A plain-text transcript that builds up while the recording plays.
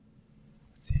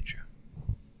Sandra.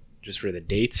 Just for the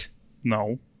date?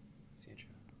 No. Sandra.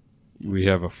 We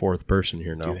have a fourth person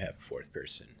here now. Do have a fourth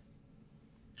person.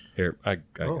 Here, I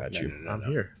got you. No. I'm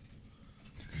here.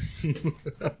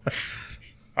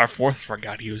 Our fourth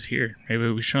forgot he was here. Maybe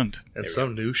we shouldn't. And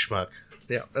some new schmuck.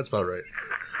 Yeah, that's about right.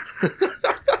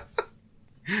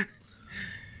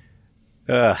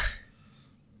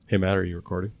 Hey, Matt, are you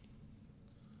recording?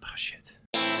 Oh, shit.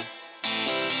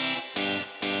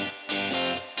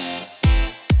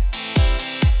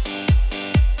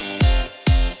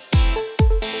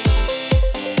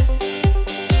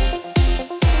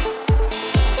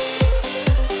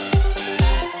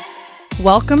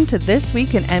 Welcome to This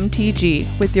Week in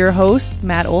MTG with your host,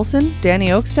 Matt Olson, Danny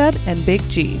Oakstead, and Big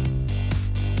G.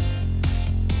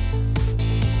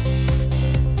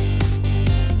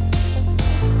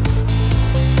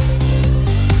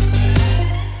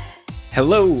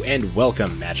 Hello and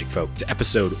welcome, Magic folk, to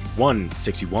episode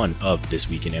 161 of This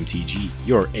Week in MTG,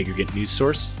 your aggregate news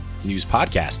source, news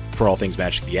podcast for all things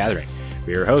Magic the Gathering.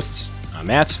 We're your hosts. I'm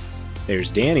Matt.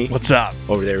 There's Danny. What's up?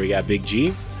 Over there we got Big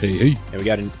G. Hey. And we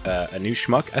got a new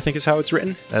schmuck, I think is how it's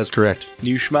written. That's correct.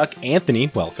 New schmuck, Anthony.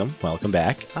 Welcome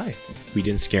back. Hi. We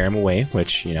didn't scare him away,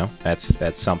 which, you know, that's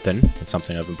something. That's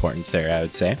something of importance there, I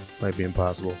would say. Might be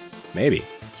impossible. Maybe.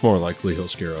 It's more likely he'll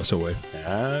scare us away.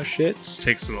 Ah, shit. Just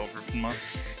takes it over from us.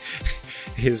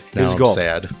 His Now goal. I'm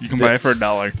sad. You can buy it for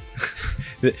 $1.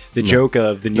 The joke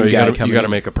of the new you guy gotta, coming you got to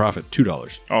in. make a profit,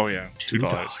 $2. Oh, yeah.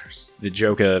 $2. The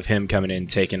joke of him coming in,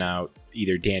 taking out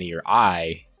either Danny or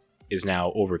I, is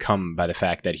now overcome by the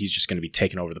fact that he's just going to be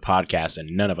taking over the podcast and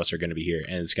none of us are going to be here.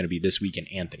 And it's going to be This Week in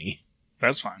Anthony.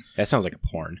 That's fine. That sounds like a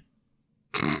porn.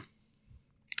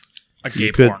 A gay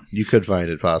You could porn. you could find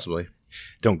it possibly.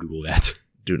 Don't Google that.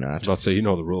 Do I was not. about to say, you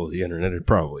know the rule of the internet, it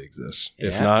probably exists.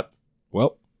 If Yeah. not,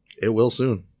 well, It will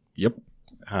soon. yep.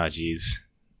 Oh, jeez.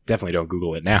 Definitely don't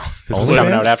Google it now. This OnlyFans? is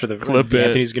coming out after the Clip it.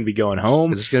 Anthony's going to be going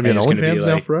home. Is this going to be an and it's gonna OnlyFans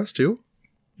now like- for us too?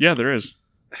 Yeah, there is.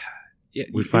 Yeah,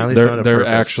 We finally found a There purpose.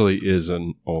 actually is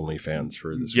an OnlyFans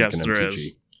for this Yes, week in there MTG.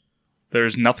 is.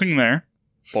 There's nothing there,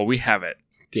 but we have it.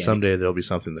 Danny, Someday there'll be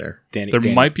something there. Danny, There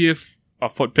Danny. might be a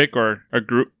foot pick or a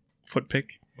group foot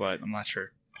pick, but I'm not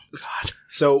sure.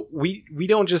 So we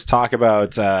don't just talk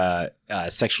about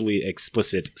sexually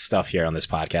explicit stuff here on this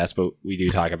podcast, but we do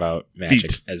talk about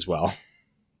magic Feet. as well,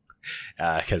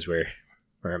 because we're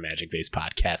a magic-based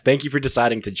podcast. Thank you for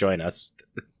deciding to join us.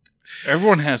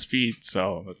 Everyone has feet,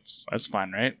 so that's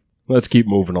fine, right? Let's keep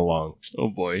moving along. Oh,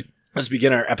 boy. Let's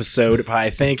begin our episode by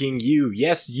thanking you,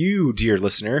 yes, you, dear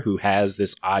listener, who has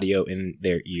this audio in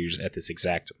their ears at this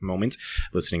exact moment,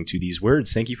 listening to these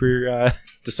words. Thank you for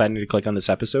deciding to click on this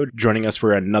episode, joining us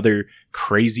for another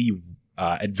crazy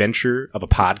adventure of a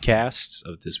podcast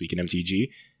of This Week in MTG.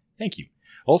 Thank you.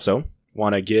 Also,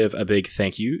 want to give a big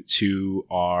thank you to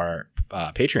our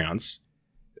Patreons.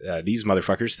 These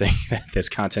motherfuckers think that this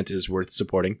content is worth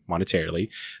supporting monetarily.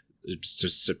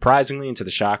 Surprisingly, and to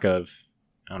the shock of,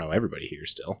 I don't know, everybody here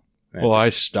still. Well, I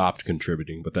stopped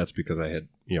contributing, but that's because I had,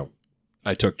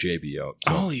 I took JB out.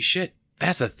 So. Holy shit.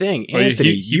 That's a thing. Oh,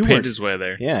 Anthony, he you paid weren't... his way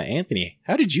there. Yeah, Anthony,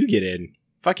 how did you get in?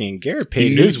 Fucking Garrett He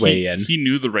paid knew- his way in. He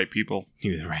knew the right people. He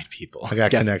knew the right people. I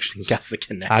got connections. Guess the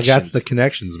connections. I got the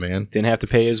connections, man. Didn't have to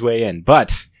pay his way in.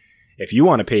 But if you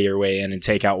want to pay your way in and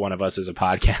take out one of us as a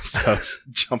podcast host,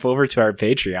 jump over to our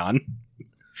Patreon.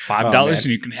 $5 man. and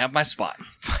you can have my spot.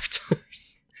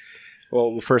 $5.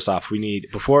 Well, first off, we need,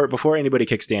 before anybody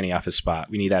kicks Danny off his spot,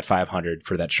 we need that $500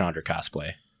 for that Chandra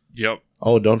cosplay. Yep.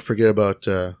 Oh, don't forget about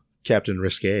Captain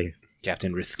Risque.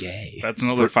 Captain Risque. That's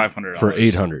another $500. For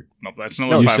 $800. Nope, that's No,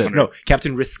 another you $500. said- no,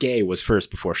 Captain Risque was first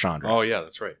before Chandra. Oh, yeah,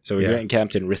 that's right. So we're Yeah. getting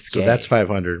Captain Risque. So that's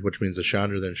 500, which means the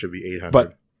Chandra then should be 800.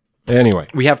 But Anyway,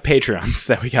 we have Patrons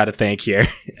that we got to thank here.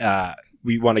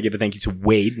 We want to give a thank you to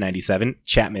Wade97,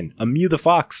 Chapman, Amu the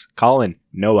Fox, Colin,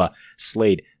 Noah,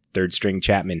 Slade, Third String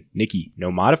Chapman, Nikki,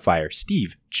 No Modifier,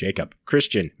 Steve, Jacob,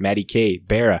 Christian, Maddie K,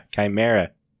 Barra,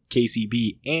 Chimera,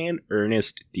 KCB, and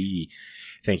Ernest D.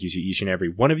 Thank you to each and every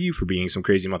one of you for being some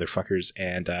crazy motherfuckers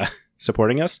and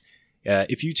supporting us.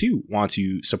 If you too want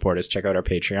to support us, check out our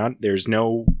Patreon. There's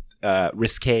no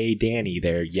Risque Danny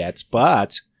there yet,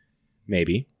 but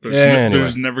maybe. Anyway.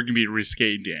 There's never going to be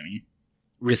risque, Danny.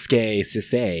 Risque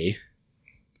Cisse.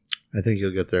 I think you'll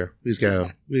get there. We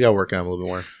got to work on him a little bit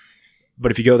more.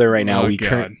 But if you go there right now, Oh, we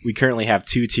God. currently have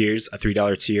two tiers, a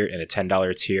 $3 tier and a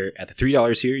 $10 tier. At the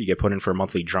 $3 tier, you get put in for a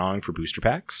monthly drawing for booster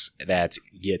packs that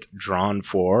get drawn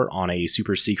for on a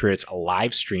super secret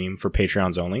live stream for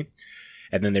Patreons only.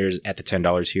 And then there's at the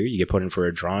 $10 tier, you get put in for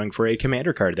a drawing for a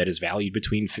commander card that is valued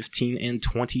between $15 and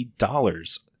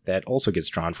 $20. that also gets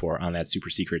drawn for on that super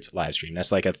secret live stream.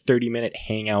 That's like a 30-minute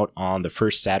hangout on the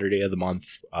first Saturday of the month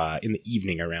in the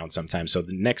evening around sometime. So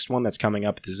the next one that's coming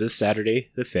up is this Saturday,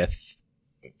 the 5th,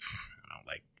 I don't know,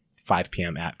 like 5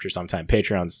 p.m. after sometime.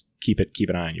 Patreons, keep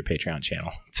an eye on your Patreon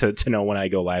channel to know when I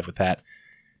go live with that.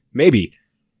 Maybe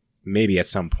at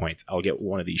some point I'll get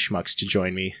one of these schmucks to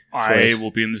join me. I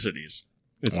will be in the cities.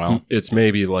 It's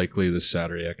maybe likely this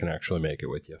Saturday I can actually make it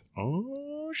with you.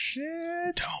 Oh,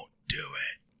 shit. Don't do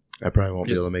it. I probably won't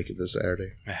be able to make it this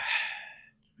Saturday.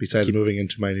 Besides moving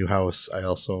into my new house, I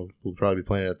also will probably be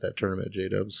playing at that tournament at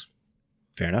J-Dubs.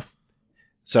 Fair enough.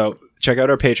 So check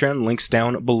out our Patreon. Links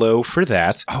down below for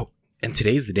that. Oh, and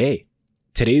today's the day.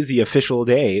 Today's the official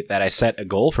day that I set a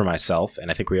goal for myself, and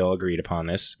I think we all agreed upon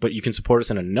this, but you can support us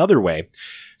in another way.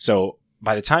 So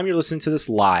by the time you're listening to this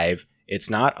live, it's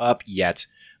not up yet,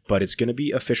 but it's going to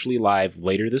be officially live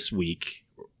later this week.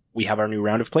 We have our new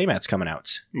round of playmats coming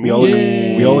out. We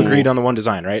all agreed on the one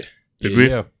design, right? Did we?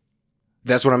 Yeah.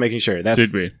 That's what I'm making sure.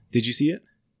 Did we? Did you see it?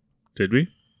 Did we?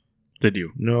 Did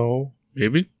you? No.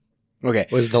 Maybe? Okay.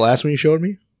 Was it the last one you showed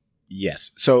me?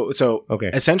 Yes. So Okay.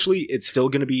 essentially, it's still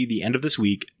going to be the end of this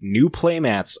week. New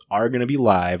playmats are going to be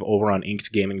live over on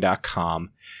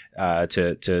inkedgaming.com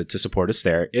to support us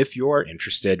there. If you're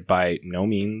interested, by no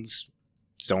means,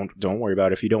 don't worry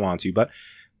about it if you don't want to, but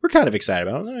we're kind of excited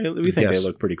about it. We think they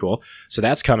look pretty cool. So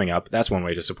that's coming up. That's one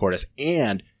way to support us.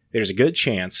 And there's a good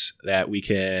chance that we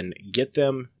can get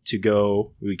them to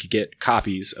go. We could get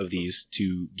copies of these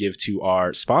to give to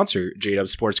our sponsor, J-Dub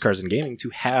Sports Cars and Gaming, to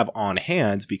have on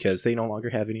hand because they no longer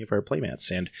have any of our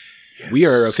playmats. And we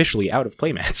are officially out of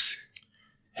playmats.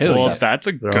 Well, that's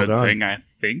a They're all good done. thing, I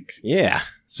think. Yeah.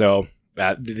 So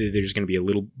there's going to be a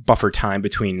little buffer time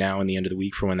between now and the end of the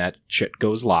week for when that shit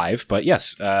goes live. But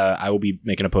yes, I will be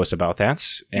making a post about that.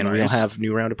 And we'll Nice. have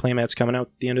new round of playmats coming out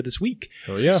at the end of this week.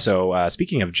 Oh, yeah. So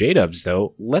speaking of J-Dubs,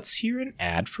 though, let's hear an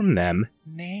ad from them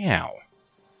now.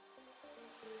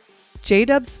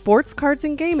 J-Dub Sports Cards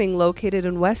and Gaming, located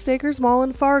in West Acres Mall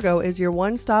in Fargo, is your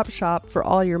one-stop shop for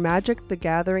all your Magic the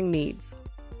Gathering needs.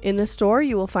 In the store,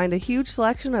 you will find a huge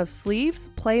selection of sleeves,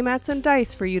 playmats, and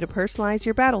dice for you to personalize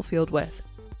your battlefield with.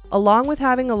 Along with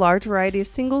having a large variety of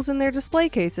singles in their display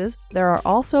cases, there are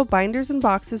also binders and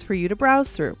boxes for you to browse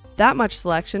through. That much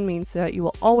selection means that you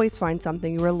will always find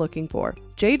something you are looking for.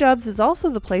 J-Dubs is also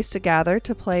the place to gather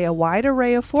to play a wide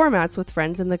array of formats with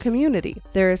friends in the community.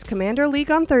 There is Commander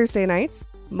League on Thursday nights,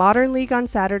 Modern League on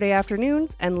Saturday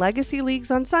afternoons, and Legacy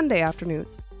Leagues on Sunday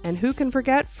afternoons. And who can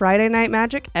forget Friday Night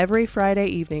Magic every Friday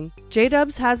evening?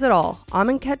 J-Dubs has it all,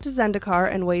 Amonkhet to Zendikar,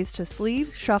 and ways to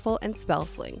sleeve, shuffle, and spell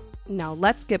sling. Now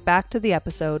let's get back to the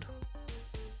episode.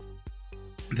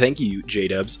 Thank you,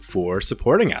 J-Dubs, for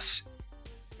supporting us.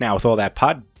 Now, with all that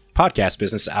podcast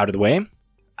business out of the way,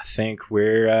 I think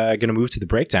we're going to move to the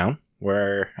breakdown,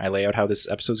 where I lay out how this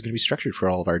episode is going to be structured for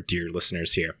all of our dear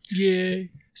listeners here. Yay.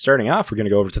 Starting off, we're going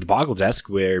to go over to the Boggle Desk,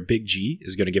 where Big G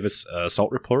is going to give us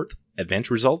Assault Report, event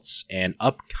results, and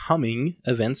upcoming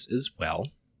events as well.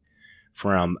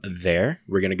 From there,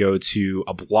 we're going to go to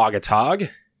a Blogatog.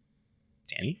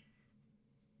 Danny?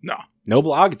 No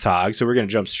Blogatog, so we're going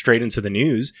to jump straight into the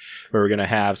news, where we're going to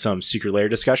have some Secret Lair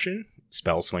discussion,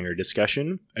 Spellslinger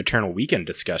discussion, Eternal Weekend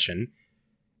discussion,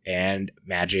 and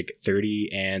Magic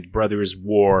 30 and Brothers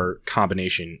War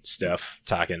combination stuff,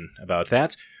 talking about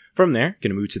that. From there,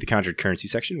 going to move to the Conjured Currency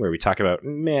section, where we talk about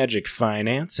Magic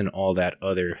Finance and all that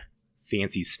other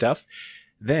fancy stuff.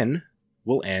 Then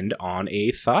we'll end on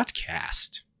a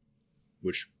Thoughtcast,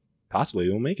 which possibly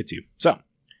we'll make it to. So,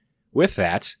 with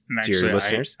that, And dear actually,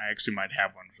 listeners, I actually might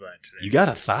have one for that today. you got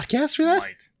a Thoughtcast for that?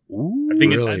 Might. Ooh, I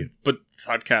think Really? but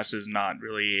Thoughtcast is not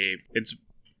really it's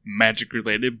Magic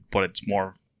related, but it's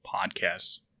more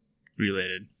podcast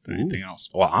related than Ooh. anything else.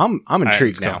 Well, I'm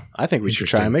intrigued let's go. now. I think we should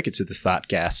try and make it to this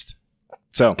Thoughtcast.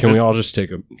 So, Can we all just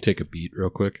take a beat real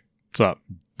quick? What's up?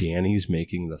 Danny's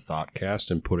making the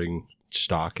Thoughtcast and putting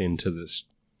stock into this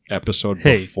episode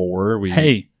Hey. before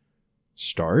we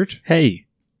start. Hey.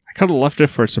 I could have left it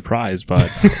for a surprise, but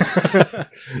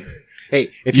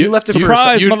hey, if you left it for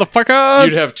surprise, you'd- motherfuckers!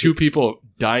 You'd have two people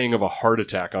dying of a heart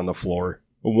attack on the floor.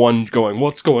 One going,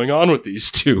 "What's going on with these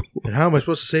two?" And how am I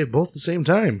supposed to save both at the same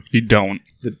time? You don't.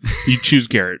 You choose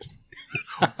Garrett.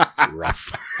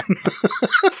 rough.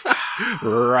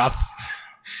 Rough.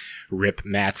 Rip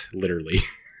Matt, literally.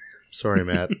 Sorry,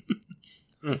 Matt.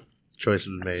 Choice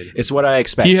was made. It's what I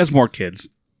expect. He has more kids.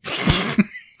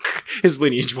 His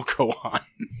lineage will go on.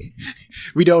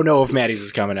 We don't know if Maddie's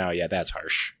is coming out yet. That's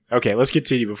harsh. Okay, let's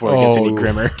continue before it gets any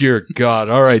grimmer. Dear God!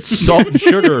 All right, salt and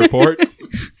sugar report.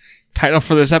 Title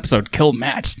for this episode, Kill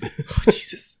Matt. Oh,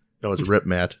 Jesus. No, it's Rip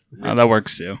Matt. Oh, that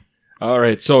works too. All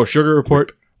right, so Sugar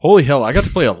Report. Holy hell, I got to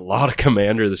play a lot of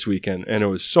Commander this weekend, and it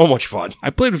was so much fun. I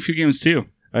played a few games too.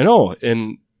 I know,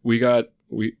 and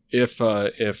if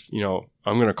you know,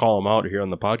 I'm going to call him out here on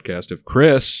the podcast. If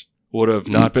Chris would have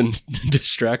not been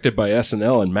distracted by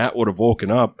SNL and Matt would have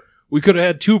woken up, we could have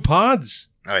had 2 pods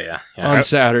Oh yeah. on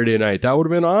Saturday night. That would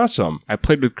have been awesome. I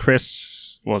played with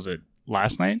Chris, what was it,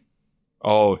 last night?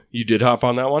 Oh, you did hop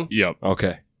on that one? Yep.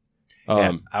 Okay.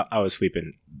 Yeah, I was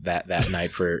sleeping that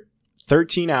night for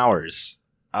 13 hours.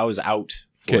 I was out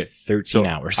for Okay, 13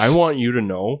 hours. I want you to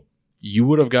know, you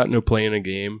would have gotten to play in a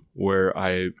game where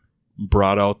I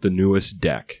brought out the newest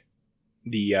deck.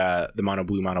 the mono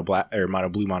blue, mono black, or mono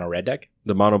blue, mono red deck.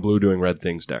 The mono blue doing red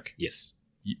things deck. Yes.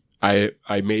 I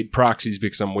made proxies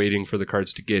because I'm waiting for the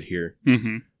cards to get here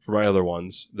Mm-hmm. for my other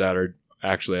ones that are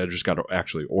actually, I just got to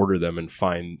actually order them and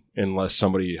find, unless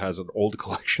somebody has an old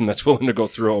collection that's willing to go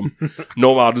through them.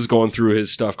 Nomad is going through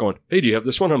his stuff going, hey, do you have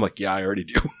this one? I'm like, yeah, I already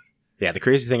do. Yeah, the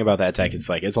crazy thing about that deck is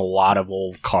like it's a lot of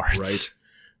old cards. Right.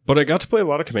 But I got to play a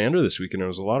lot of Commander this week, and it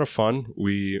was a lot of fun.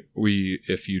 We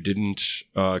if you didn't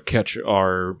catch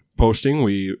our posting,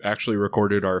 we actually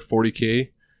recorded our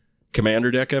 40K Commander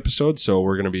deck episode. So I'm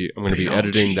going to be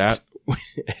editing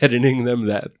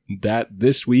that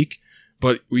this week.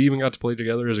 But we even got to play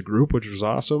together as a group, which was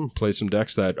awesome. Play some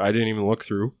decks that I didn't even look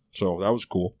through, so that was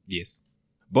cool. Yes.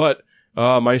 But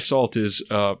my salt is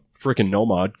freaking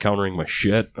Nomad countering my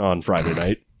shit on Friday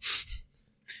night.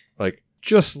 Like,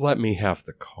 just let me have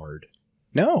the card.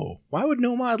 No. Why would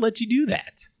Nomad let you do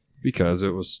that? Because it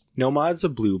was... Nomad's a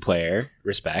blue player.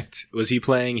 Respect. Was he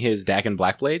playing his Dakin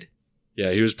Blackblade?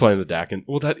 Yeah, he was playing the Dakin.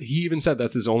 Well, he even said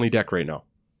that's his only deck right now.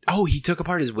 Oh, he took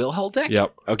apart his Wilhel deck?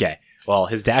 Yep. Okay. Well,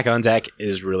 his Dagon deck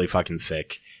is really fucking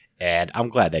sick. And I'm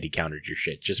glad that he countered your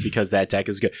shit just because that deck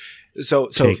is good. So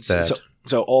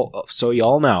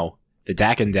y'all know the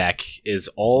Dakin deck is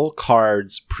all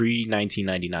cards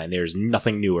pre-1999. There's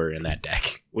nothing newer in that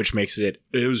deck, which makes it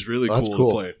was really That's cool cool.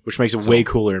 to play. which makes it way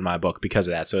cooler in my book because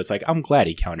of that. So it's like I'm glad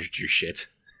he countered your shit.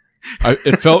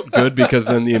 It felt good because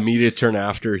then the immediate turn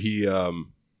after he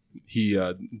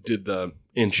did the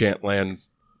enchant land.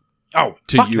 Oh,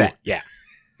 to fuck you. that. Yeah,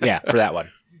 for that one.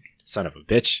 Son of a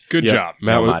bitch. Good Yeah, job.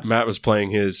 Matt was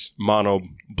playing his mono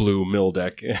blue mill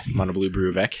deck. Mono blue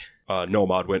Bruvek.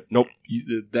 Nomad went, nope,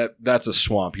 that's a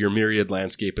swamp. Your Myriad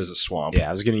landscape is a swamp. Yeah,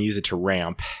 I was going to use it to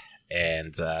ramp,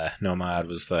 and Nomad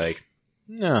was like,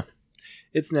 no,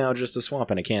 it's now just a swamp,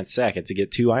 and I can't sack it to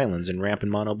get 2 islands and ramp in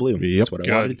mono blue. Yep. That's what I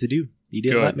Good. wanted it to do. He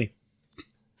didn't Good. let me.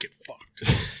 Get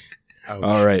fucked. Ouch.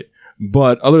 All right.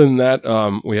 But other than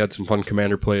that, we had some fun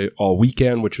Commander play all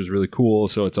weekend, which was really cool.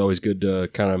 So it's always good to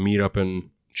kind of meet up and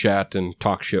chat and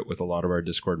talk shit with a lot of our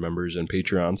Discord members and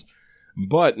Patreons.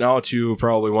 But now to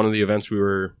probably one of the events we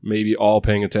were maybe all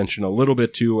paying attention a little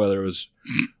bit to, whether it was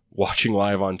watching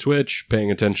live on Twitch,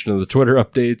 paying attention to the Twitter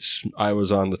updates. I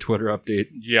was on the Twitter update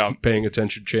Yeah. paying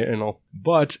attention channel.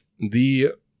 But the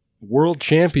World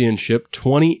Championship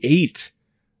 28.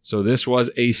 So this was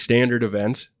a standard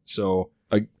event. So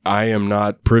I am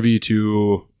not privy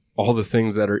to all the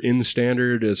things that are in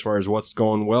standard as far as what's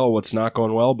going well, what's not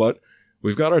going well, but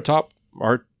we've got our top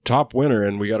winner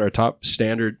and we got our top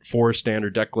standard 4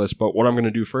 standard deck list. But what I'm going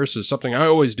to do first is something I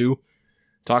always do,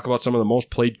 talk about some of the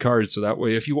most played cards. So that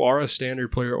way, if you are a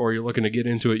standard player or you're looking to get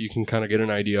into it, you can kind of get an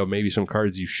idea of maybe some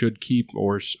cards you should keep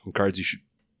or some cards you should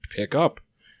pick up.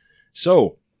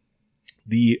 So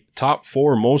the top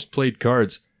 4 most played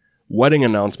cards. Wedding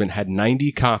Announcement had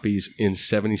 90 copies in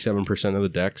 77% of the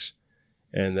decks.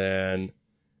 And then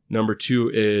number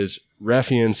 2 is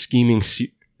Raffian Scheming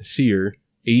Seer,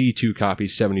 82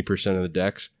 copies, 70% of the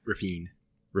decks.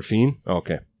 Rafine?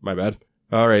 Okay, my bad.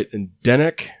 All right, and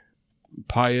Denek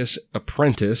Pious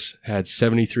Apprentice had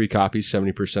 73 copies,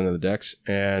 70% of the decks.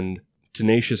 And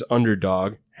Tenacious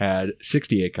Underdog had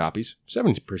 68 copies,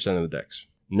 70% of the decks.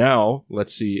 Now,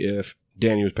 let's see if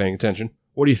Danny was paying attention.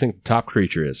 What do you think the top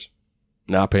creature is?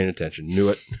 Not paying attention. Knew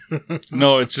it.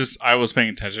 No, it's just I was paying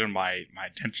attention. My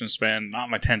attention span, not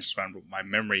my attention span, but my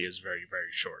memory is very, very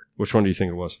short. Which one do you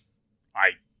think it was?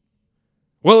 I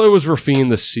Well, it was Rafine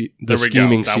the There we go,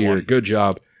 Scheming that Seer. one. Good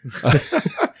job.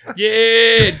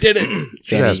 yeah, did it.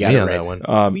 Should Danny ask got me it on right. that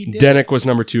one. We did. Denek was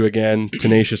number 2 again.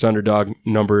 Tenacious Underdog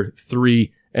number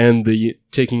 3. And the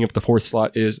taking up the 4th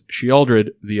slot is Sheoldred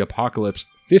the Apocalypse.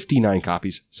 59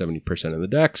 copies, 70% of the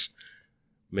decks.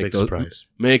 Big surprise.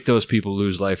 Make those people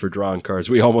lose life for drawing cards.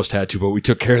 We almost had to, but we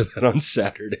took care of that on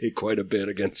Saturday quite a bit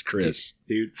against Chris.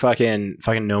 Dude, fucking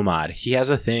Nomad. He has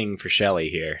a thing for Shelly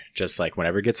here. Just like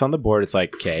whenever it gets on the board, it's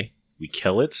like, okay, we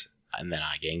kill it, and then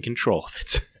I gain control of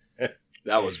it.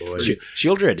 That was Boy.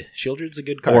 Shieldred. Shieldred's a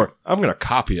good card. Or I'm going to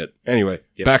copy it. Anyway,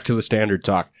 Yep. back to the standard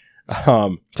talk.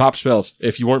 Top spells,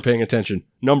 if you weren't paying attention.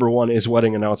 Number 1 is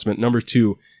Wedding Announcement. Number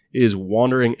 2 is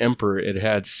Wandering Emperor. It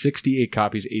had 68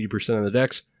 copies, 80% of the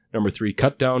decks. Number 3,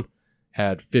 Cut Down,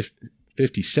 had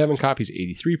 57 copies,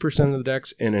 83% of the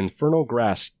decks. And Infernal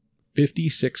Grass,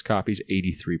 56 copies,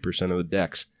 83% of the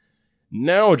decks.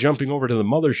 Now jumping over to the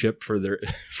mothership for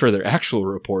their actual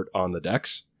report on the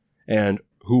decks and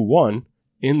who won.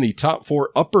 In the top 4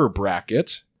 upper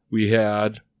bracket, we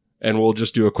had, and we'll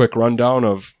just do a quick rundown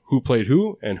of who played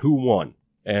who and who won.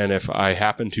 And if I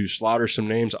happen to slaughter some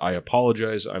names, I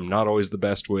apologize. I'm not always the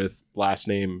best with last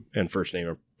name and first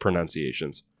name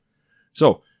pronunciations.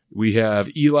 So we have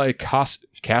Eli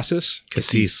Cassis.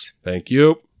 Thank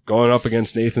you. Going up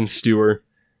against Nathan Stewart.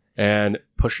 And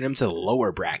pushing him to the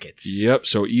lower brackets. yep,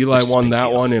 so Eli won Big that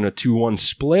deal. one in a 2-1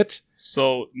 split.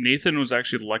 So Nathan was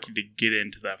actually lucky to get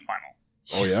into that final.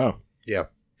 Oh, yeah. Yeah.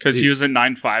 Because he was at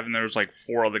 9-5 and there was like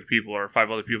 4 other people or 5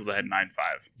 other people that had 9-5.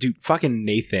 Dude, fucking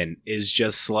Nathan is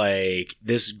just like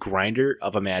this grinder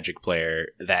of a Magic player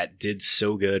that did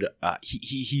so good.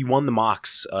 He won the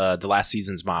mocks, the last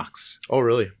season's mocks. Oh,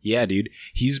 really? Yeah, dude.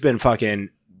 He's been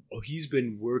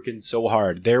working so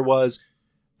hard. There was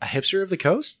a hipster of the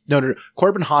coast? No.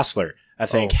 Corbin Hostler, I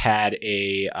think, had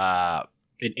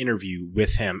an interview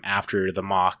with him after the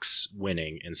mocks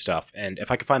winning and stuff. And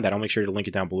if I can find that, I'll make sure to link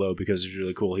it down below because it was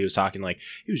really cool. He was talking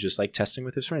he was just like testing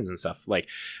with his friends and stuff, like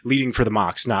leading for the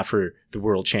mocks, not for the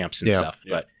world champs and stuff.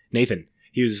 Yeah. But Nathan,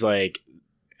 he was like,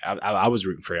 I was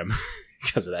rooting for him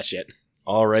because of that shit.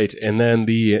 All right. And then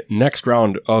the next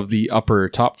round of the upper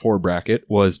top 4 bracket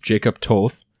was Jacob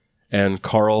Toth and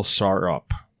Carl Sarup.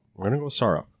 We're going to go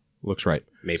Sarup. Looks right.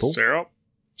 Maple? Syrup?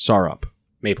 Sarup.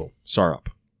 Maple. Sarup.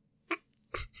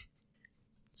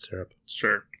 Syrup.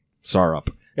 Sure. Sarup.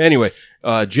 Anyway,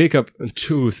 Jacob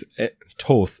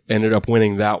Toth ended up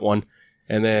winning that one.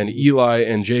 And then Eli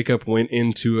and Jacob went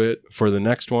into it for the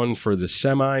next one for the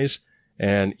semis.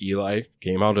 And Eli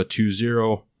came out a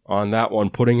 2-0 on that one,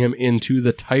 putting him into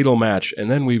the title match.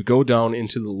 And then we go down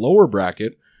into the lower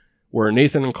bracket where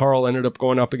Nathan and Carl ended up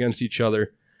going up against each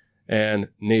other. And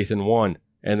Nathan won.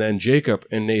 And then Jacob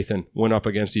and Nathan went up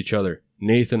against each other.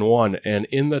 Nathan won. And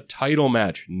in the title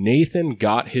match, Nathan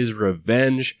got his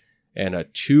revenge and a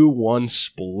 2-1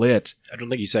 split. I don't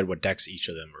think you said what decks each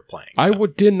of them were playing. I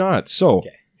did not. So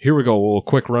Okay. Here we go. We'll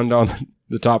quick run down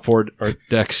the top 4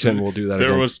 decks and we'll do that There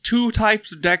again. was 2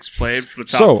 types of decks played for the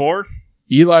top So- 4.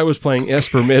 Eli was playing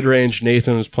Esper midrange.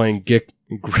 Nathan was playing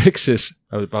Grixis.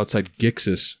 I was about to say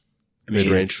Gixis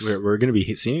midrange. We're going to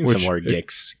be seeing Which- some more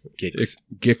Gixis.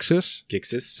 Gixis?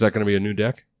 Is that going to be a new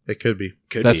deck? It could be.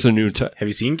 That's a new type. Have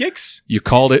you seen Gix? You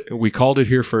called it. We called it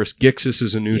here first. Gixis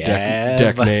is a new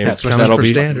deck but name. that's what Comes for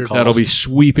be standard. that'll be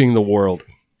sweeping the world.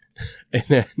 And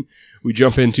then we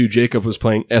jump into Jacob was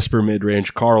playing Esper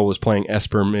midrange. Carl was playing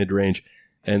Esper midrange,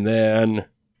 and then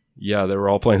they were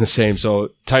all playing the same. So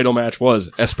title match was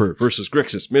Esper versus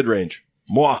Grixis midrange.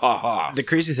 Mwahaha. The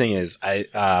crazy thing is,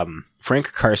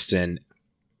 Frank Karsten.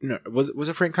 No, was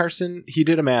it Frank Karsten? He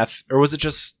did a math, or was it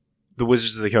just the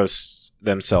Wizards of the Coast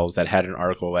themselves that had an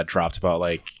article that dropped about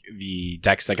like the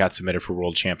decks that got submitted for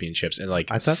World Championships and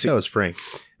like I thought that was Frank.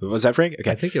 was that Frank?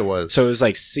 Okay, I think it was. so it was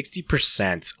like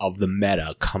 60% of the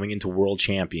meta coming into the World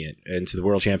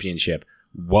Championship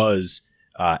was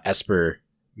Esper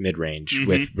midrange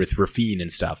with Rafine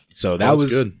and stuff. So that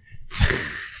was good.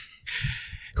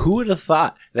 Who would have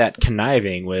thought that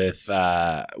conniving with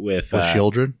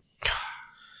Children?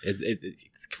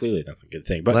 it's clearly that's a good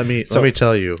thing. But Let me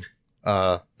tell you,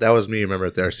 that was me. Remember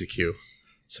at the RCQ.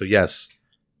 So yes,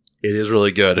 it is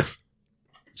really good.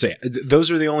 so yeah,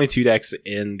 those are the only 2 decks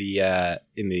in the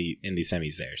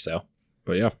semis there. So,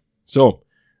 But yeah. So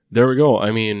there we go.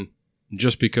 I mean,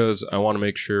 just because I want to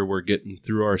make sure we're getting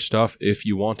through our stuff, if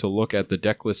you want to look at the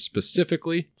deck list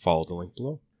specifically, follow the link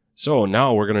below. So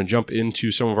now we're going to jump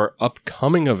into some of our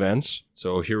upcoming events.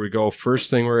 So here we go. First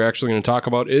thing we're actually going to talk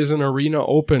about is an Arena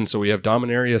Open. So we have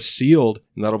Dominaria Sealed,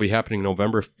 and that'll be happening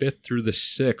November 5th through the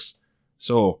 6th.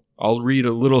 So I'll read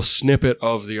a little snippet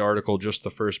of the article, just the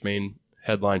first main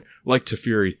headline. Like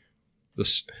Teferi,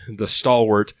 the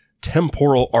stalwart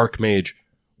temporal archmage,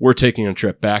 we're taking a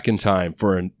trip back in time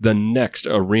for the next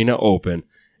Arena Open,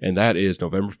 and that is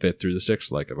November 5th through the 6th,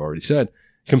 like I've already said.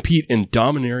 Compete in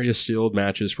Dominaria Sealed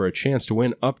matches for a chance to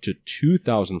win up to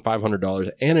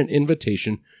 $2,500 and an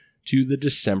invitation to the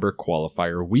December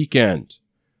qualifier weekend.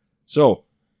 So,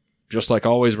 just like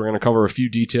always, we're going to cover a few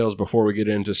details before we get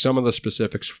into some of the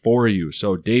specifics for you.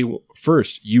 So,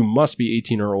 first, you must be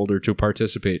 18 or older to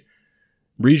participate.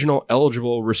 Regional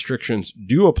eligible restrictions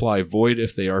do apply, void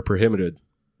if they are prohibited.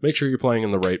 Make sure you're playing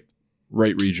in the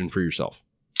right region for yourself.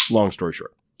 Long story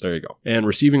short. There you go. And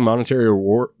receiving monetary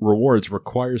rewards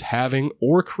requires having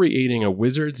or creating a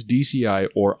Wizards DCI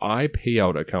or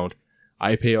iPayout account.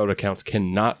 iPayout accounts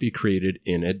cannot be created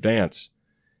in advance.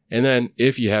 And then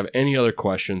if you have any other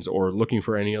questions or looking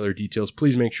for any other details,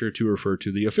 please make sure to refer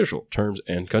to the official terms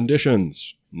and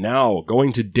conditions. Now,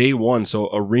 going to day one. So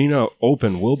Arena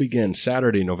Open will begin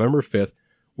Saturday, November 5th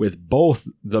with both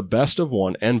the best of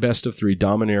 1 and best of 3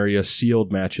 Dominaria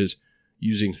sealed matches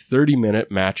using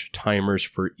 30-minute match timers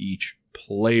for each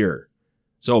player.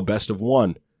 So, best of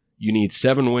 1, you need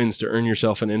 7 wins to earn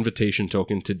yourself an invitation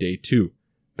token to day 2.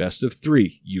 Best of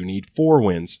 3, you need 4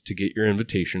 wins to get your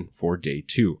invitation for day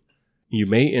 2. You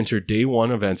may enter day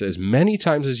 1 events as many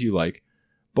times as you like,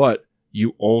 but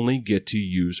you only get to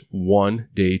use 1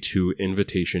 day 2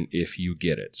 invitation if you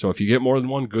get it. So if you get more than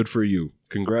 1, good for you.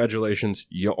 Congratulations,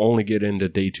 you only get into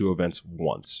day 2 events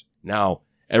once. Now,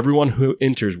 everyone who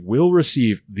enters will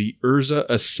receive the Urza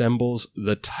Assembles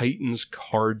the Titans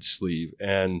card sleeve,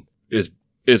 and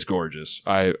it's gorgeous.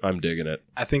 I'm digging it.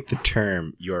 I think the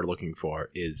term you're looking for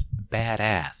is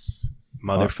badass.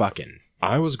 Motherfucking.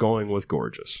 I was going with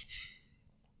gorgeous.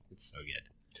 It's so good.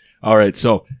 All right,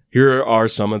 so here are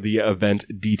some of the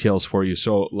event details for you.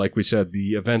 So, like we said,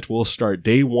 the event will start,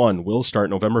 day 1 will start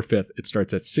November 5th. It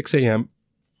starts at 6 a.m.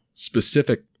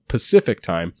 Pacific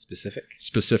time.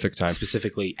 Specific time.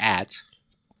 Specifically at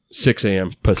 6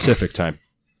 a.m. Pacific time.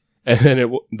 And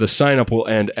then the sign-up will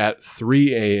end at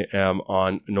 3 a.m.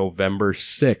 on November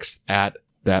 6th at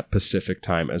that Pacific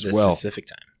time as well. Specific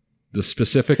time. The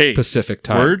specific Pacific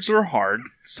time. Words are hard.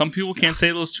 Some people can't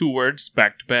say those 2 words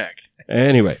back to back.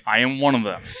 Anyway. I am one of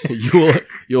them.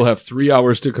 You'll have 3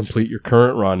 hours to complete your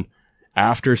current run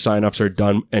after sign-ups are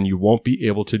done, and you won't be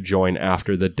able to join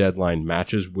after the deadline.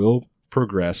 Matches will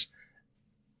progress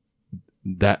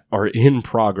that are in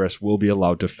progress will be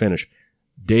allowed to finish.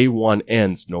 Day 1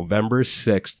 ends November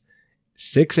 6th,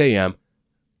 6 a.m.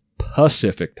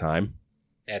 Pacific time.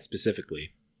 At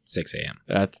specifically 6 a.m.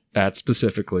 At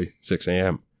specifically 6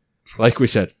 a.m. Like we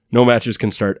said, no matches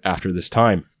can start after this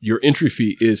time. Your entry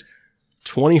fee is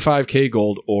 25k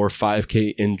gold or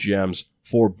 5k in gems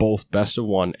for both best of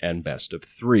 1 and best of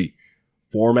 3.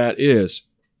 Format is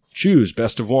choose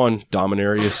best of 1,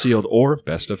 Dominaria sealed, or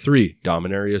best of 3,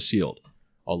 Dominaria sealed.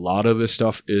 A lot of this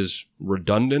stuff is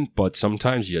redundant, but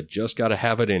sometimes you just got to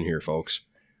have it in here, folks.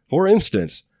 For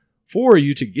instance, for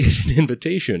you to get an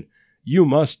invitation, you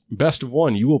must, best of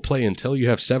 1, you will play until you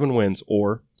have 7 wins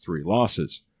or 3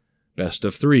 losses. Best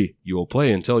of 3, you will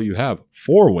play until you have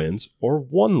 4 wins or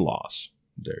 1 loss.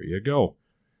 There you go.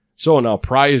 So now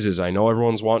prizes, I know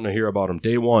everyone's wanting to hear about them.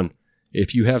 Day 1,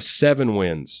 if you have 7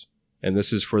 wins, and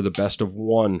this is for the best of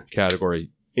 1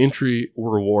 category, entry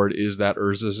reward is that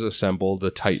Urza's Assemble the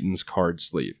Titans card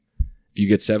sleeve. If you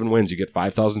get 7 wins, you get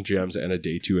 5,000 gems and a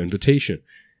day 2 invitation.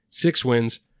 6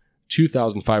 wins,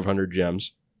 2,500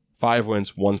 gems. 5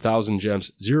 wins, 1,000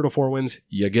 gems. 0 to 4 wins,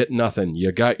 you get nothing.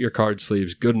 You got your card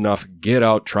sleeves. Good enough. Get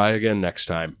out. Try again next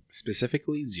time.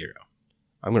 Specifically 0.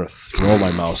 I'm going to throw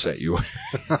my mouse at you.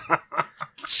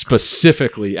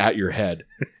 Specifically at your head.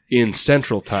 In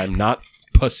Central Time, not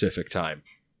Pacific Time.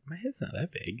 My head's not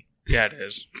that big. Yeah, it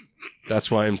is.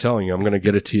 That's why I'm telling you. I'm going to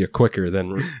get it to you quicker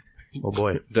than Oh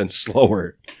boy. than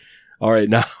slower. All right,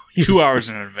 now 2 hours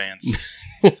in advance.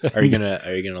 Are you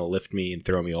gonna lift me and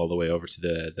throw me all the way over to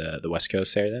the West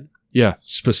Coast there then? Yeah,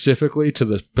 specifically to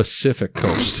the Pacific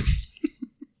Coast.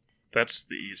 That's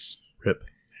the East. Rip.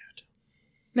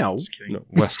 No. Just kidding. No,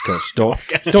 West Coast. Don't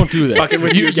do that. Fucking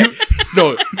with you again.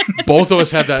 No, both of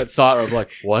us had that thought of like,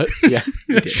 what? Yeah.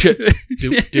 Shit.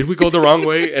 Did we go the wrong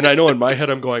way? And I know in my head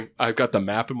I'm going, I've got the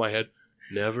map in my head.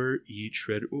 Never eat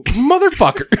shredded.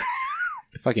 Motherfucker.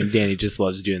 Fucking Danny just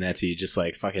loves doing that to you, just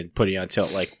like fucking putting you on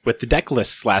tilt. Like with the deck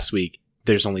lists last week,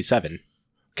 there's only 7.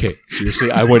 Okay, seriously,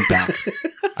 I went back.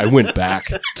 I went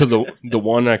back to the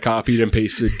one I copied and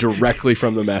pasted directly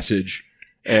from the message,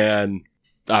 and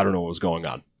I don't know what was going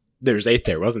on. There's 8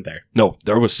 there, wasn't there? No,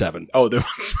 there was 7. Oh, there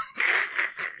was.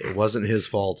 It wasn't his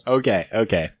fault.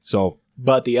 Okay. So,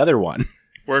 But the other one.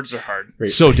 Words are hard.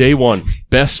 so day 1,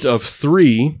 best of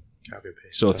 3. Copy and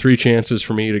paste. So 3 chances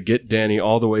for me to get Danny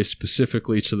all the way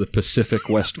specifically to the Pacific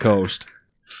West Coast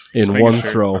in Just one making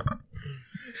sure. throw.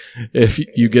 If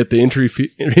you get the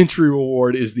entry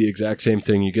reward is the exact same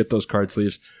thing. You get those card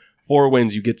sleeves. 4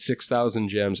 wins, you get 6,000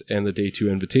 gems and the day 2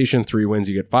 invitation. 3 wins,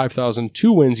 you get 5,000.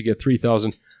 2 wins, you get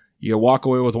 3,000. You walk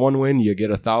away with 1 win, you get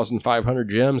 1,500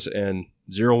 gems and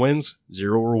 0 wins,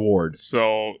 0 rewards.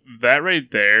 So that right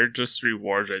there, just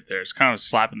rewards right there, it's kind of a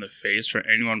slap in the face for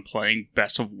anyone playing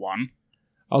best of one.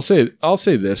 I'll say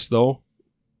this though.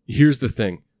 Here's the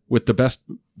thing with the best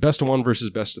of one versus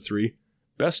best of 3.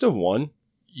 Best of one,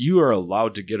 you are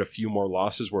allowed to get a few more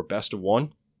losses. Where best of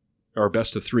one or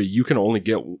best of 3, you can't even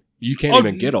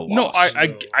get a loss. No,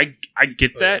 I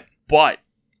get that, but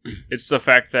it's the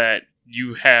fact that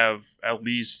you have at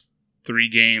least 3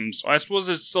 games. I suppose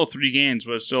it's still 3 games,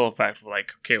 but it's still a fact of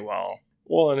like, okay, well,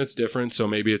 and it's different. So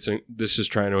maybe this is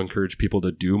trying to encourage people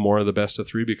to do more of the best of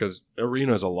 3 because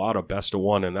Arena is a lot of best of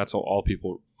one, and that's all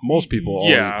most people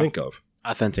already think of.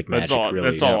 Authentic Magic.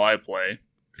 That's all I play.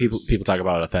 People talk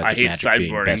about Authentic Magic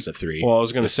being best of 3. Well, I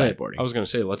was going to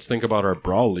say, let's think about our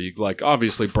Brawl League. Like,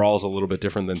 obviously, Brawl is a little bit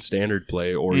different than Standard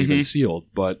play or even Sealed,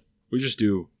 but we just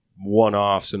do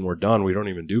one-offs and we're done. We don't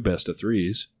even do best of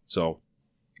 3s. So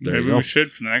maybe we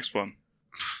should for the next one.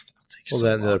 Well,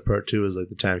 then the other part too is like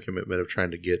the time commitment of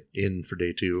trying to get in for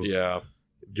day 2. Yeah,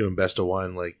 doing best of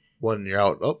one, like one and you're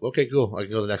out. Oh, okay, cool. I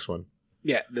can go to the next one.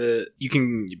 Yeah, you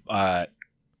can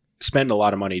spend a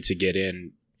lot of money to get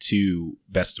in to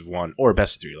best of 1 or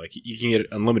best of 3. Like you can get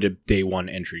unlimited day 1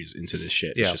 entries into this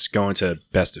shit. Yeah. It's just going to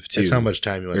best of 2. That's how much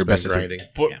time you want to spend grinding.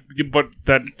 But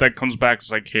that comes back.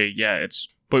 It's like, hey, yeah,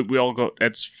 but we all go.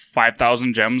 It's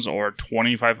 5,000 gems or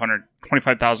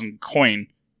 25,000 coin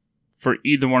for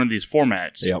either one of these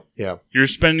formats. Yep. Yeah. You're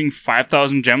spending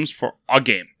 5,000 gems for a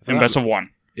game in best of 1.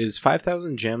 Is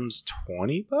 5,000 gems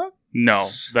 $20? No,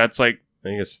 that's like I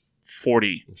think it's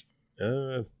 40.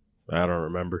 I don't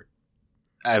remember.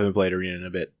 I haven't played Arena in a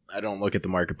bit. I don't look at the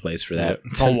marketplace for that.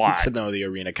 It's a lot. To know the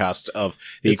Arena cost of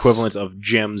the equivalent of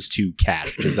gems to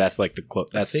cash, because that's like the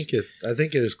I think it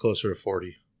is closer to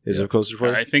 40. Is it closer to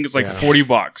 40? I think it's like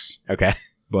 $40. Okay.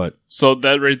 But so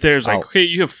that right there is like, okay,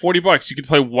 you have $40. You can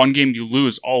play one game, you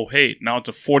lose. Oh, hey, now it's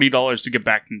a $40 to get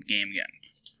back in the game again.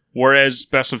 Whereas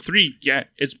best of 3, yeah,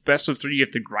 it's best of 3. You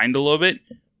have to grind a little bit,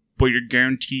 but you're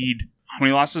guaranteed how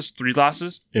many losses? 3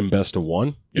 losses in best of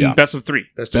 1. In best of 3.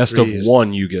 Best of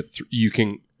 1, you get you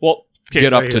can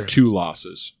get up to 2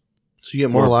 losses. So you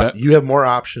get more. You have more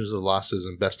options of losses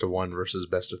in best of 1 versus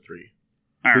best of 3.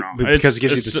 I don't know because it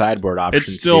gives you the sideboard option.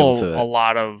 It's still a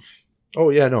lot of. Oh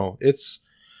yeah, no, it's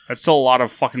still a lot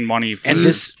of fucking money for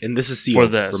this is sealed. For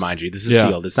this. Remind you, this is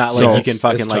sealed. It's not like you can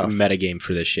fucking like metagame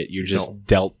for this shit. You're just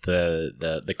dealt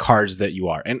the cards that you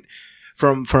are. And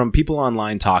from people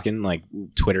online talking like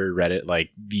Twitter, Reddit,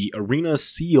 like the Arena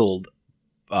sealed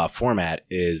format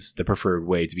is the preferred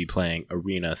way to be playing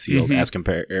Arena sealed as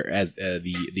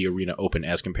the Arena Open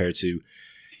as compared to,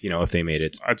 you know, if they made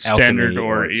it standard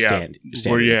or standard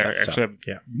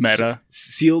meta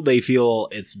sealed, they feel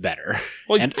it's better.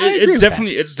 Well, and it's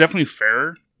definitely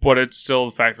fairer, but it's still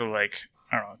the fact of like,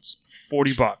 I don't know, it's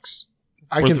 $40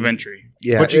 worth of entry.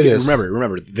 Yeah, but you can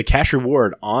remember the cash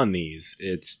reward on these.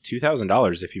 It's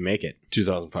 $2,000 if you make it.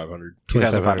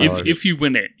 $2,500. If you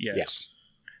win it, yes. Yeah.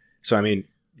 So I mean,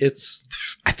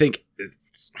 I think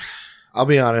it's. I'll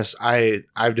be honest.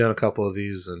 I've done a couple of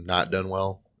these and not done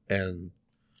well, and.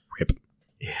 Rip.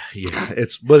 Yeah.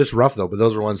 It's rough though. But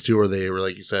those are ones too where they were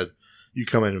like you said, you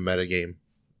come into metagame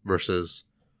versus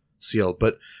sealed.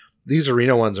 But these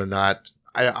Arena ones are not.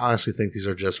 I honestly think these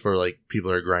are just for like people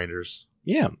that are grinders.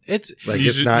 Yeah, it's like usually,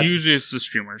 it's not. Usually, it's the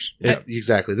streamers.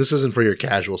 Exactly. This isn't for your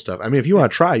casual stuff. I mean, if you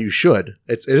want to try, you should.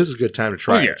 It is a good time to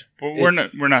try it. But we're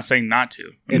not saying not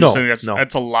to.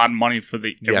 That's a lot of money for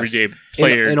the everyday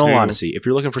player. In all honesty, if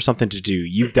you're looking for something to do,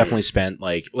 you've definitely spent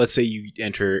like, let's say you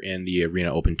enter in the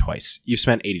Arena Open twice. You've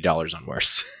spent $80 on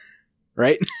worse,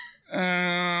 right?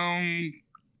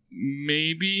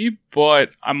 Maybe, but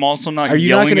I'm also not. Are you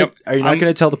not going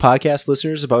to tell the podcast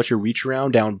listeners about your reach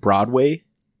around down Broadway?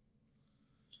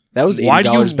 That was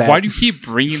 $80 back. Why do you keep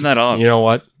bringing that up? You know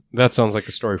what? That sounds like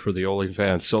a story for the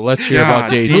OnlyFans. So let's hear about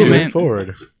day 2. Moving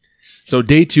forward. So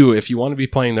day 2, if you want to be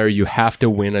playing there, you have to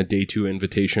win a day 2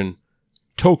 invitation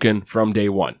token from day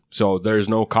 1. So there's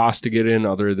no cost to get in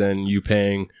other than you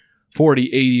paying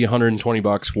 $40, $80,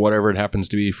 $120, whatever it happens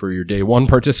to be for your day 1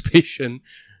 participation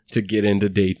to get into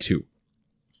day 2.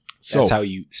 So that's how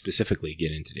you specifically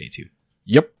get into day 2.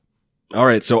 Yep. All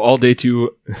right, so all day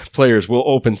 2 players will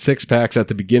open 6 packs at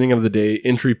the beginning of the day.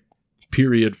 Entry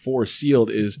period for sealed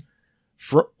is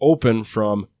open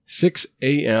from 6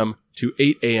 a.m. to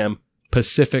 8 a.m.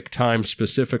 Pacific time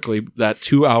specifically. That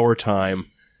 2-hour time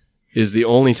is the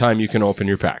only time you can open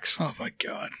your packs. Oh my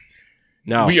god.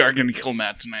 Now we are going to kill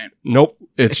Matt tonight. Nope.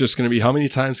 It's just going to be how many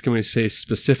times can we say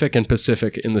specific and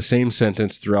Pacific in the same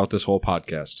sentence throughout this whole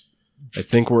podcast? I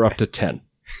think we're up to 10.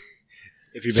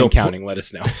 If you've been counting, let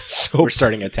us know. So We're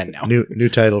starting at 10 now. New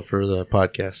title for the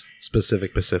podcast: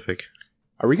 Specific Pacific.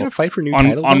 Are we going to fight for new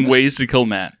titles on this? ways to kill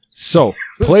Matt. So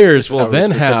players will So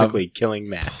then have specifically killing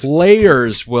Matt.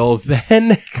 players will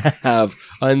then have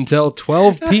until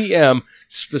 12 p.m.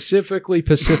 specifically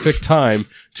Pacific time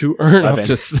to earn up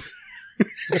to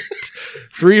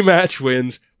 3 match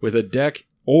wins with a deck,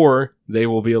 or they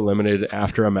will be eliminated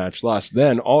after a match loss.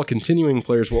 Then all continuing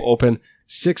players will open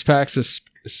 6 packs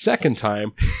a second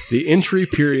time. The entry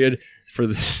period for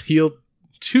the Sealed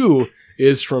 2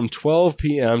 is from 12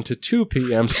 p.m. to 2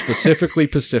 p.m. specifically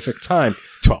Pacific time.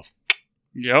 12.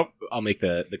 Yep. I'll make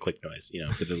the click noise,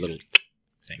 for the little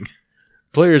thing.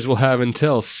 Players will have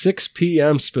until 6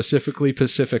 p.m. specifically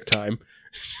Pacific time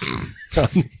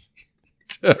to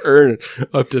earn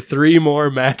up to 3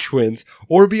 more match wins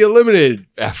or be eliminated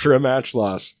after a match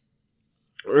loss.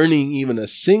 Earning even a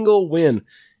single win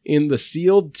in the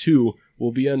Sealed 2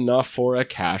 will be enough for a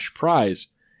cash prize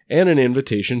and an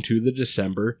invitation to the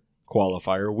December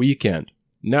qualifier weekend.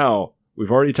 Now,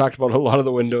 we've already talked about a lot of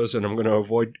the windows, and I'm going to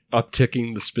avoid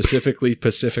upticking the specifically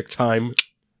Pacific time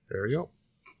There we go.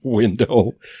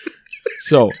 window.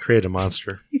 So Create a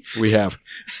monster. we have.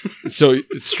 So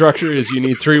structure is you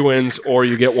need 3 wins or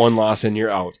you get 1 loss and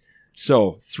you're out.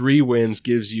 So 3 wins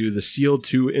gives you the Sealed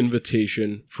 2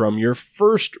 invitation from your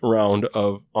first round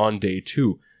on day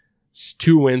 2.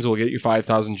 2 wins will get you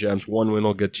 5,000 gems. 1 win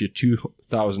will get you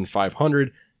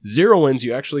 2,500. 0 wins,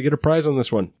 you actually get a prize on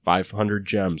this one, 500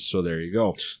 gems. So there you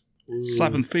go.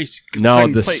 Slap in the face. You get Now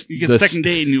second this- place. You get this- second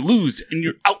day and you lose and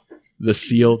you're out. The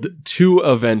Sealed 2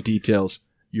 event details.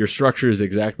 Your structure is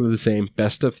exactly the same.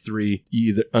 Best of 3,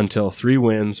 either until 3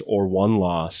 wins or 1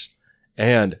 loss.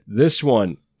 And this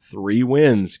one, 3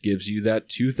 wins gives you that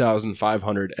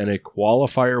 2,500 and a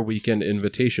qualifier weekend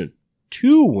invitation.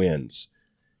 2 wins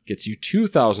gets you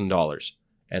 $2,000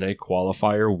 and a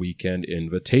qualifier weekend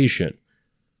invitation.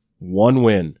 1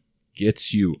 win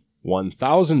gets you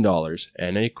 $1,000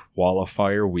 and a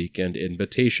qualifier weekend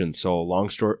invitation. So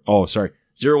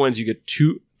 0 wins, you get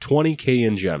 20K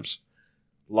in gems.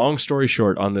 Long story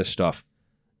short on this stuff,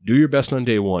 do your best on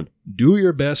day 1. Do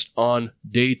your best on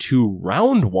day 2,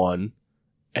 round 1,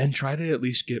 and try to at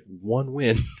least get 1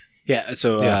 win. Yeah,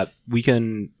 so qualifier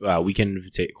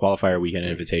weekend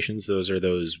invitations,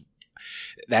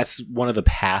 that's one of the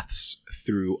paths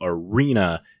through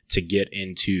Arena to get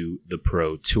into the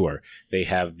Pro Tour. They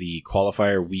have the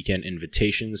qualifier weekend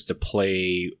invitations to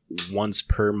play once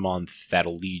per month.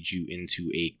 That'll lead you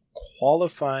into a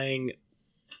qualifying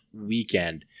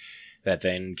weekend that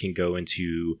then can go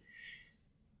into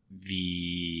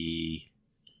the...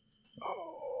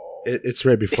 It's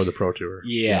right before the Pro Tour.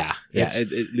 Yeah.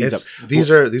 It leads up.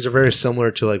 These are very similar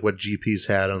to like what GPs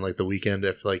had on like the weekend.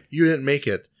 If like you didn't make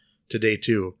it to day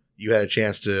 2, you had a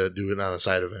chance to do it on a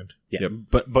side event. Yeah,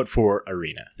 but for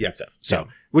Arena and stuff. So, Yeah.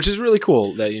 which is really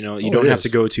cool that, you don't it have is. to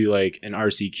go to like an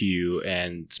RCQ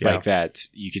and spike Yeah. that.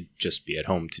 You could just be at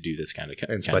home to do this kind of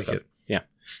And stuff. spike it. Yeah.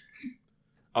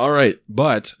 All right,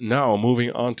 but now moving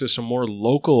on to some more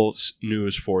local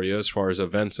news for you as far as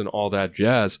events and all that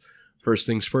jazz. First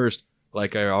things first,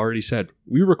 like I already said,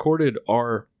 we recorded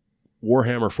our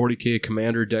Warhammer 40K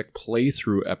Commander deck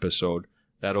playthrough episode.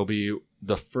 That'll be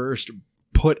the first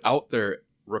put out there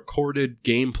recorded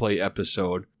gameplay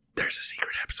episode. There's a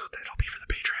secret episode that'll be for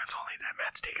the Patreons only that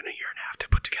Matt's taken a year and a half to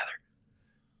put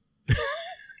together.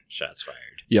 Shots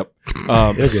fired. Yep.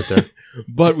 They'll get there.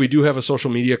 But we do have a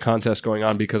social media contest going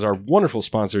on because our wonderful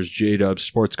sponsors, J-Dubs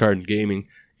Sports Card and Gaming,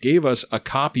 gave us a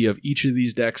copy of each of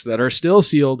these decks that are still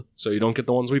sealed, so you don't get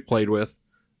the ones we played with.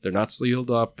 They're not sealed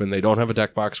up, and they don't have a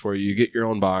deck box for you. You get your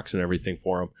own box and everything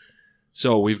for them.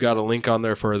 So we've got a link on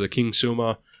there for the King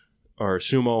Sumo,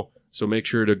 so make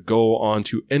sure to go on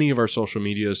to any of our social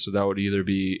medias. So that would either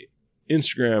be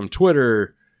Instagram,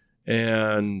 Twitter,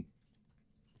 and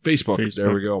Facebook.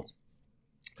 There we go.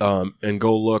 And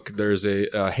go look. There's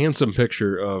a handsome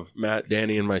picture of Matt,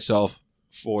 Danny, and myself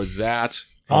for that.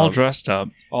 All dressed up.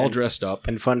 All dressed up.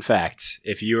 And fun fact,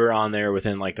 if you were on there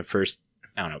within like the first,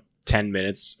 10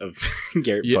 minutes of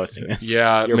Garrett posting this,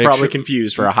 you're probably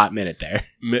confused for a hot minute there.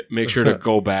 Make sure to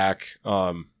go back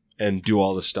and do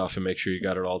all this stuff and make sure you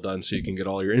got it all done so you can get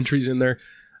all your entries in there.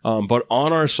 But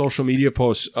on our social media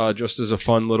posts, just as a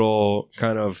fun little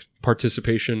kind of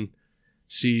participation,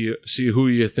 see who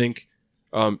you think.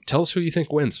 Tell us who you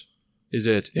think wins. Is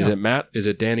it Matt? Is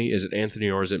it Danny? Is it Anthony?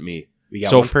 Or is it me? We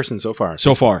got one person so far.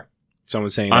 So far,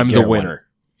 someone's saying I'm Garrett the winner. Won.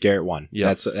 Garrett won. Yeah,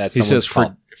 that's he someone's says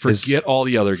fault. forget all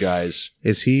the other guys.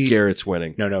 Is he Garrett's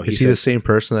winning. No. Is he the same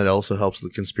person that also helps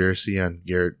with the conspiracy on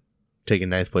Garrett taking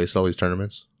 9th place at all these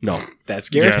tournaments? No, That's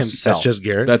Garrett Yes. himself. That's just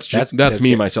Garrett? that's That's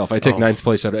me good. myself. I take Oh. 9th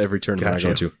place out of every tournament I go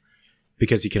Gotcha. to.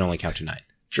 because he can only count to 9.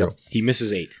 True. He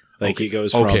misses 8. Like he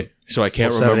goes from Okay, so I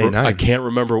can't Well, 7, remember. 8, 9. I can't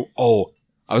remember. Oh,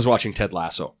 I was watching Ted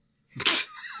Lasso.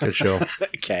 Good show.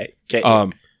 okay.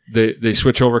 They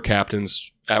switch over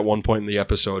captains at one point in the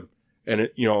episode, and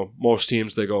most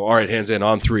teams they go, all right, hands in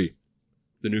on 3.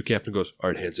 The new captain goes, all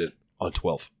right, hands in on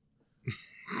 12.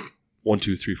 1,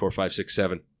 2, 3, 4, 5, 6,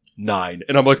 7, 9,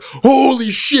 and I'm like, holy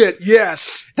shit,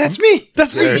 yes, That's me.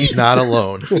 that's me. Garrett's not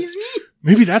alone. He's me.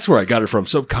 Maybe that's where I got it from.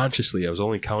 Subconsciously, I was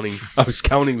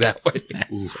counting that way.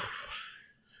 Yes.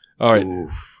 All right.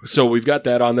 Oof. So we've got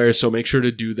that on there. So make sure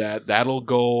to do that. That'll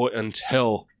go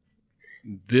until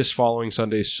this following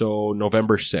Sunday, so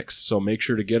November 6th. So make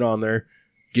sure to get on there,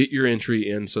 get your entry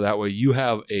in, so that way you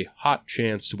have a hot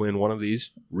chance to win one of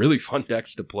these really fun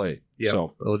decks to play. Yeah.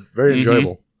 So, Very Mhm.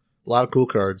 enjoyable. A lot of cool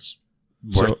cards.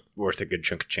 Worth a good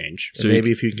chunk of change. So And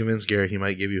maybe if you convince Garrett, he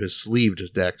might give you his sleeved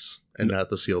decks and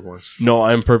not the sealed ones. no,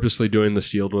 I'm purposely doing the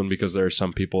sealed one because there are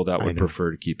some people that I would know.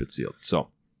 prefer to keep it sealed. So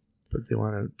But they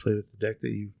want to play with the deck that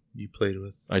you played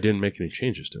with. I didn't make any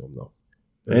changes to them though.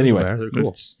 It doesn't Anyway. matter, they're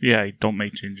cool. Yeah, don't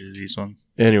make changes to these ones.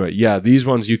 Anyway, yeah, these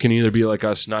ones you can either be like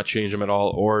us, not change them at all,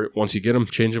 or once you get them,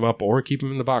 change them up, or keep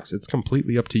them in the box. It's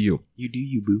completely up to you. You do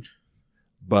you, boo.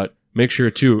 But make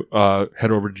sure to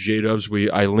head over to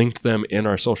JDubs. I linked them in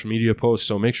our social media posts,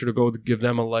 so make sure to go give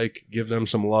them a like, give them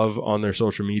some love on their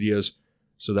social medias,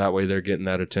 so that way they're getting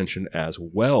that attention as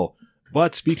well.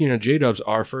 But speaking of JDubs,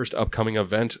 our first upcoming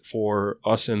event for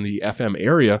us in the FM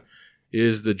area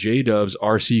is the JDubs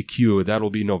RCQ. That'll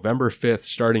be November 5th,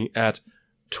 starting at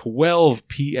 12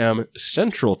 p.m.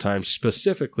 Central Time,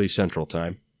 specifically Central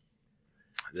Time.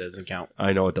 It doesn't count.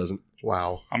 I know it doesn't.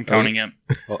 Wow. I'm counting it.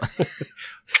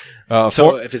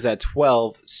 So if it's at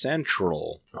 12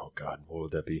 Central, oh God, what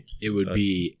would that be? it would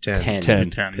be 10. 10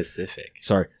 10. Pacific.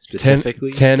 Sorry,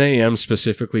 Specifically, 10 a.m.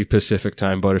 specifically Pacific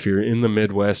time, but if you're in the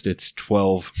Midwest, it's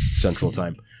 12 Central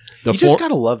time. The you just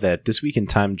gotta love that this week in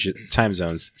time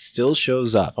zones still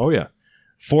shows up. oh yeah,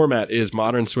 format is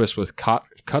Modern Swiss with cut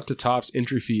to tops.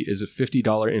 Entry fee is a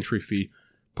 $50 entry fee.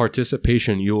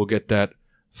 Participation, you will get that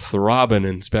Throbbing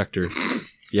Inspector.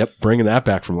 Yep, bringing that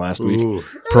back from last week. Ooh.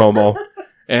 Promo.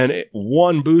 And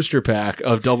 1 booster pack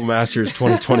of Double Masters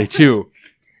 2022.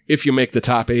 If you make the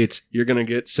top 8s, you're going to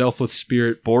get Selfless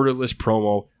Spirit Borderless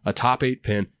promo, a top 8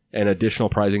 pin, and additional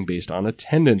prizing based on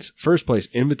attendance. First place,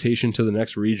 invitation to the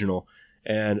next regional,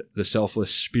 and the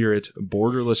Selfless Spirit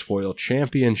Borderless Foil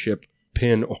Championship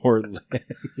pin or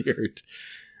lanyard.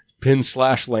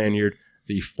 Pin/lanyard.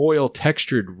 The foil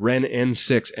textured Ren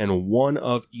N6, and 1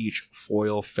 of each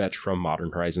foil fetch from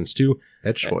Modern Horizons 2.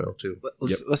 Etch foil, too.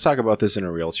 Let's talk about this in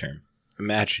a real term.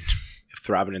 Imagine if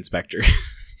Throbbing Inspector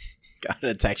got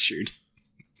a textured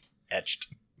etched.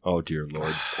 Oh dear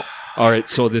Lord! All right,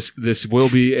 so this will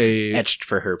be a Etched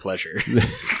for her pleasure.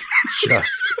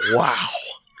 Just, wow.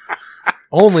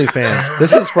 OnlyFans.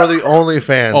 This is for the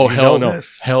OnlyFans. oh You hell know no,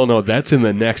 this. hell no! That's in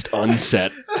the next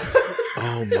unset.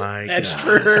 Oh my Etched god.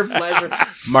 for her pleasure.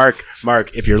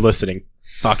 Mark, if you're listening,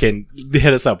 fucking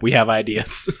hit us up. We have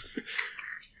ideas.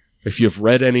 If you've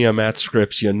read any of Matt's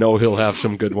scripts, you know he'll have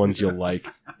some good ones you'll like.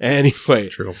 Anyway,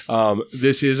 True.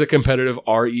 this is a competitive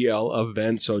REL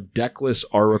event, so deck lists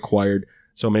are required.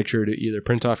 So make sure to either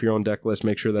print off your own deck list,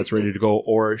 make sure that's ready to go,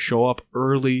 or show up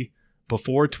early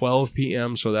before 12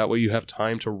 p.m. so that way you have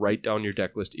time to write down your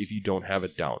deck list if you don't have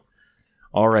it down.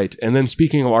 All right, and then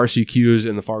speaking of RCQs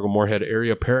in the Fargo-Moorhead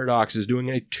area, Paradox is doing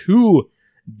a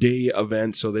 2-day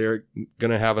event, so they're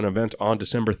going to have an event on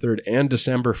December 3rd and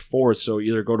December 4th, so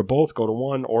either go to both, go to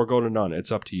one, or go to none.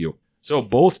 It's up to you. So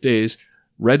both days,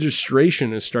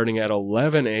 registration is starting at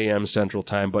 11 a.m. Central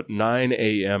Time, but 9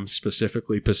 a.m.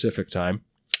 specifically Pacific Time,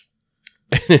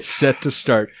 and it's set to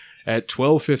start at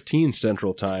 12:15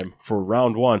 Central Time for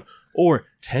round 1, or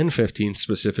 10:15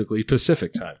 specifically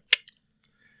Pacific Time.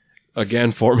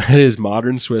 Again, format is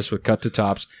Modern Swiss with cut to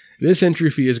tops. This entry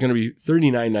fee is going to be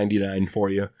 $39.99 for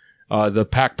you. The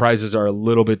pack prizes are a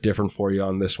little bit different for you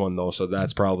on this one, though, so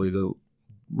that's probably the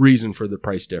reason for the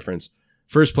price difference.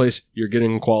 First place, you're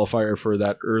getting a qualifier for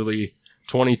that early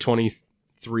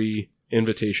 2023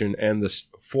 invitation and the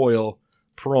foil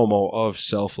promo of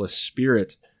Selfless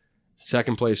Spirit.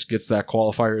 Second place gets that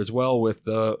qualifier as well with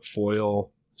the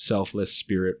foil Selfless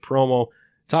Spirit promo.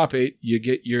 Top 8, you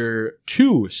get your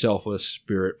 2 Selfless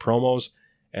Spirit promos,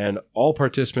 and all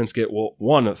participants get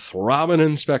 1 Throbbing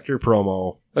Inspector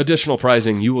promo. Additional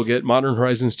prizing, you will get Modern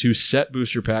Horizons 2 set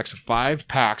booster packs. 5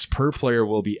 packs per player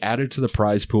will be added to the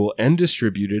prize pool and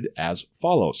distributed as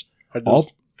follows. Are those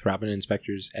Throbbing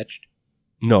Inspectors etched?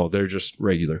 No, they're just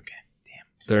regular.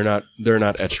 They're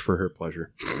not etched for her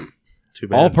pleasure. Too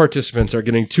bad. All participants are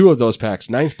getting 2 of those packs.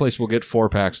 9th place will get 4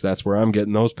 packs. That's where I'm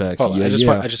getting those packs. Hold on, Yeah, I just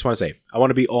yeah. want to say, I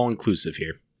want to be all inclusive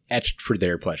here. Etched for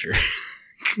their pleasure.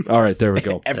 All right, there we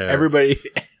go. Everybody,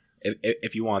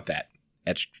 if you want that,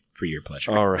 etched for your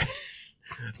pleasure. All right.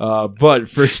 But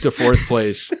 1st to 4th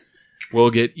place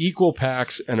will get equal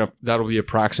packs, and that'll be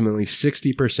approximately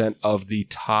 60% of the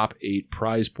top 8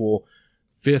 prize pool.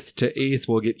 5th to 8th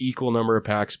will get equal number of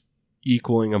packs,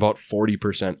 equaling about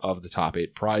 40% of the top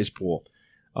 8 prize pool.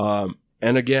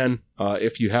 And again,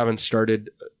 if you haven't started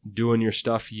doing your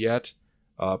stuff yet,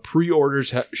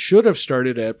 pre-orders should have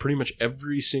started at pretty much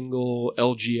every single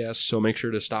LGS, so make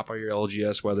sure to stop by your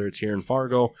LGS, whether it's here in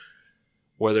Fargo,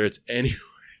 whether it's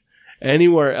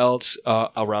anywhere else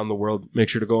around the world. Make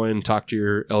sure to go in and talk to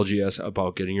your LGS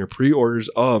about getting your pre-orders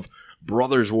of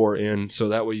Brothers War in, so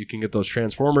that way you can get those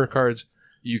Transformer cards.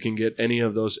 You can get any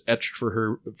of those etched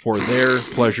for their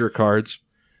pleasure cards.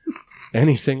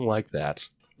 Anything like that.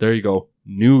 There you go.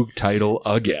 New title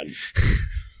again.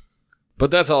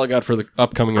 But that's all I got for the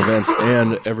upcoming events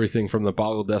and everything from the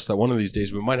Boggle desk that one of these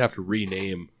days we might have to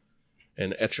rename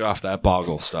and etch off that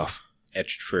Boggle stuff.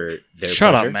 Etched for their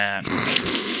Shut pleasure. up, man.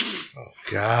 Oh,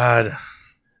 God.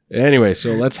 Anyway,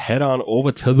 so let's head on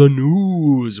over to the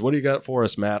news. What do you got for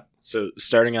us, Matt? So,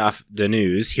 starting off the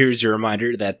news, here's your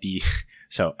reminder that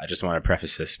So, I just want to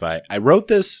preface this by, I wrote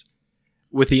this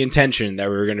with the intention that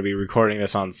we were going to be recording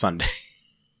this on Sunday.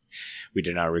 We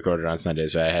did not record it on Sunday,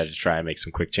 so I had to try and make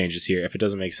some quick changes here. If it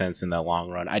doesn't make sense in the long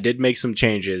run, I did make some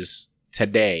changes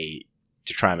today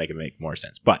to try and make it make more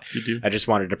sense. But You do. I just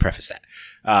wanted to preface that.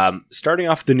 Starting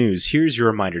off the news, here's your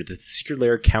reminder that the Secret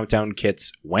Lair Countdown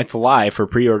kits went live for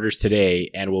pre-orders today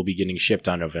and will be getting shipped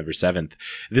on November 7th.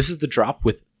 This is the drop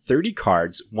with 30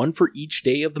 cards, one for each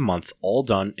day of the month, all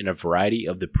done in a variety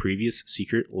of the previous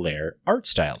Secret Lair art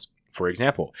styles. For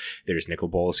example, there's Nicol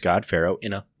Bolas God Pharaoh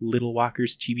in a Little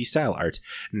Walker's chibi style art,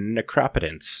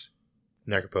 Necropotence.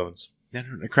 Necropones. No,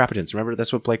 Necropotence. Remember,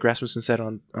 that's what Blake Rasmussen said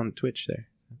on Twitch there.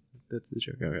 That's the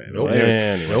joke. Okay. Nope. Anyways,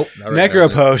 Anyway. Nope. not right now.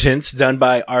 Necropotence, done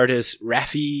by artist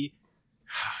Rafi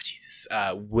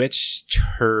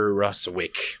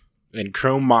Witch-Turuswick, and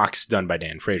Chrome Mox, done by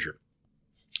Dan Fraser.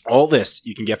 All this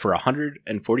you can get for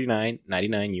 $149.99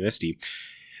 USD.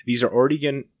 These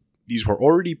were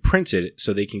already printed,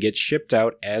 so they can get shipped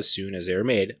out as soon as they are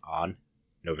made on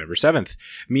November 7th,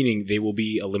 meaning they will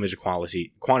be a limited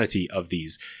quantity of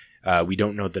these. We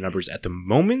don't know the numbers at the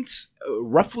moment.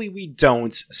 Roughly, we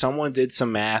don't. Someone did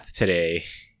some math today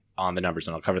on the numbers,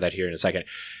 and I'll cover that here in a second.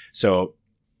 So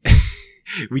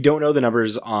we don't know the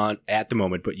numbers at the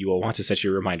moment, but you will want to set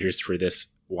your reminders for this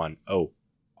one. Oh,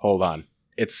 hold on.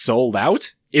 It's sold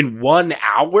out in 1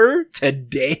 hour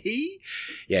today?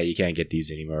 Yeah, you can't get these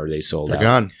anymore. They sold They're out.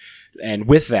 gone. And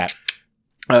with that,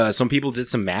 some people did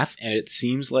some math, and it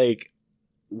seems like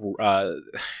none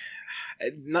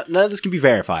of this can be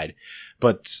verified,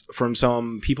 but from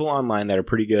some people online that are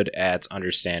pretty good at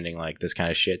understanding like this kind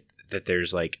of shit, that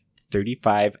there's like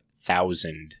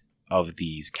 35,000 of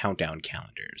these countdown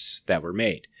calendars that were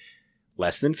made.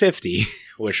 Less than 50,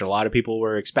 which a lot of people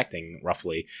were expecting,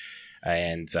 roughly.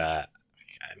 And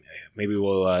maybe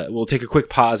we'll take a quick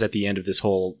pause at the end of this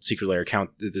whole Secret Lair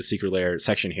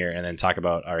section here, and then talk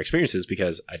about our experiences,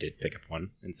 because I did pick up one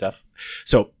and stuff.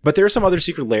 So, but there are some other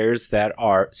Secret Lairs that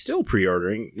are still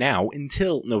pre-ordering now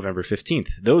until November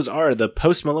 15th. Those are the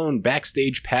Post Malone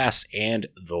Backstage Pass and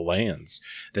The Lands,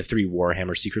 the 3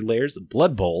 Warhammer Secret Lairs,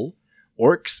 Blood Bowl,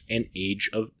 Orcs, and Age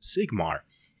of Sigmar.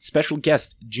 Special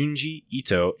guest Junji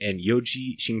Ito and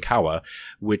Yoji Shinkawa,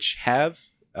 which have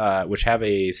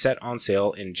a set on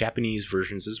sale in Japanese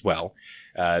versions as well.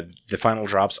 The final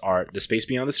drops are The Space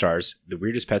Beyond the Stars, The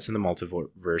Weirdest Pets in the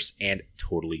Multiverse, and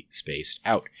Totally Spaced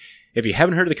Out. If you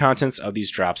haven't heard the contents of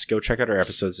these drops, go check out our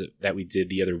episodes that we did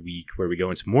the other week, where we go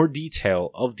into more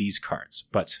detail of these cards.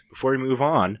 But before we move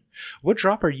on, what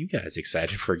drop are you guys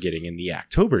excited for getting in the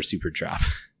October Super Drop?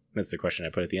 That's the question I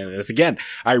put at the end of this. Again,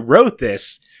 I wrote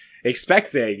this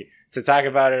expecting to talk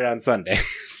about it on Sunday.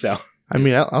 So I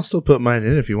mean, I'll still put mine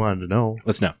in if you wanted to know.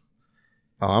 let's know.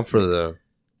 Oh, I'm for the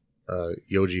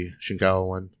Yoji Shinkawa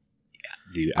one.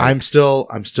 Dude, I'm still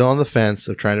on the fence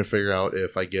of trying to figure out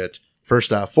if I get,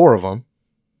 first off, 4 of them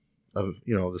of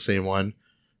the same one,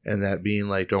 and that being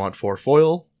like, do I want 4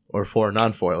 foil or 4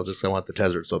 non-foil? Just 'cause I want the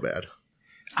Tezzeret so bad.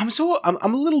 I'm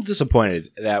a little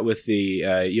disappointed that with the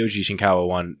Yoji Shinkawa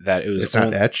one, that it was It's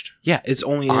not etched. Yeah, it's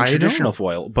only in I traditional know.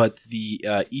 foil, but the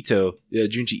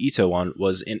Junji Ito one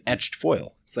was in etched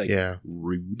foil. It's like Yeah.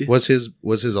 rude. Was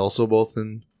his also both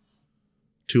in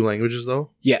 2 languages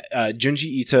though? Yeah, Junji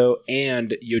Ito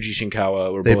and Yoji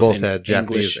Shinkawa were They both in had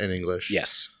Japanese English. and English.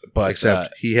 Yes, but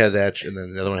Except he had etch, and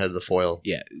then the other one had the foil.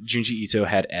 yeah, Junji Ito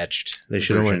had etched They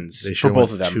should have went. versions They for should both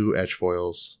have of them. 2 etch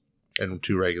foils and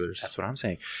 2 regulars. That's what I'm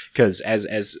saying. Because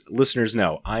as listeners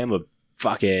know, I am a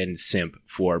fucking simp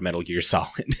for Metal Gear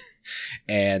Solid,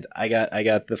 and I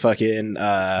got the fucking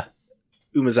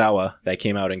Umezawa that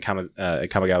came out in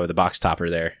Kamigawa, the box topper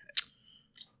there.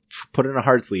 Put in a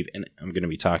hard sleeve, and I'm going to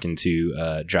be talking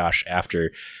to Josh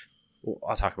after. Well,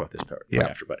 I'll talk about this part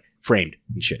after, but framed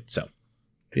and shit. So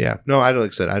Yeah. No, like I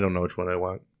said, I don't know which one I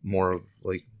want more of.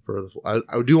 Like for the,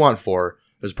 I do want 4.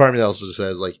 There's part of me that also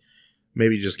says like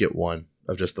maybe just get 1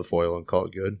 of just the foil and call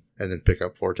it good, and then pick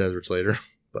up 4 Tezzards later.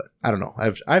 But I don't know. I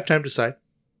have time to decide.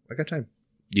 I got time.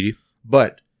 you do.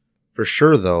 But for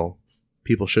sure though,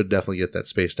 people should definitely get that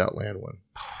Spaced Out Land one.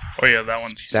 Oh yeah, that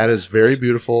one's That is very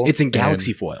beautiful. It's in and-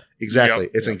 Galaxy foil. Exactly.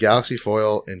 Yep. It's in Galaxy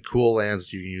foil and cool lands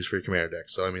that you can use for your commander deck.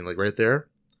 So I mean, like right there,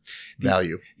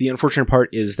 value. The unfortunate part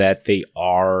is that they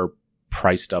are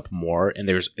priced up more, and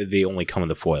they only come in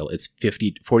the foil. It's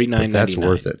 $49.99. But that's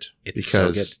worth it. It's so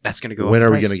because good. That's going to go. when up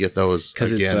are we price. going to get those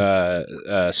Because again?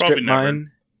 it's strip Probably never.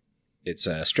 mine. It's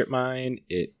strip mine.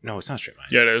 No, it's not strip mine.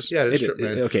 Yeah, it is. Yeah, it's It- Strip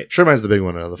Mine. okay, Strip Mine's the big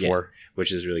one out of the Yeah. 4.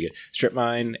 which is really good. Strip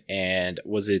mine, and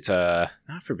was it not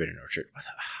Forbidden Orchard?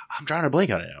 I'm drawing a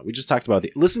blank on it now. We just talked about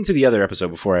listen to the other episode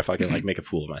before I fucking like make a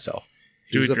fool of myself.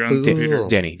 Do He's it a your own fool. computer.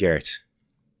 Danny Garrett,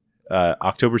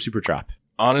 October Super Drop.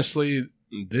 Honestly,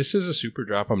 this is a super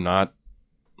drop. I'm not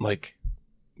like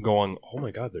going, oh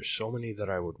my god, there's so many that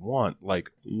I would want. Like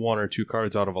 1 or 2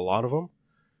 cards out of a lot of them.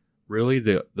 Really,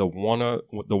 the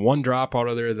one drop out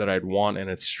of there that I'd want, and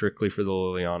it's strictly for the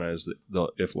Liliana, is the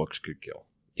If Looks Could Kill.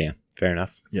 Yeah, fair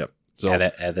enough. Yep. So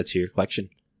Add that to your collection.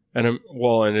 and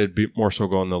it'd be more so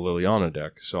going the Liliana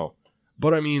deck. So,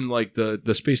 but I mean, like the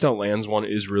Spaced Out Lands one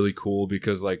is really cool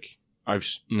because like I've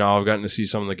gotten to see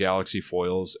some of the Galaxy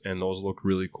foils, and those look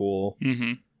really cool.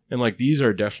 Mm-hmm. And like these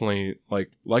are definitely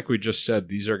like we just said,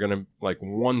 these are gonna like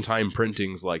one-time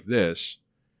printings like this,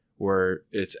 where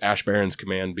it's Ash Baron's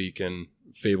Command Beacon,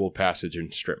 Fabled Passage,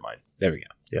 and Strip Mine. There we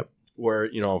go. Where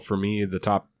for me the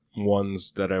top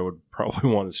ones that I would probably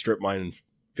want is Strip Mine and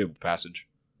Fabled Passage.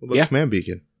 What about Yeah. Command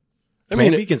Beacon? I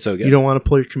mean, Beacon's so good. You don't want to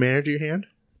pull your commander to your hand?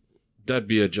 that'd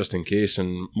be a just in case,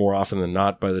 and more often than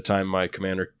not, by the time my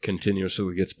commander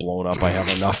continuously gets blown up, I have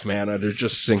enough mana to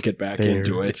just sink it back Fair.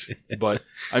 into it. But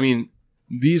I mean,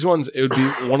 these ones, it would be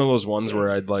one of those ones where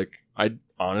I'd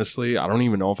honestly, I don't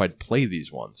even know if I'd play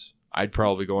these ones. I'd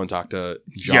probably go and talk to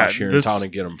Josh here in town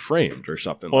and get them framed or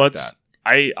something like that.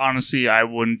 I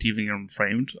wouldn't even get them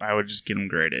framed. I would just get them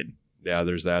graded. Yeah,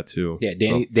 there's that too. Yeah,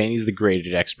 Danny's the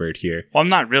graded expert here. Well, I'm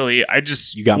not really. I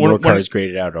just You got more cards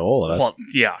graded out of all of us. Well,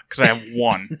 yeah, because I have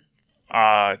one.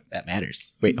 That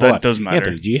matters. Wait, That hold on. does matter.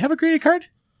 Anthony, do you have a graded card?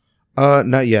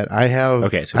 Not yet. I have.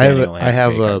 Okay, so I Danny have. only I has have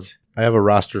graded a. cards. I have a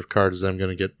roster of cards that I'm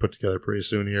going to get put together pretty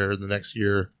soon here in the next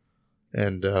year,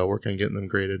 and work on getting them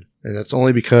graded. And that's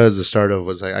only because the start of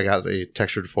was I got a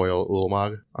textured foil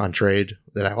Ulamog on trade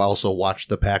that I also watched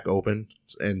the pack open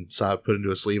and saw it put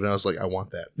into a sleeve, and I was like, I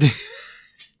want that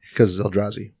because it's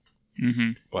Eldrazi.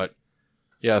 Mm-hmm. But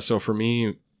yeah, so for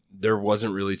me, there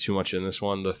wasn't really too much in this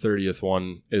one. The 30th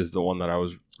one is the one that I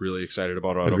was really excited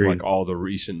about out Agreed. of like all the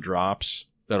recent drops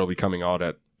that'll be coming out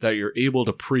at that you're able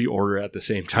to pre-order at the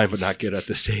same time but not get at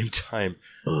the same time.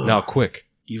 Now, quick,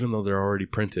 even though they're already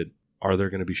printed, are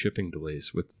there going to be shipping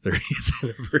delays with the 30th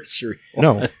anniversary?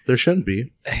 No, there shouldn't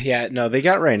be. Yeah, no, they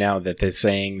got right now that they're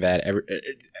saying that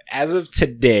as of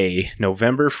today,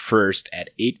 November 1st at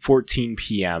 8:14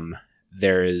 p.m.,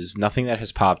 there is nothing that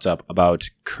has popped up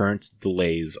about current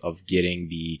delays of getting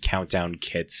the countdown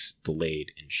kits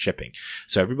delayed in shipping.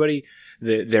 So everybody,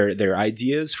 their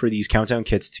ideas for these countdown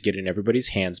kits to get in everybody's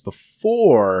hands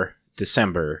before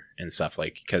December and stuff,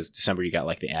 like, because December you got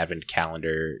like the advent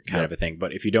calendar kind of a thing,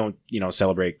 but if you don't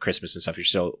celebrate Christmas and stuff, you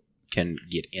still can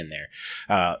get in there.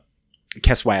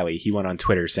 Kes Wiley, he went on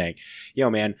Twitter saying, yo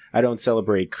man, I don't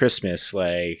celebrate Christmas,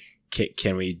 like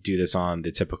can we do this on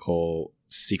the typical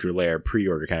Secret Lair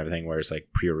pre-order kind of thing where it's like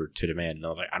pre-order to demand? And I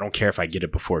was like, I don't care if I get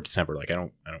it before December, like I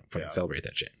don't fucking celebrate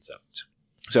that shit.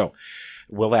 So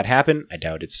will that happen? I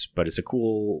doubt but it's a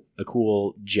cool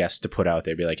jest to put out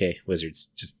there, be like, hey Wizards,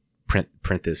 just print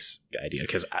this idea,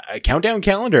 because a countdown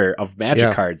calendar of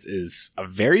Magic cards is a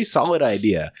very solid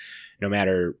idea, no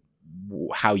matter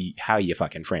how you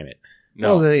fucking frame it.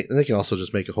 No, Well, they can also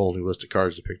just make a whole new list of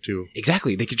cards to pick too.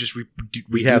 Exactly, they could just We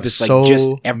redo have this so like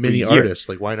just every many year. artists.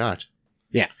 Like, why not?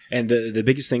 Yeah, and the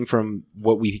biggest thing from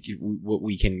what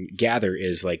we can gather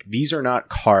is like these are not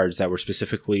cards that were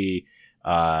specifically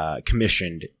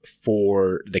commissioned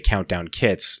for the Countdown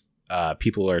kits.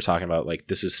 People are talking about like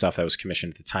this is stuff that was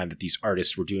commissioned at the time that these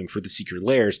artists were doing for the Secret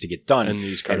Lairs to get done, And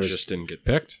these cards just didn't get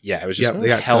picked. yeah, it was just they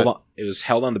got held cut. on, it was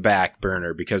held on the back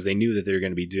burner because they knew that they were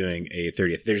going to be doing a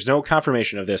 30th. There's no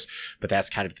confirmation of this, but that's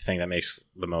kind of the thing that makes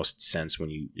the most sense when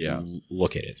you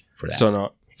look at it for that. So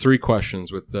now 3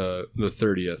 questions with the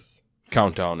 30th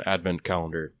Countdown Advent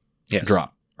Calendar yes.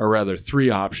 drop. Or rather, 3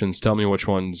 options. Tell me which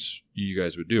ones you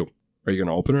guys would do. Are you going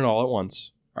to open it all at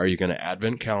once? Are you going to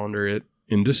Advent Calendar it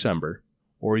in December?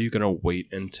 Or are you going to wait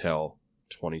until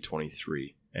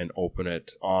 2023 and open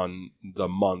it on the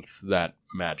month that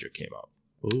Magic came out?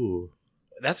 Ooh.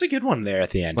 That's a good one there at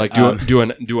the end. Like do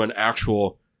an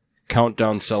actual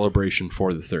countdown celebration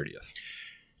for the 30th.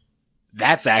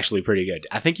 That's actually pretty good.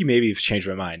 I think you maybe have changed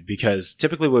my mind because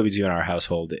typically what we do in our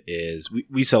household is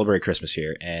we celebrate Christmas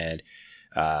here and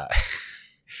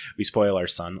we spoil our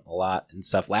son a lot and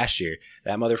stuff. Last year,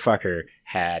 that motherfucker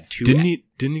had 2. Didn't he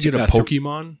get a 3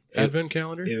 Pokemon Advent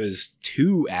calendar? It was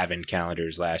 2 Advent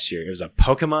calendars last year. It was a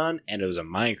Pokemon and it was a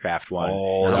Minecraft one.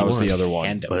 Oh, that was the other one.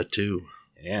 Tandem. But 2.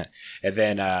 Yeah, and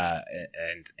then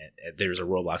and there was a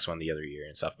Roblox one the other year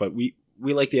and stuff. But we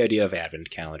like the idea of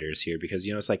Advent calendars here because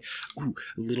it's like ooh,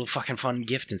 a little fucking fun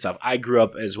gift and stuff. I grew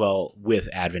up as well with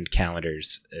Advent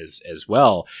calendars as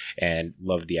well and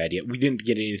loved the idea. We didn't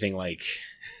get anything like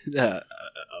a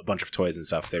bunch of toys and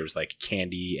stuff. There was like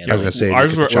candy and I was gonna say,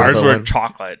 ours just were get the chocolate one.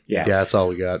 chocolate. yeah. That's all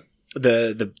we got.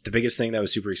 The biggest thing that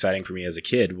was super exciting for me as a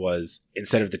kid was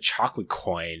instead of the chocolate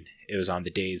coin, it was on the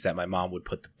days that my mom would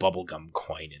put the bubblegum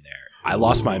coin in there. I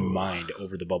lost my mind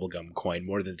over the bubblegum coin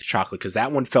more than the chocolate because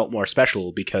that one felt more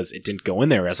special because it didn't go in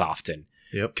there as often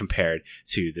compared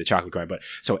to the chocolate coin. But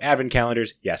so Advent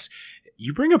calendars, yes.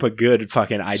 You bring up a good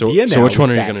fucking idea now. So which one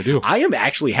are you that. going to do? I am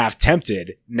actually half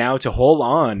tempted now to hold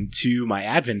on to my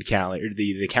Advent calendar,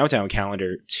 the countdown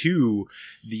calendar to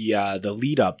the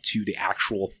lead up to the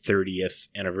actual 30th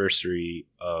anniversary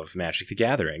of Magic the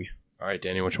Gathering. All right,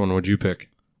 Danny, which one would you pick?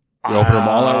 You open them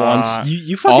all at once.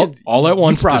 You fucking all at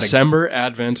once. brought December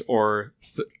Advent or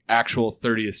actual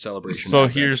 30th celebration. So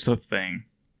Advent. here's the thing.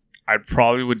 I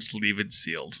probably would just leave it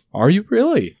sealed. Are you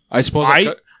really? I suppose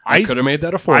I could have made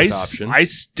that a 4th option. I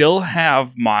still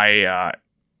have my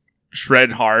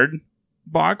Shred Hard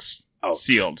box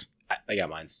sealed. I got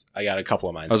mine. I got a couple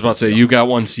of mine. I was about to say, you got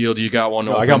one sealed, you got one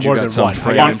No, opened, I got more you than some one. I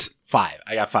fragrance. got 5.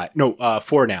 I got 5. No,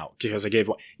 4 now because I gave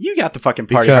one. You got the fucking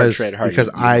party hard shred hard. Because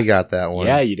I got that one.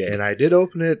 Yeah, you did. And I did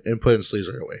open it and put it in sleeves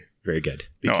right away. Very good.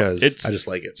 Because it's- I just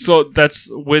like it. So that's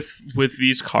with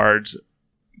these cards.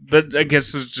 That I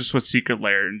guess is just with Secret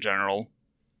Lair in general.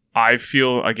 I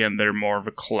feel again they're more of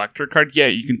a collector card. Yeah,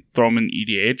 you can throw them in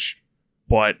EDH,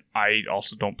 but I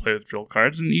also don't play with real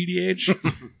cards in EDH.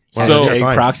 Well, so that's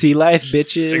fine. proxy life,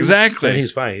 bitches. exactly. And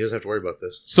he's fine. He doesn't have to worry about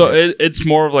this. So it's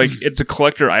more of like it's a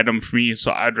collector item for me.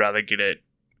 So I'd rather get it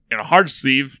in a hard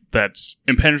sleeve that's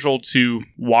impenetrable to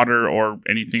water or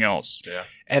anything else. Yeah.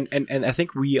 And I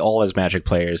think we all as Magic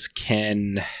players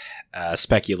can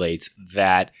speculate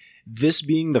that this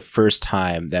being the first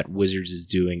time that Wizards is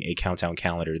doing a countdown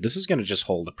calendar, this is going to just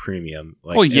hold a premium.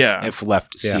 Like, Oh, yeah. if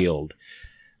left sealed.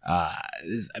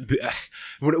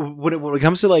 When it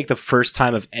comes to like the first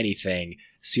time of anything,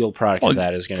 sealed product of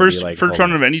that is going to be like first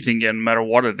run of anything. Yeah, no matter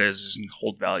what it is going to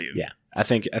hold value. Yeah, I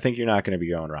think you're not going to be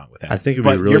going wrong with that. I think it'd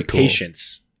but be really your cool.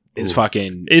 patience is Ooh.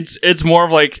 fucking. It's more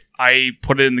of like I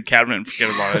put it in the cabinet and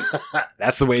forget about it.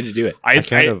 That's the way to do it.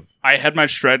 I had my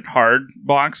Shred Hard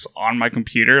box on my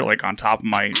computer, like on top of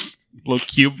my little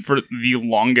cube for the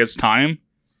longest time.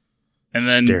 And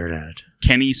then Staring at it.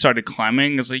 Kenny started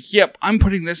climbing. I was like, yep, I'm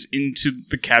putting this into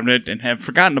the cabinet and have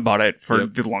forgotten about it for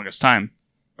the longest time.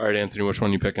 All right, Anthony, which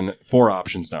one are you picking? 4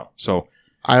 options now. So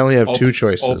I only have 2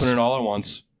 choices. open it all at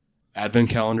once. Advent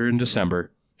calendar in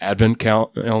December. Advent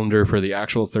calendar for the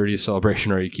actual 30th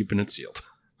celebration, or are you keeping it sealed?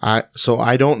 So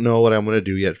I don't know what I'm going to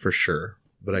do yet for sure,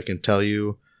 but I can tell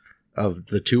you of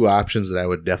the 2 options that I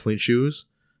would definitely choose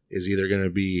is either going to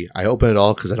be I open it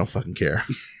all because I don't fucking care.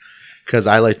 Because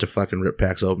I like to fucking rip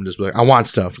packs open, just be like, I want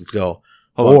stuff, let's go.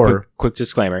 Hold Or on, quick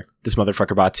disclaimer: this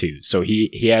motherfucker bought 2, so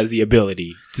he has the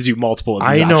ability to do multiple of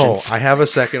these I know options. I have a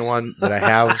second one that I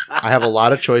have a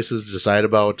lot of choices to decide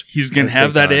about He's going to I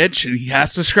have think that on- itch and he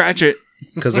has to scratch it.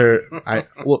 because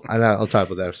I'll talk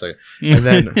about that in a second. And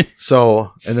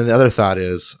then the other thought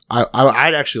is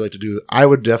I'd actually like to do. I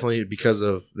would definitely, because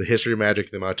of the history of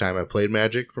Magic, the amount of time I played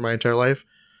Magic for my entire life,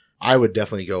 I would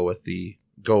definitely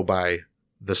go by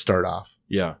the start off,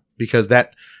 Yeah. because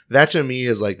that to me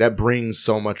is like that brings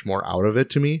so much more out of it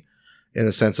to me, in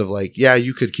the sense of like, yeah,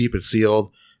 you could keep it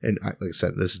sealed, and like I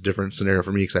said, this is a different scenario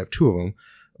for me because I have 2 of them,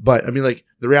 But I mean, like,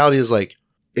 the reality is, like,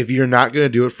 if you're not going to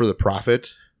do it for the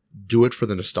profit, do it for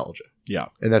the nostalgia. Yeah.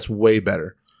 And that's way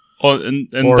better. Well, and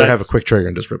Or have a quick trigger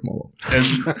and just rip them all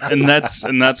over. And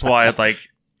that's why, like,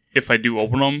 if I do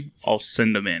open them, I'll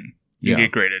send them in and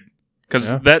get graded. Because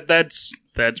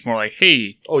that's more like,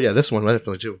 hey. Oh, yeah, this one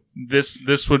definitely too.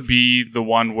 This would be the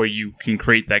one where you can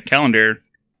create that calendar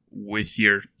with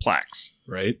your plaques.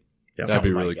 Right? Yeah. That'd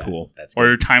be really cool. That's or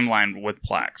your timeline with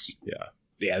plaques.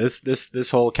 Yeah, this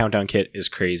whole countdown kit is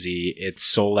crazy. It's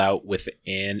sold out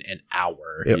within an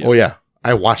hour. Oh, yeah.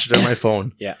 I watched it on my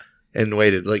phone. Yeah. And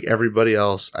waited. Like everybody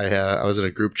else, I was in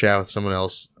a group chat with someone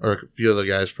else, or a few other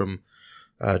guys from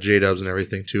J-Dubs and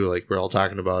everything too. Like, we're all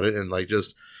talking about it. And, like,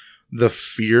 just the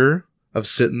fear of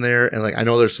sitting there. And, like, I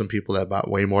know there's some people that bought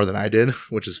way more than I did,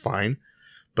 which is fine.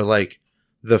 But, like,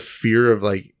 the fear of,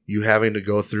 like, you having to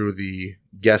go through the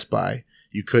guest buy.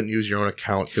 You couldn't use your own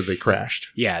account because they crashed.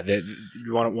 Yeah,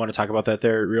 you want to talk about that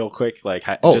there real quick? Like,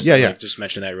 just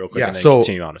mention that real quick and then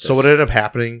continue on with this. So what ended up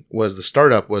happening was the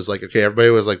startup was like, okay, everybody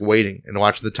was like waiting and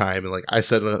watching the time. And, like, I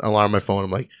set an alarm on my phone.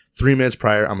 I'm like, 3 minutes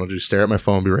prior, I'm going to just stare at my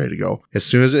phone and be ready to go. As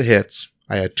soon as it hits,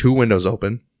 I had 2 windows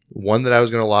open. One that I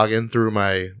was going to log in through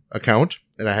my account,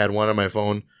 and I had one on my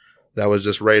phone that was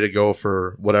just ready to go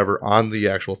for whatever on the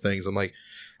actual things. I'm like,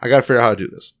 I got to figure out how to do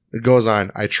this. It goes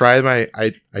on. I tried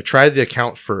the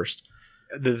account first.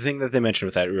 The thing that they mentioned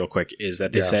with that real quick is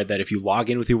that they said that if you log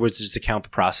in with your Wizards account, the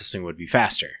processing would be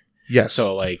faster. Yes.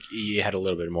 So, like, you had a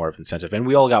little bit more of incentive. And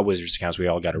we all got Wizards accounts. We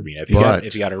all got Arena. If you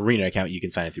got an Arena account, you can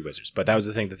sign it through Wizards. But that was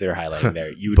the thing that they were highlighting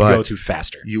there. You would go through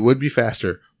faster. You would be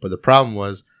faster. But the problem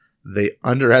was they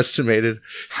underestimated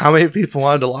how many people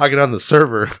wanted to log in on the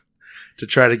server to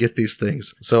try to get these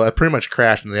things. So I pretty much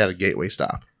crashed and they had a gateway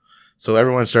stop. So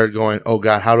everyone started going, oh,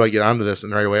 God, how do I get onto this?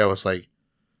 And right away I was like,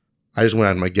 I just went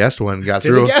on my guest one and got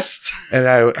through. And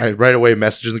I right away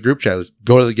messaged in the group chat,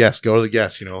 go to the guest,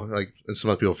 you know, like, and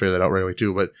some other people figured that out right away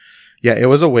too. But yeah, it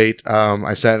was a wait.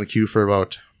 I sat in a queue for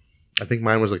about, I think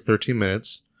mine was like 13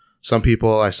 minutes. Some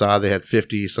people I saw, they had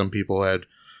 50. Some people had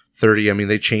 30. I mean,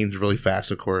 they changed really fast,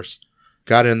 of course.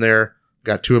 Got in there,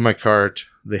 got 2 in my cart.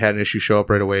 They had an issue show up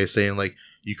right away saying, like,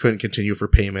 you couldn't continue for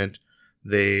payment.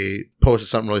 They posted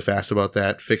something really fast about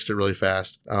that, fixed it really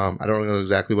fast. I don't know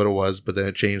exactly what it was, but then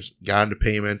it changed, got into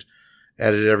payment,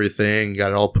 edited everything,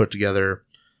 got it all put together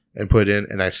and put in.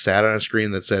 And I sat on a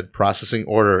screen that said processing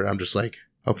order. And I'm just like,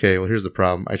 okay, well, here's the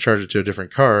problem. I charged it to a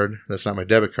different card. That's not my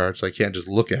debit card. So I can't just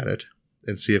look at it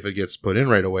and see if it gets put in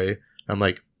right away. I'm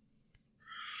like,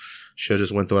 should have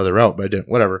just went the other route, but I didn't,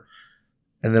 whatever.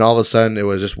 And then all of a sudden it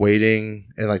was just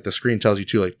waiting. And, like, the screen tells you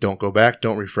too, like, don't go back,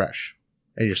 don't refresh.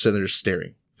 And you're sitting there just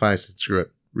staring. Fine, I said, screw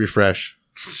it. Refresh.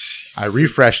 I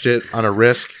refreshed it on a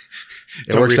risk.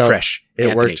 It works refresh. It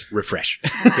Anthony, worked. Refresh.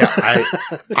 Yeah,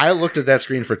 I looked at that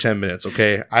screen for 10 minutes,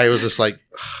 okay? I was just like,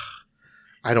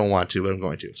 I don't want to, but I'm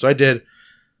going to. So I did.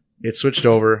 It switched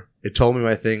over. It told me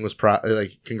my thing was,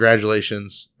 like,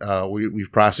 congratulations.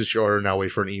 We've processed your order. Now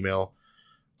wait for an email.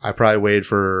 I probably waited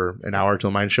for an hour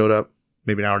until mine showed up.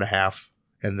 Maybe an hour and a half.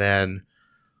 And then,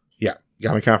 yeah,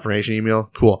 got my confirmation email.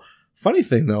 Cool. Funny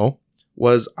thing, though,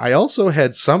 was I also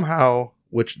had somehow,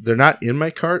 which they're not in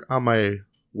my cart on my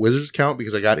Wizards account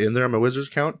because I got in there on my Wizards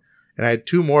account, and I had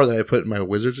 2 more that I put in my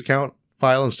Wizards account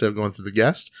file instead of going through the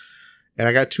guest. And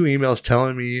I got 2 emails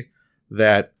telling me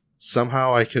that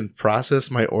somehow I can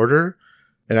process my order,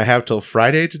 and I have till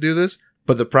Friday to do this.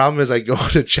 But the problem is I go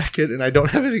to check it, and I don't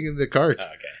have anything in the cart. Oh,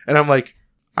 okay. And I'm like,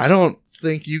 I don't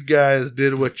think you guys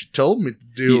did what you told me to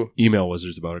do. Email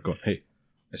Wizards about it. Going, hey,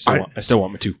 I still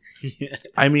want my 2.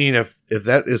 I mean, if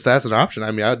that's an option, I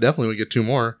mean, I definitely would get 2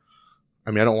 more. I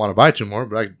mean, I don't want to buy 2 more,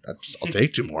 but I'll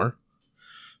take 2 more.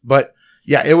 But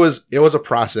yeah, it was a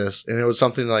process, and it was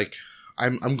something like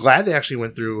I'm glad they actually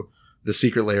went through the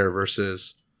Secret Lair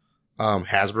versus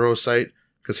Hasbro's site,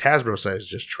 because Hasbro's site is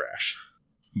just trash.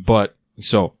 But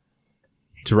so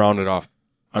to round it off,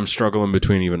 I'm struggling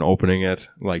between even opening it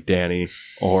like Danny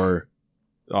or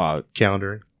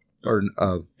calendar. Or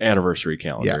anniversary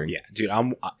calendar. Yeah, dude.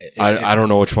 I don't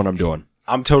know which one I'm doing.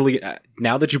 I'm totally.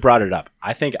 Now that you brought it up,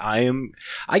 I think I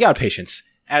got patience,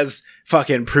 as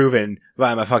fucking proven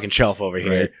by my fucking shelf over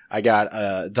here. Right. I got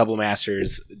a Double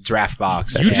Masters draft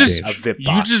box. A VIP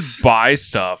box. You just buy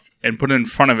stuff and put it in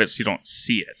front of it so you don't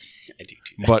see it. I do.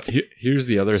 But here's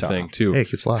the other thing too. Hey,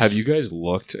 it's lost. Have you guys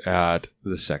looked at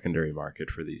the secondary market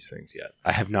for these things yet?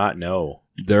 I have not. No.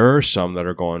 There are some that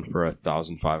are going for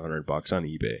 $1,500 on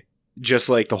eBay. Just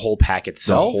like the whole pack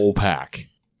itself? The whole pack.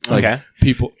 Like, okay.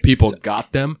 People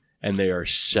got them and they are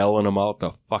selling them out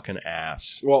the fucking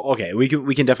ass. Well, okay, we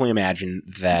can definitely imagine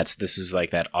that this is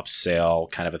like that upsell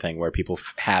kind of a thing where people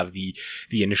have the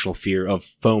initial fear of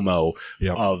FOMO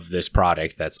Yep. of this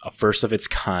product that's a first of its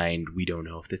kind. We don't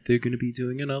know if they're going to be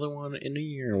doing another one in a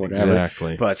year or whatever.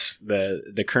 Exactly. But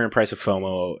the current price of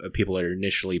FOMO, people are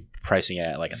initially pricing it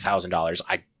at like $1,000.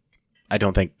 I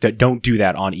don't think don't do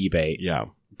that on eBay. Yeah.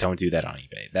 Don't do that on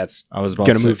eBay. That's I was about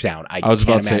going to to say- move down. I was can't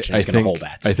about to say, imagine it's going to hold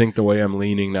that. I think the way I'm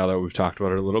leaning now that we've talked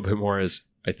about it a little bit more is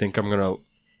I think I'm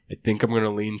gonna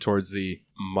lean towards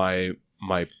my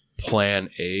plan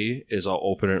A is I'll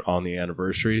open it on the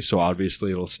anniversary, so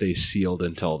obviously it'll stay sealed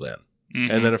until then.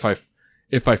 Mhm. And then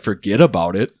if I forget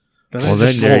about it, then Well, I then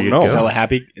just there won't you know. go. It's a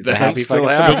happy still fucking happy.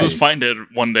 You'll surprise. just find it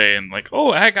one day and like,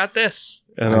 oh, I got this.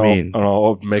 And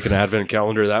I'll make an advent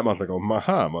calendar that month and go,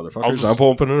 aha, motherfuckers, I'm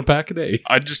opening a pack a day.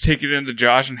 I'd just take it into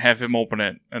Josh and have him open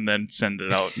it and then send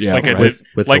it out. Yeah, like I right. did.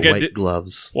 with like the I white did-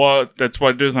 gloves. Well, that's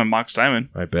what I did with my Mox Diamond,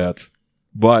 I bet.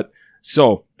 But,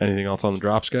 so, anything else on the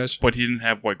drops, guys? but he didn't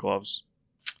have white gloves.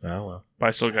 Oh, well. But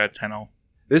I still got 10-0.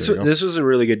 This There you go. this was a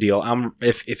really good deal.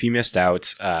 If you missed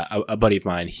out, a buddy of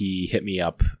mine, he hit me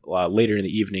up later in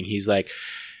the evening. He's like,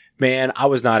 "Man, I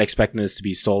was not expecting this to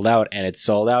be sold out, and it's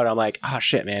sold out." I'm like, "Oh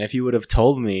shit, man! If you would have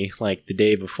told me like the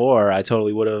day before, I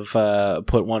totally would have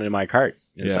put one in my cart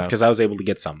and Yeah. stuff because I was able to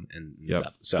get some and Yep.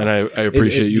 stuff." So And I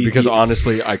appreciate you because the-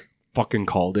 honestly, I fucking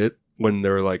called it when they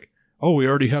were like, "Oh, we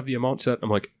already have the amount set." I'm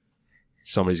like,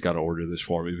 somebody's got to order this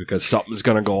for me because something's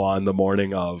going to go on the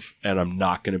morning of, and I'm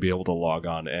not going to be able to log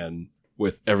on. And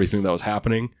with everything that was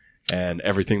happening and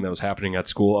everything that was happening at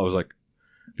school, I was like,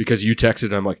 because you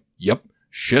texted, I'm like, "Yep,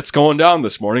 shit's going down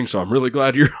this morning." So I'm really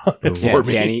glad you're on it yeah, for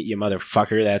me. Danny, you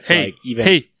motherfucker. That's Hey, like even.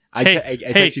 hey, I hey,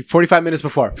 text you 45 minutes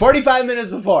before. 45 minutes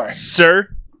before.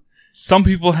 sir, some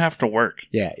people have to work.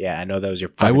 Yeah, I know that was your.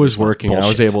 I fucking was working. I was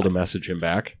bullshit. able to message him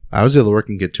back. I was able to work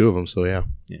and get two of them, so yeah.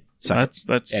 Yeah. So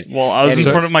That's And- well, I was and in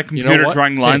so- front of my You know computer what?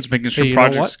 drawing lines, making sure you know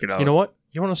projects what? get out. You know what?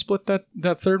 You want to split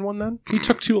that third one then? He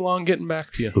took too long getting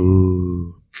back to you.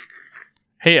 Ooh.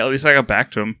 Hey, at least I got back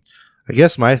to him. I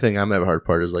guess my thing on that hard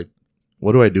part is like,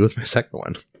 what do I do with my second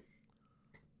one?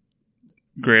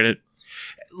 Grade it.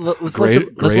 let's Grade-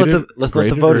 let grade the it- let's grade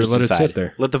let the it or voters let it sit decide.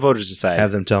 there? Let the voters decide.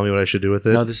 Have them tell me what I should do with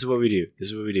it? No, this is what we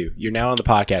do. You're now on the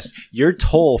podcast. Your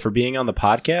toll for being on the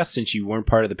podcast, since you weren't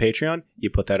part of the Patreon, you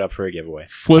put that up for a giveaway.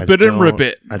 Flip I it and rip don't-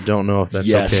 it. I don't know if that's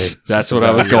Yes, okay. that's what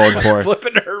I was going for. Flip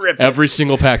it or rip it. Every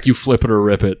single pack, you flip it or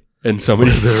rip it, and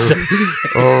somebody said,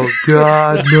 Oh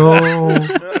God, no!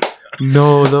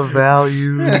 No, the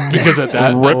value. because at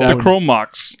that Rip at, the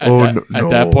Chromox. at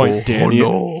that point, Danny,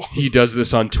 Oh, no. he does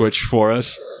this on Twitch for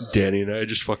us. Danny and I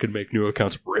just fucking make new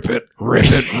accounts. Rip it, rip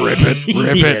it, rip it,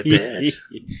 rip it.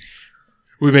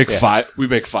 We make Yes. We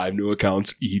make 5 new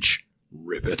accounts each.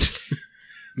 Rip it.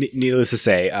 Needless to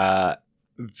say,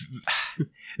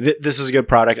 this is a good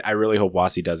product. I really hope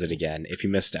Wasi does it again. If you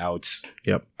missed out,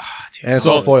 Yep. dude, And it's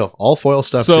So- all foil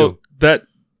stuff So too.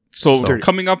 so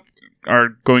coming up or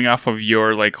going off of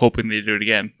your like hoping they do it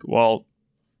again. Well,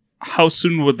 how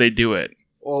soon would they do it?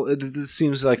 well, this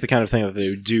seems like the kind of thing that they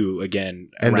would do again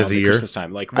End around of the year? Christmas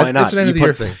time. Like, why not? It's an end of the You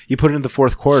year put- thing. You put it in the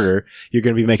fourth quarter, you're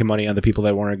going to be making money on the people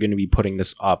that weren't going to be putting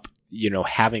this up,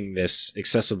 having this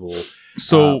accessible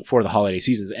So for the holiday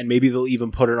seasons. And maybe they'll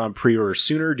even put it on pre-order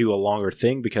sooner, do a longer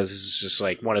thing, because this is just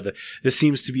like this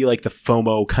seems to be like the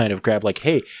FOMO kind of grab, like,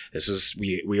 hey,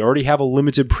 we already have a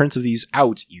limited print of these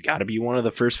out. You got to be one of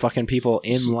the first fucking people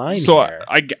in line So here.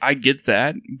 I get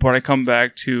that, but I come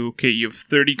back to okay, you have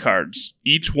 30 cards.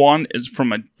 Each one is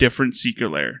from a different secret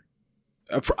layer.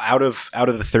 Out of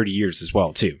the 30 years as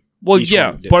well, too. Well, Each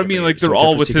yeah, one but I mean, like so they're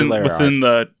all different secret within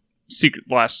layer the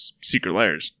last secret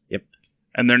layers. Yep.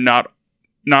 And they're not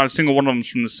a single one of them is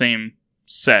from the same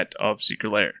set of secret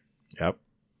layer. Yep.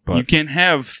 You can't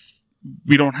have.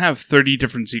 We don't have 30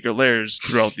 different secret layers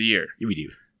throughout the year. We do.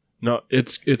 No,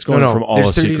 it's going No, from all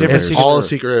there's the 30 secret different layers. It's secret all a layer.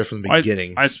 secret layer from the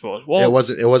beginning. I suppose. Well,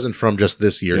 It wasn't from just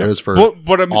this year. Yeah. It was for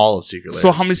but I mean, all of secret layers.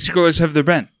 so how many secret layers have there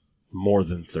been? More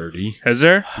than 30. Has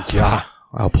there? Yeah.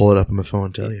 I'll pull it up on my phone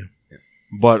and tell you.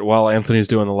 But while Anthony's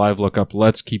doing the live lookup,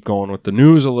 let's keep going with the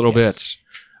news a little Yes. bit.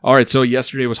 All right, so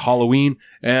yesterday was Halloween,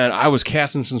 and I was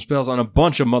casting some spells on a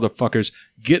bunch of motherfuckers,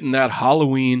 getting that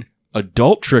Halloween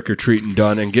adult trick-or-treating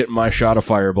done and getting my shot of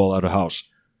fireball out of house.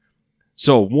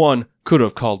 So one could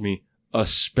have called me a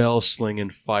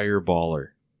spell-slinging fireballer.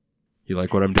 You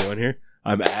like what I'm doing here?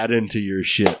 I'm adding to your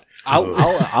shit.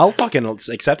 I'll fucking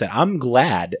accept it. I'm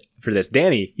glad for this.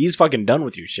 Danny, he's fucking done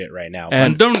with your shit right now.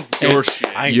 And- I'm done with your and-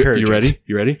 shit. I You encourage ready? it.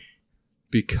 You ready?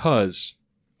 Because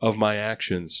of my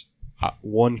actions,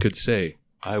 one could say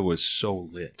I was so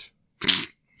lit.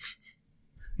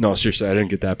 No, seriously, I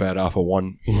didn't get that bad off of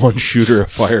one shooter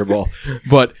of Fireball.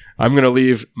 But I'm going to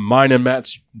leave mine and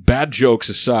Matt's bad jokes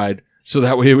aside, so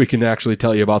that way we can actually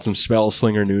tell you about some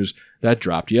Spellslinger news that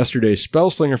dropped yesterday.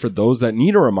 Spellslinger, for those that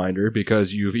need a reminder,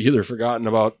 because you've either forgotten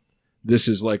about this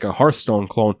is like a Hearthstone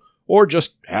clone, or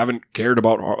just haven't cared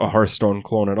about a Hearthstone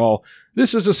clone at all.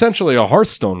 This is essentially a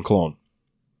Hearthstone clone.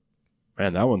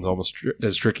 Man, that one's almost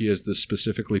as tricky as the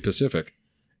specifically Pacific.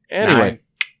 Anyway.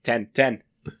 10.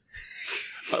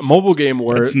 A mobile game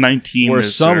where, That's 19. where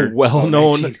is some there.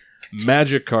 well-known 19.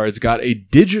 Magic cards got a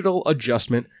digital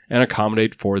adjustment and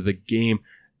accommodate for the game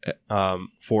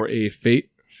for a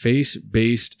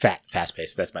face-based...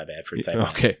 Fast-paced. That's my bad for typing.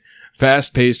 Okay.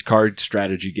 Fast-paced card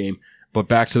strategy game. But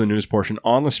back to the news portion.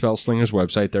 On the Spellslingers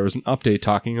website, there was an update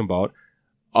talking about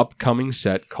upcoming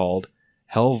set called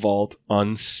Hell Vault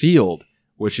Unsealed,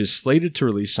 which is slated to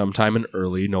release sometime in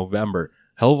early November.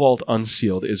 Hell Vault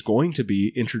Unsealed is going to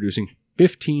be introducing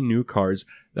 15 new cards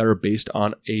that are based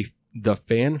on the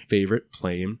fan favorite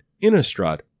plane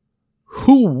Innistrad.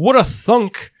 Who would have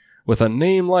thunk with a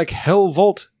name like Hell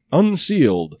Vault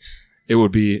Unsealed it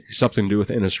would be something to do with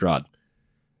Innistrad?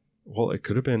 Well, it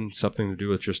could have been something to do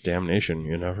with just Damnation.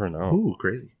 You never know. Ooh,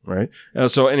 crazy. Right?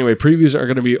 So anyway, previews are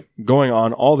going to be going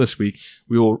on all this week.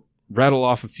 We will rattle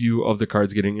off a few of the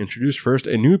cards getting introduced. First,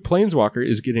 a new Planeswalker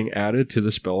is getting added to the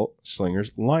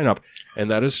Spellslingers lineup, and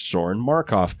that is Sorin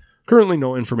Markov. Currently,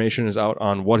 no information is out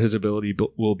on what his ability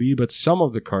will be, but some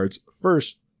of the cards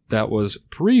first that was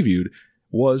previewed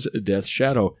was Death's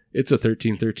Shadow. It's a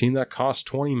 13/13 that costs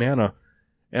 20 mana.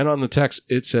 And on the text,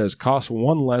 it says, costs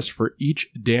 1 less for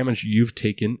each damage you've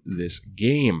taken this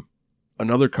game.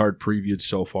 Another card previewed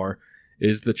so far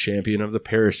is the Champion of the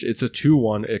Perished. It's a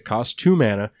 2/1, it costs 2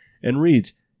 mana, and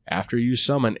reads, after you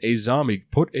summon a zombie,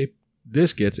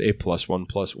 this gets a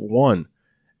 +1/+1.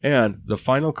 And the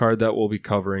final card that we'll be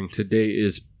covering today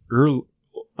is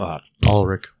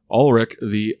Ulrich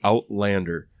the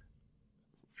Outlander.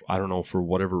 I don't know, for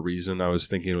whatever reason, I was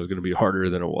thinking it was going to be harder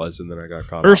than it was, and then I got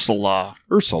caught Ursula.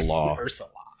 Ursula.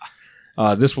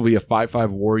 This will be a 5/5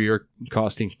 warrior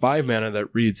costing 5 mana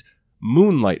that reads,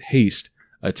 Moonlight Haste.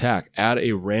 Attack. Add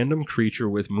a random creature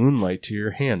with Moonlight to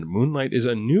your hand. Moonlight is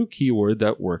a new keyword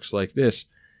that works like this.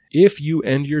 If you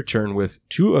end your turn with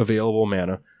 2 available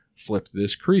mana, flip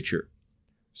this creature.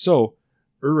 So,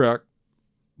 Uruk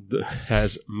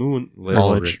has Moonlight.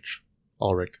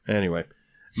 Ulrich. Anyway,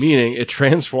 meaning it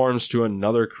transforms to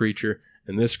another creature,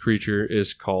 and this creature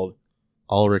is called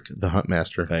Ulrich the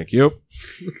Huntmaster. Thank you.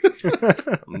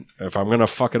 If I'm going to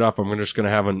fuck it up, I'm just going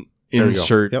to have an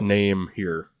insert name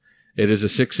here. It is a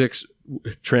 6/6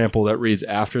 trample that reads,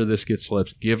 after this gets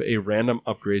flipped, give a random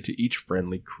upgrade to each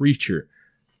friendly creature.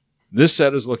 This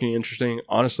set is looking interesting.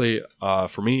 Honestly,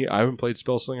 for me, I haven't played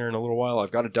Spellslinger in a little while.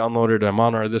 I've got it downloaded. I'm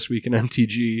on our This Week in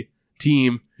MTG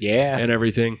team and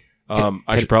everything.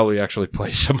 I should probably actually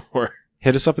play some more.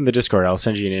 Hit us up in the Discord. I'll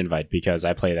send you an invite because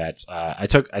I play that. I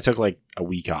took like a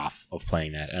week off of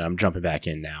playing that, and I'm jumping back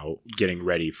in now, getting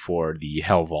ready for the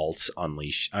Hell Vault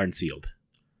Unsealed.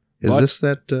 Is this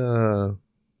that?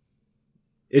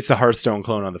 It's the Hearthstone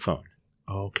clone on the phone.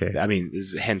 Oh, okay. I mean,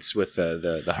 hence with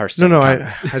the Hearthstone. No,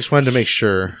 I just wanted to make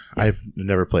sure. I've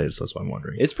never played it, so that's why I'm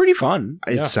wondering. It's pretty fun.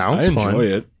 It sounds I fun. enjoy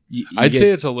it. I'd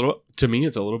say it's a little, to me,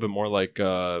 it's a little bit more like...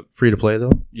 free to play,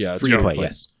 though? Yeah, it's free to play,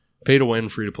 yes. Pay to win,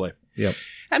 free to play. Yep.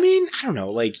 I mean, I don't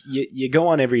know. Like, you go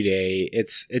on every day.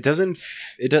 It doesn't,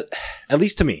 at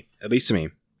least to me,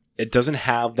 it doesn't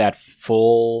have that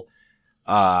full,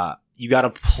 you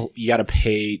gotta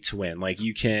pay to win. Like,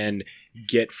 you can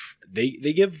get,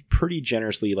 they give pretty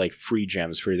generously, like, free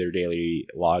gems for their daily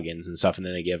logins and stuff, and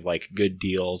then they give, like, good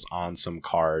deals on some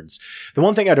cards. The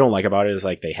one thing I don't like about it is,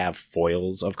 like, they have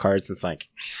foils of cards. It's like,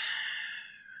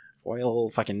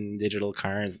 foil fucking digital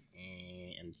cards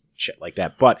and shit like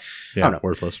that. But, yeah, I don't know.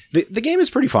 Worthless. The game is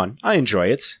pretty fun. I enjoy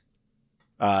it.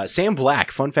 Sam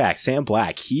Black, fun fact, Sam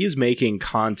Black, he is making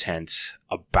content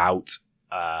about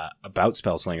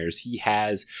Spellslingers. He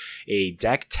has a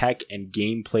deck tech and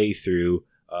gameplay through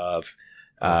of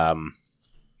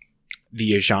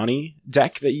the Ajani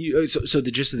deck that you so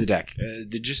the gist of the deck,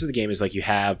 the gist of the game is like you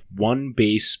have one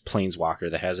base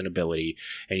planeswalker that has an ability,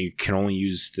 and you can only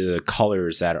use the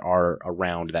colors that are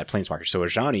around that planeswalker. So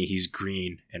Ajani, he's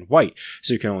green and white,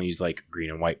 so you can only use like green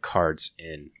and white cards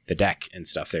in the deck and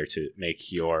stuff there to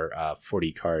make your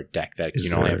 40 card deck that you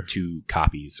can only have 2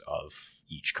 copies of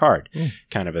each card,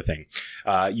 kind of a thing.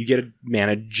 You get a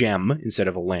mana gem instead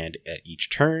of a land at each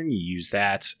turn. You use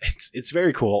that. It's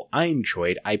very cool. I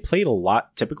enjoyed. I played a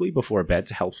lot typically before bed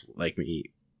to help like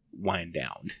me wind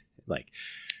down. Like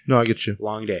No, I get you.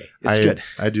 Long day. It's I, good.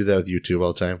 I do that with YouTube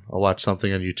all the time. I'll watch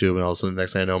something on YouTube, and all of a sudden, the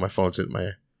next thing I know, my phone's at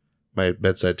my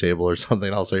bedside table or something.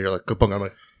 And also, you're like, kapung. I'm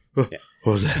like, oh, Yeah.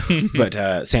 what was that?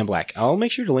 But Sam Black, I'll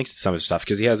make sure to link to some of his stuff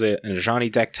because he has an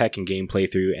Ajani deck tech and game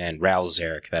playthrough, and Ral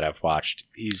Zarek that I've watched.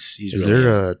 He's Is really good.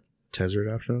 there a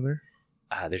Tezzeret option on there?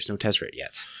 There's no Tezzeret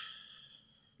yet.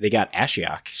 They got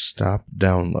Ashiok. Stop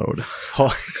download.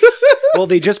 Well,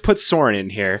 they just put Soren in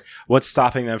here. What's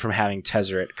stopping them from having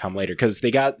Tezzeret come later? Because they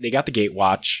got the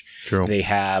Gatewatch. True. They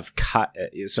have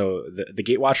so the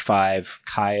Gatewatch 5,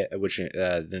 Kaya, which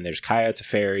then there's Kaya,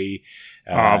 Teferi,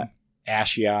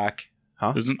 Ashiok.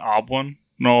 Huh? Isn't Ob one?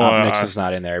 No, Nyx is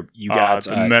not in there. You got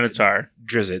the Minotaur.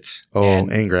 Drizzt. Oh, and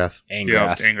Angrath.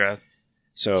 Angrath. Yeah, Angrath.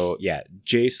 So yeah,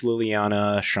 Jace,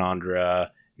 Liliana,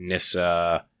 Chandra,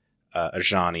 Nissa,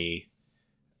 Ajani,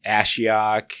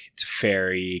 Ashiok,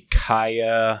 Teferi,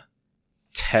 Kaya,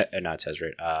 not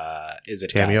Tezzeret. Is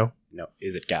it Guy? Tamio? No,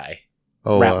 is it Guy?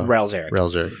 Oh, Ral Zarek.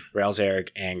 Relzer. Ral Zarek,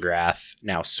 Angrath,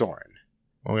 now Soren.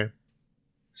 Okay,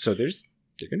 So they're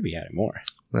going to be adding more.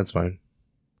 that's fine.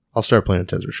 I'll start playing when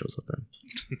Tezzeret shows up then.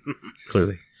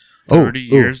 Clearly. 30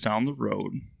 years down the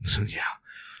road. Yeah.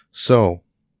 So,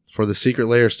 for the secret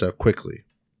layer stuff, quickly.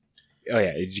 Oh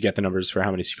yeah, did you get the numbers for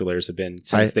how many secret layers have been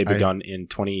since they begun in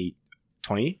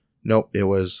 2020? Nope, it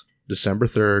was December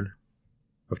 3rd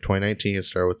of 2019. It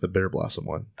started with the Bitter Blossom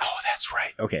one, Oh, that's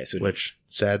right. Okay, so which,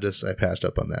 sadness, I passed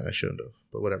up on that. I shouldn't have,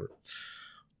 but whatever.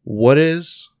 What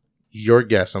is your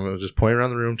guess? I'm going to just point around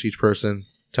the room to each person.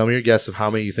 Tell me your guess of how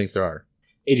many you think there are.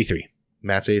 83.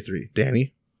 Matt's 83.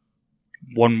 Danny?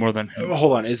 One more than him. Oh,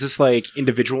 hold on, is this like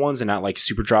individual ones and not like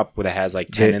Super Drop where it has like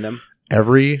 10 in them?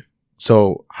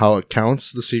 So how it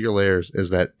counts the secret layers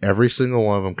is that every single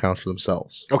one of them counts for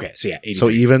themselves. Okay, so yeah, 83. So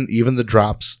even the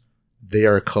drops, they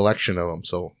are a collection of them.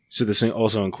 So So this thing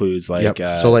also includes like, Yep.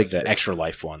 So, like, the extra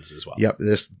life ones as well. yep,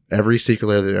 every secret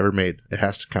layer they've ever made, it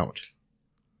has to count.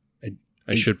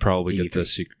 I should probably get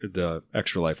the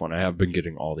extra life one. I have been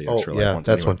getting all the Oh, extra life yeah, ones.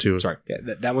 that's anyway. one too. Sorry. Yeah,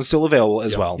 that one's still available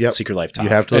as Yep. well. Yep. Secret Life Top. You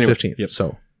have to the Anyway, 15th. yep.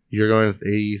 So you're going with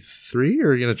 83 or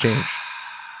are you going to change?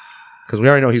 Because we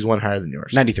already know he's one higher than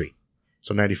yours. 93.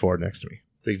 So 94 next to me.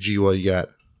 Big G, what you got?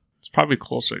 It's probably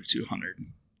closer to 200. I'm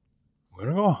going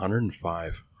to go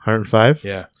 105. 105?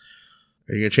 Yeah. Are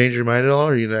you going to change your mind at all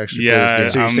or are you going to actually Yeah, play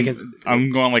this So game? you're sticking,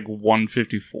 I'm going like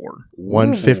 154.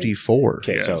 154.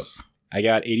 okay, so Yes. I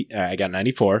got 80. I got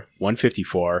 94,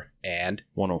 154, and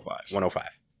 105. 105.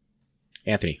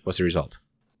 Anthony, what's the result?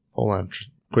 Hold on.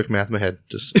 Quick math in my head.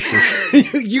 Just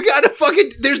You gotta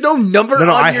fucking. There's no number.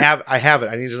 No, on I your- have it.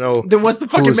 I need to know Then what's the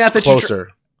fucking who's math that you? closer.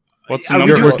 What's the I'm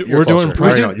number? doing- You're We're doing closer.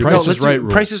 Price, I know, you're Price closer. is Right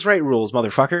rules. Price is Right rules,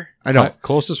 motherfucker. I know.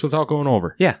 Closest without going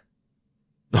over.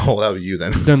 Oh, that would be you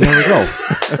then. Then there we go.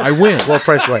 I win. Well,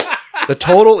 Price is Right. The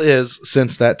total is,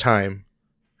 since that time,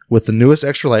 with the newest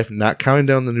Extra Life, not counting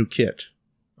down the new kit,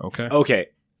 Okay. Okay,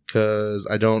 because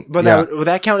I don't. but yeah, would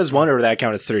that count as one, or would that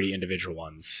count as 30 individual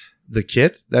ones? the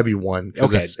kit, that'd be one.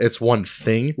 'cause Okay. It's one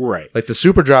thing. Right. Like the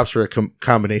super drops are a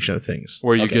combination of things.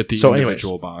 Where you Okay. get the So anyways,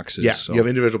 individual boxes. Yeah, so. you have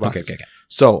individual Okay. boxes. Okay.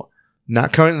 So,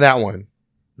 not counting that one,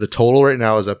 the total right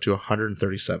now is up to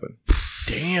 137.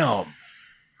 Damn.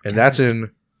 And that's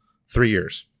in 3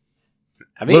 years.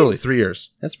 I mean, Literally 3 years.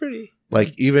 that's pretty.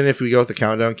 Like, even if we go with the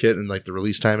countdown kit and like the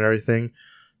release time and everything,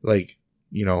 like,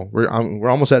 you know, we're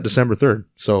almost at December 3rd.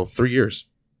 So 3 years.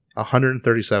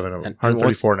 137 of them. And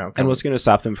 134 now. And what's going to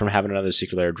stop them from having another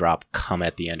secret layer drop come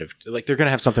at the end of? Like they're going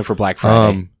to have something for Black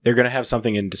Friday. They're going to have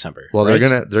something in December. Well, right?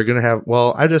 they're gonna have.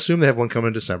 Well, I'd assume they have one coming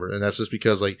in December, and that's just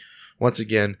because, like, once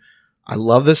again, I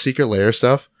love this secret layer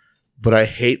stuff, but I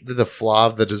hate the flaw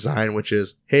of the design, which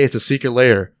is, hey, it's a secret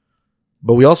layer,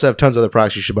 but we also have tons of other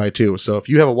products you should buy too. So if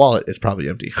you have a wallet, it's probably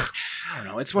empty. I don't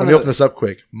know. It's Let one me of open this up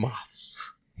quick. Moths.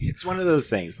 It's one of those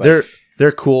things. Like,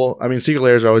 They're cool. I mean, secret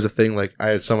layers are always a thing. Like, I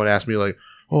had someone ask me, like,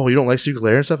 "Oh, you don't like secret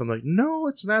layer and stuff?" I'm like, "No,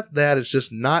 it's not that. It's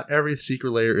just not every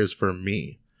secret layer is for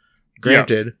me."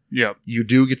 Granted, Yep. you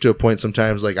do get to a point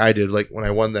sometimes, like I did, like when I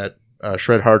won that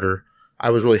Shred Harder, I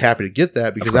was really happy to get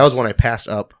that because that was one I passed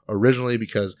up originally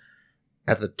because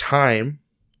at the time,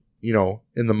 you know,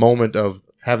 in the moment of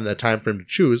having that time frame to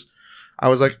choose, I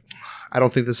was like, I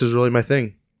don't think this is really my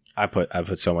thing. I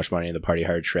put so much money in the Party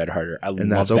Hard Shred Harder. I And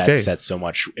love that's that okay. set so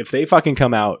much. If they fucking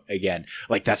come out again,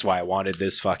 like that's why I wanted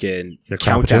this fucking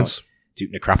countdown. Necropotence.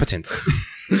 Dude, Necropotence.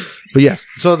 But yes,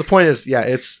 so the point is, yeah,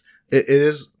 it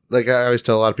is like I always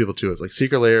tell a lot of people too. It's like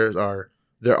secret layers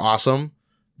they're awesome.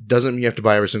 Doesn't mean you have to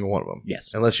buy every single one of them.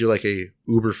 Yes. Unless you're like a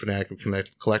uber fanatic of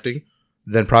collecting,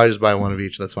 then probably just buy one of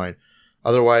each. That's fine.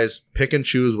 Otherwise, pick and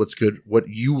choose what's good, what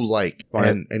you like, Right.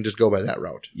 and just go by that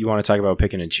route. You want to talk about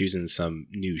picking and choosing some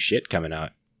new shit coming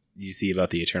out? you see about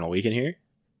the Eternal Weekend here?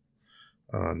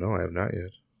 No, I have not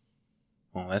yet.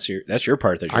 Well, that's your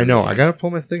part. That I know. I gotta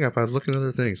pull my thing up. I was looking at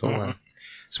other things. Hold on.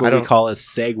 It's what we call a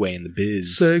segue in the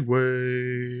biz.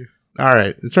 Segue. All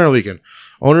right. Eternal Weekend.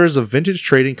 Owners of vintage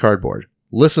trading cardboard,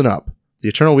 listen up. The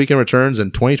Eternal Weekend returns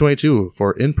in 2022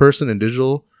 for in-person and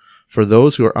digital for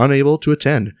those who are unable to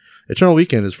attend. Eternal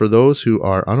Weekend is for those who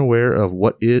are unaware of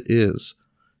what it is.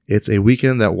 It's a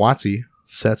weekend that WotC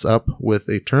sets up with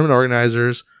a tournament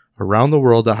organizers around the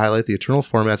world to highlight the Eternal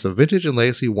formats of Vintage and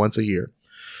Legacy once a year,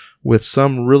 with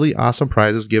some really awesome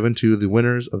prizes given to the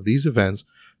winners of these events,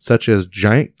 such as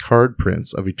giant card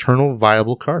prints of Eternal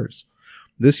viable cards.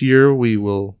 This year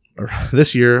will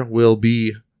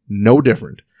be no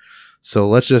different. So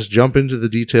let's just jump into the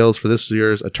details for this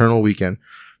year's Eternal Weekend.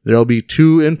 There will be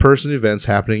 2 in-person events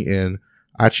happening in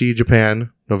Aichi,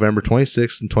 Japan, November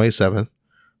 26th and 27th,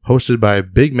 hosted by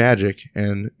Big Magic,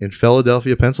 and in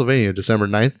Philadelphia, Pennsylvania, December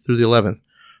 9th through the 11th,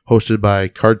 hosted by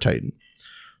Card Titan.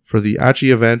 For the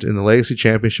Aichi event, in the Legacy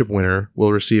Championship winner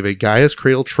will receive a Gaia's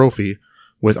Cradle trophy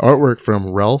with artwork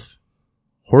from Ralph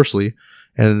Horsley,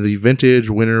 and the Vintage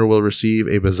winner will receive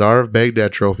a Bazaar of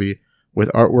Baghdad trophy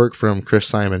with artwork from Chris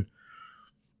Simon.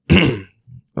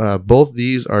 Both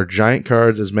these are giant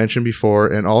cards as mentioned before,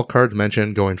 and all cards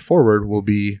mentioned going forward will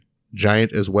be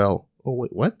giant as well. Oh,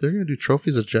 wait, what? They're going to do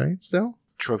trophies of giants now?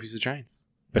 Trophies of giants.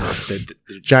 But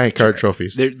they're giant card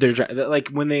trophies. They're like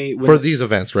when for these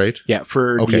events, right? Yeah,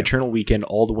 for the Eternal Weekend,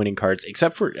 all the winning cards,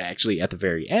 except for actually at the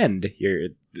very end, you'll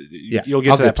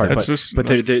get to that part. But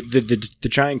the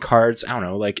giant cards, I don't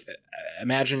know. Like,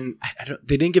 imagine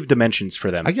they didn't give dimensions for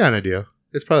them. I got an idea.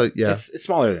 It's probably It's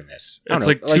smaller than this. It's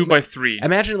like 2 by 3.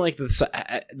 Imagine like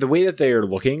the way that they are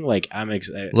looking. Like a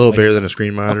little bigger than a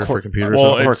screen monitor for computers.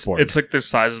 Well, it's like the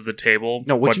size of the table.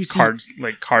 No, what you see card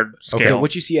scale. Okay,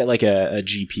 what you see at like a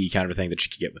GP kind of a thing that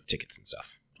you could get with tickets and stuff.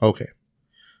 Okay,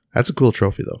 that's a cool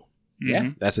trophy though. Yeah,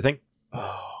 that's the thing.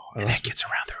 Oh, and that gets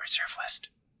around the reserve list.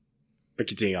 But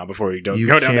continue on before we go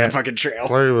down that fucking trail.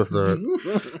 Play with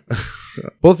the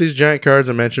both these giant cards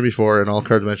I mentioned before, and all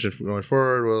cards mentioned going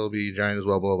forward will be giant as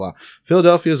well. Blah blah blah.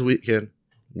 Philadelphia's weekend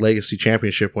Legacy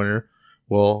Championship winner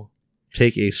will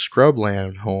take a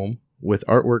Scrubland home with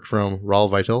artwork from Raul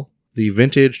Vital. The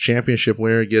Vintage Championship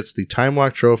winner gets the Time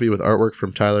Walk Trophy with artwork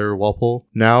from Tyler Walpole.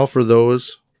 Now, for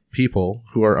those people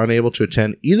who are unable to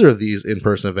attend either of these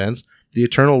in-person events, the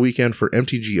Eternal Weekend for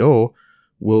MTGO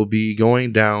will be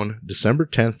going down December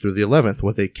 10th through the 11th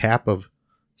with a cap of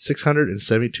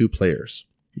 672 players.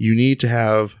 You need to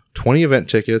have 20 event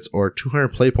tickets or 200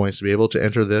 play points to be able to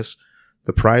enter this.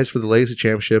 The prize for the Legacy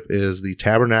Championship is the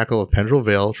Tabernacle of Pendrell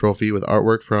Vale trophy with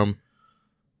artwork from...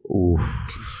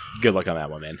 Good luck on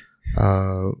that one, man.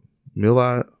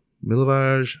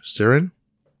 Milovaj Sirin?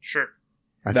 Sure.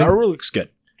 That artwork looks good.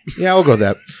 Yeah, I'll go with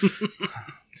that.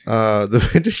 The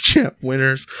Vintage Champ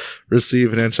winners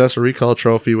receive an Ancestral Recall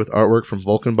trophy with artwork from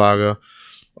Vulcan Baga.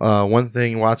 One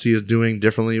thing WotC is doing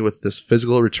differently with this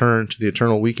physical return to the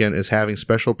Eternal Weekend is having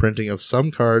special printing of some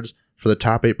cards for the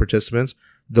top 8 participants.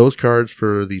 Those cards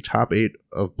for the top 8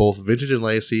 of both Vintage and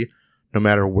Legacy, no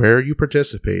matter where you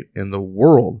participate in the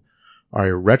world, are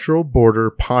a retro border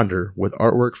ponder with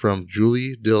artwork from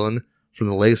Julie Dillon from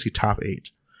the Legacy top 8.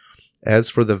 As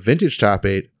for the Vintage top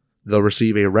 8, they'll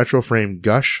receive a retro frame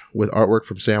Gush with artwork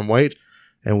from Sam White,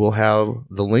 and we'll have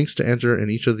the links to enter in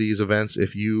each of these events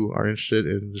if you are interested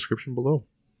in the description below.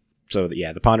 So,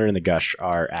 the Ponder and the Gush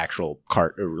are actual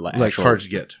cards you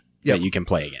get. Yeah, you can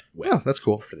play again with. Yeah, that's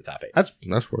cool. For the top 8.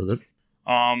 That's worth it.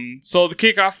 So the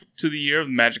kickoff to the year of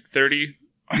Magic 30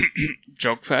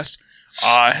 Joke Fest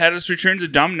had us return to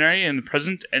Dominaria in the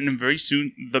present and very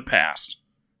soon the past.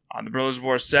 The Brothers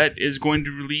War set is getting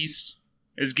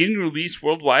released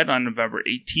worldwide on November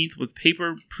 18th, with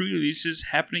paper pre-releases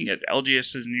happening at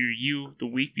LGSs near you the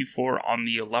week before on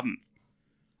the 11th.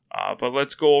 But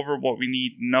let's go over what we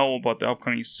need to know about the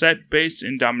upcoming set based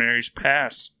in Dominaria's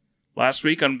past. Last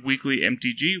week on Weekly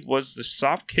MTG was the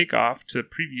soft kickoff to the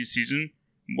previous season.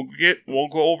 We'll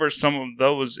go over some of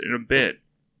those in a bit.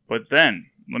 But then,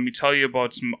 let me tell you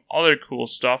about some other cool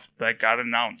stuff that got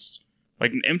announced.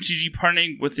 Like an MTG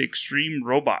partnering with Extreme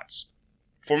Robots,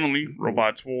 formerly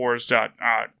Robots Wars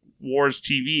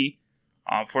TV,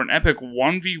 for an epic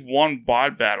 1v1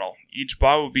 bot battle. Each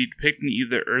bot will be depicting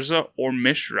either Urza or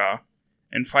Mishra,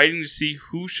 and fighting to see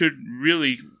who should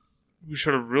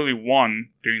have really won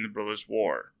during the Brothers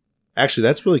War. Actually,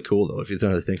 that's really cool, though, if you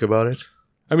really think about it.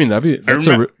 I mean, that's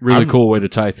a really cool way to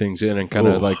tie things in and kind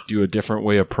of like do a different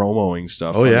way of promoing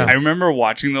stuff. Oh, yeah. I remember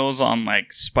watching those on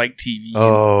like Spike TV.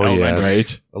 Oh, yeah.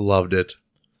 Right? I loved it.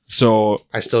 So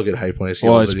I still get hyped when I see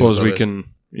I suppose we can,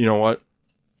 you know what?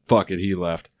 Fuck it, he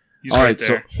left. He's All right right, so-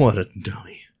 there. What a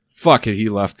dummy. Fuck it, he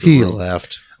left. The He room.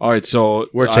 left. All right, so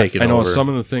We're taking I know over. some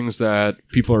of the things that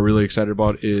people are really excited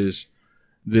about is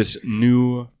this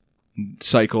new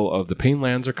cycle of the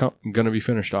Painlands are going to be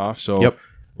finished off. So Yep.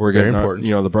 we're Very getting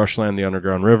important. the Brushland, the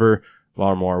Underground River,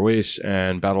 Larmore Waste,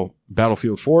 and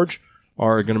Battlefield Forge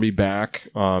are going to be back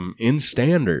in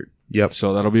standard. Yep.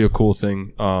 So that'll be a cool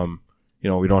thing.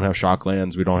 We don't have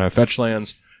Shocklands, we don't have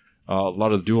Fetchlands. A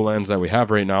lot of the dual lands that we have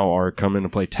right now are coming to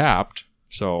play tapped.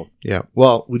 So Yeah.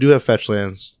 Well, we do have fetch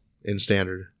lands in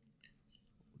standard.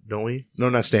 Don't we? No,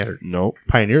 not standard. nope.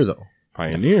 Pioneer, though.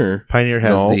 Pioneer. Pioneer has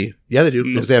No. Yeah, they do.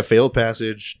 No. Because they have failed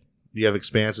passage. You have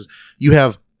expanses. You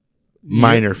have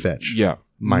minor fetch. Yeah.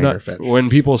 Minor Not- fetch. When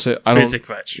people say I don't Basic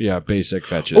fetch. Yeah, basic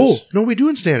fetches. Oh, no, we do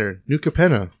in standard. New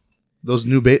Capenna. Those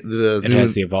new It new,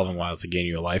 has the Evolving Wilds to gain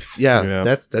you a life. Yeah, Yeah.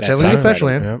 that's That's heavily a sack fetch right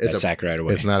land. away. It's, That's sack right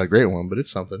away. it's not a great one, but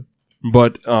it's something.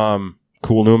 But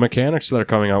cool new mechanics that are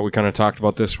coming out. We kind of talked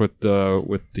about this with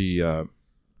the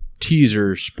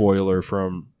teaser spoiler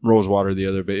from Rosewater the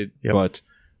other day. Yep. But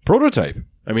prototype.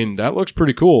 I mean, that looks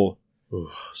pretty cool. Ooh,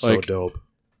 so Like- dope.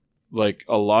 Like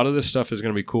a lot of this stuff is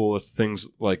going to be cool with things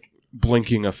like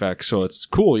blinking effects. So it's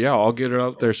cool. Yeah, I'll get it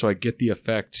out there so I get the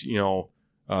effect.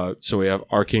 So we have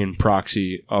Arcane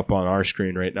Proxy up on our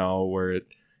screen right now, where it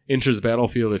enters the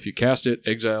battlefield. If you cast it,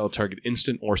 exile a target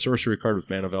instant or sorcery card with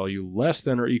mana value less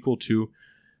than or equal to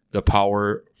the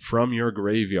power from your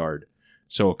graveyard.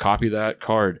 So copy that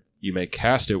card. You may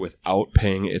cast it without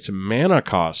paying its mana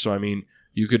cost. So I mean,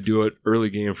 you could do it early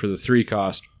game for the 3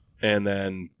 cost and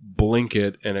then blink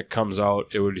it and it comes out.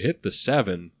 It would hit the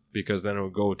 7 because then it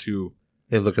would go to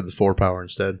They look at the 4 power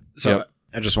instead. So Yep.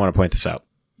 I just want to point this out.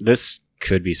 This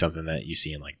could be something that you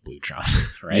see in like Blue Tron,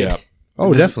 right? Yeah.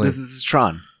 Oh, This- definitely. This is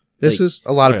Tron. This Like- is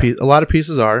a lot of Oh, yeah. a lot of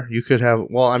pieces are. You could have.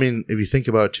 Well, I mean, if you think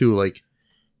about it too, like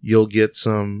you'll get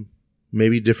some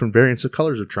maybe different variants of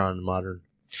colors of Tron in modern.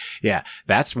 Yeah,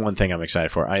 that's one thing I'm excited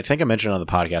for. I think I mentioned on the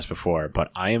podcast before, but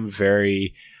I am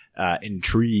very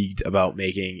intrigued about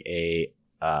making an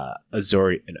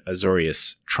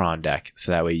Azorius Tron deck,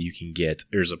 so that way you can get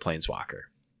Urza Planeswalker.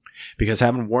 Because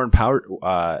having Warren Power,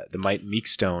 the Might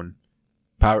Meekstone,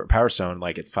 Power Stone,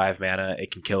 like it's 5 mana,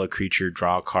 it can kill a creature,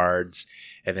 draw cards,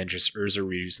 and then just Urza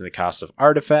reducing the cost of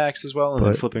artifacts as well, and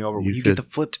then But flipping over. you When you could- get the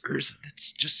flipped Urza,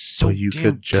 that's just so So you damn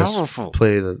could just powerful.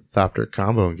 play the Thopter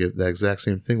combo and get the exact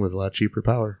same thing with a lot cheaper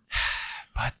power.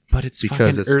 But it's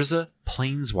Because fucking it's- Urza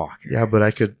Planeswalker. Yeah, but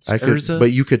I could, Urza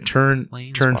but you could turn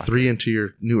Planeswalker. 3 into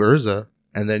your new Urza,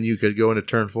 and then you could go into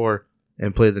turn 4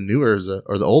 and play the new Urza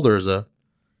or the old Urza,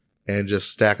 and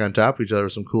just stack on top of each other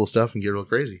with some cool stuff and get real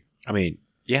crazy. I mean,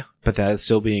 yeah, but that's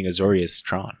still being Azorius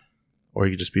Tron. Or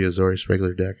you could just be a Zorius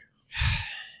regular deck.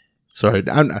 Sorry,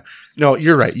 I'm not, no,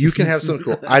 you're right. You can have some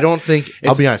cool. I don't think.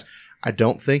 I'll be honest. I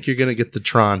don't think you're gonna get the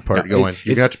Tron part No, going.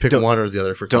 You're it's- gonna have to pick don't- one or the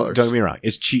other for Don't colors. get me wrong.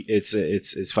 It's cheap.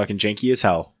 It's fucking janky as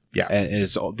hell. Yeah. And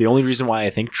it's the only reason why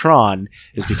I think Tron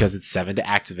is because it's 7 to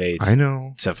activate I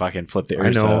know. to fucking flip the I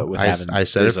Urza know. with I having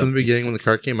said it Urza. from the beginning when the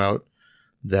card came out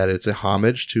that it's a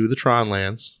homage to the Tron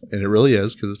lands, and it really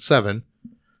is because it's 7.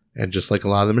 And just like a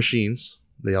lot of the machines,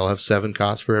 they all have 7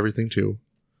 costs for everything too.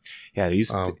 Yeah,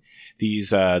 these Um,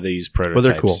 prototypes.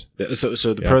 they're cool.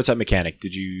 So the Yeah. prototype mechanic.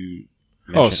 Did you?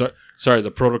 Oh, mention- sorry.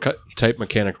 The prototype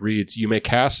mechanic reads: you may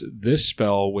cast this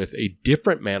spell with a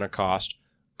different mana cost,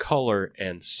 color,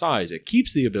 and size. It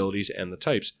keeps the abilities and the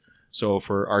types. So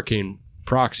for Arcane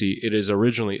Proxy, it is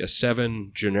originally a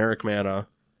 7 generic mana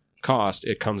cost.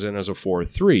 It comes in as a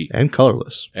 4/3, And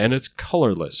colorless. and it's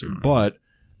colorless. But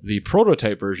the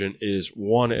prototype version is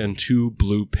 1 and 2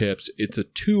 blue pips. It's a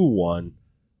 2/1.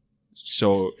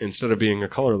 So instead of being a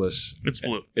colorless, It's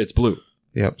blue. it's blue.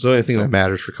 Yeah, so I think that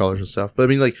matters for colors and stuff. But I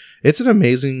mean, like, it's an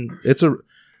amazing.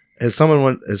 As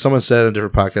someone said on a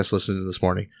different podcast listening to this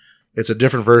morning, it's a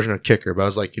different version of Kicker. But I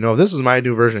was like, if this is my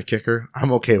new version of Kicker,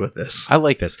 I'm okay with this. I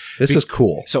like this. This is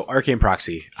cool. So Arcane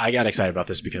Proxy, I got excited about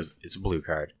this because it's a blue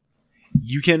card.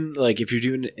 You can if you're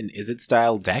doing an Izzet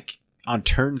style deck on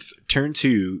turn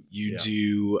 2, you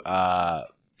do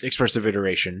Expressive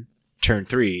Iteration. Turn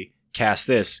 3, cast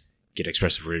this, get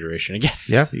Expressive Iteration again.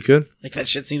 Yeah, you could. Like that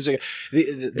shit seems like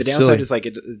the It's downside silly. is like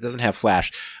it doesn't have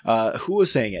flash. Who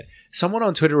was saying it? Someone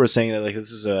on Twitter was saying that like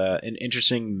this is an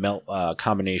interesting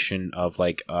combination of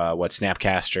what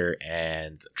Snapcaster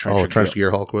and Trench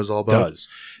Gear Hulk was all about. does.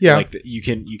 Yeah. Like you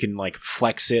can like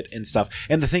flex it and stuff.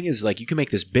 And the thing is like you can make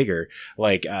this bigger.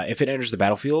 Like if it enters the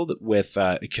battlefield with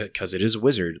because it is a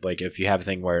wizard. Like if you have a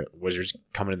thing where wizards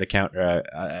come into the counter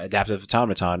adaptive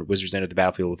automaton, wizards enter the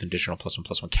battlefield with an additional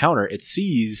 +1/+1 counter. It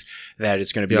sees that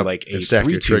it's going to be Yep. like a And stack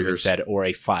your 3/2 triggers. instead or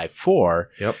a 5/4.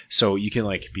 Yep. So you can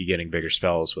like be getting bigger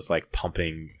spells with like like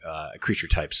pumping creature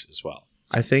types as well.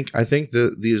 I think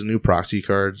these new proxy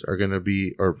cards are going to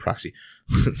be, or proxy,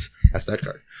 that's that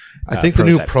card. I think the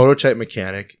new prototype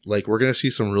mechanic, like we're going to see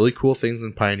some really cool things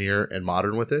in Pioneer and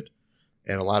Modern with it,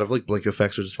 and a lot of like blink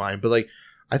effects, which is fine. But like,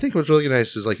 I think what's really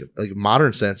nice is like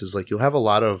Modern sense is like you'll have a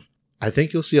lot of, I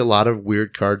think you'll see a lot of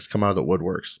weird cards come out of the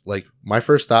woodworks. Like my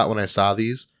first thought when I saw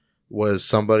these was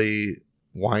somebody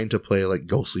wanting to play like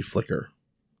Ghostly Flicker.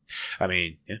 I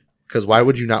mean, yeah. Because why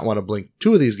would you not want to blink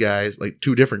two of these guys, like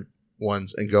two different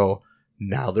ones, and go,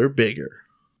 now they're bigger?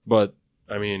 But,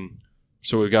 I mean,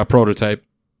 so we've got prototype,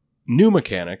 new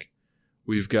mechanic.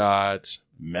 We've got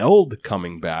Meld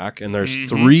coming back, and there's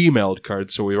 3 Meld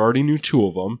cards, so we already knew 2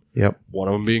 of them. Yep. One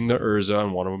of them being the Urza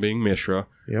and one of them being Mishra.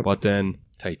 Yep. But then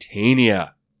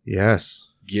Titania Yes.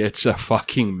 gets a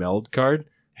fucking Meld card?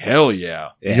 Hell yeah.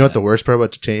 You know what the worst part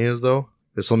about Titania is, though?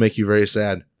 This will make you very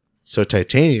sad. So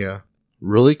Titania,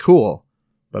 really cool,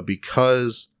 but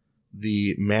because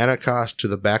the mana cost to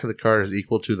the back of the card is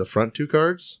equal to the front 2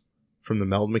 cards from the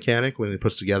Meld mechanic when it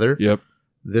puts together, Yep.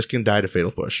 this can die to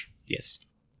Fatal Push. Yes.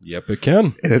 Yep, it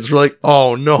can. And it's like,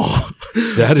 oh no.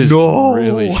 That is no!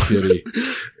 really shitty.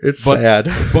 It's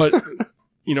sad. But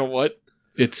you know what?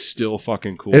 It's still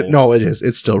fucking cool. It is.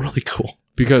 It's still really cool.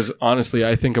 Because honestly,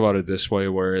 I think about it this way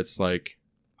where it's like,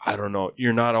 I don't know,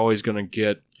 you're not always going to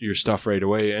get your stuff right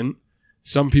away. And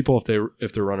some people,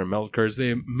 if they're running Meld cards,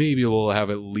 they maybe will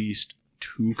have at least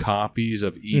 2 copies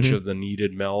of each of the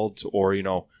needed melds, or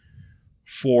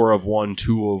 4 of one,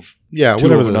 2 of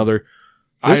whatever another.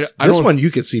 This one you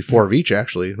could see 4 of each.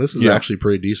 Actually, this is actually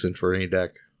pretty decent for any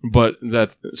deck. But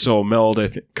so Meld, I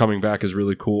think, coming back is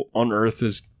really cool. Unearth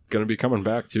is going to be coming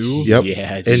back too. Yep.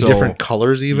 Yeah. In different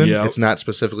colors, even. Yep. It's not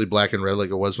specifically black and red like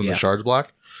it was from the Shards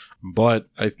block. But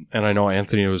I know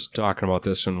Anthony was talking about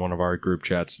this in one of our group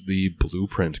chats, the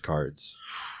blueprint cards.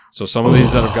 So some of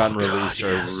these that have gotten released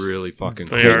are really fucking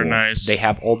cool. They are nice. They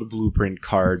have all the blueprint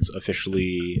cards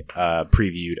officially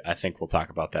previewed. I think we'll talk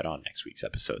about that on next week's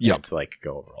episode. Yep. To like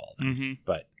go over all of that.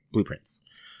 But blueprints.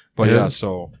 But yeah,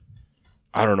 so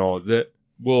I don't know that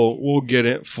we'll get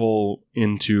it full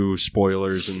into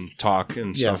spoilers and talk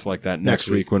and stuff like that next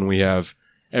week when we have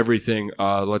everything.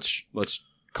 Let's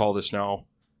call this now.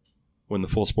 When the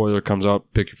full spoiler comes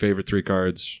out, pick your favorite 3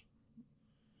 cards.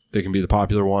 They can be the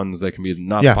popular ones. They can be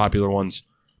not the popular ones.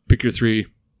 Pick your 3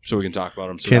 so we can talk about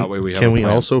them. So that way we have. Can we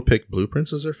also pick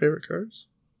blueprints as our favorite cards?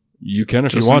 You can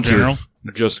if you want to.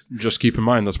 Just keep in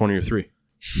mind that's one of your 3.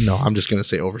 No, I'm just going to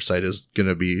say Oversight is going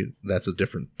to be. That's a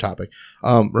different topic.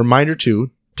 Reminder 2,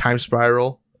 Time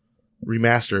Spiral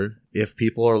Remastered. If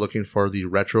people are looking for the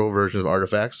retro version of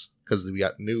Artifacts, because we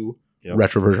got new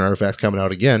retro version Artifacts coming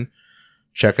out again.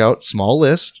 Check out, small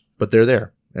list, but they're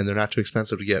there, and they're not too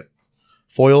expensive to get.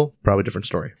 Foil, probably different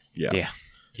story. Yeah.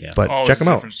 But check them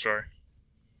out. Story.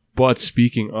 But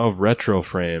speaking of retro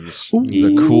frames,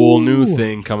 the cool new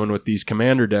thing coming with these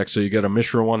Commander decks, so you get a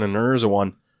Mishra one and an Urza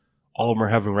one, all of them are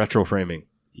having retro framing.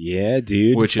 Yeah,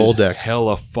 dude. Which full is deck.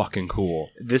 Hella fucking cool.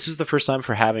 This is the first time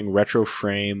for having retro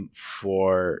frame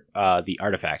for the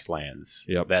artifact lands.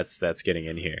 Yep. That's getting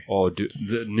in here. Oh, dude,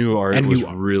 the new art was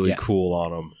really cool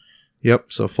on them.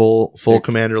 Yep, so full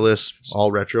Commander list,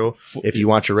 all retro. If you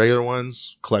want your regular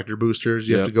ones, collector boosters,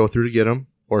 you have to go through to get them.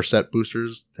 Or set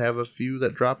boosters have a few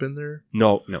that drop in there.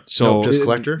 No. So just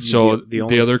collector? So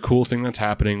the other cool thing that's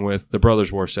happening with the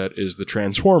Brothers War set is the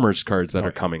Transformers cards that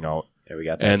are coming out. Yeah, we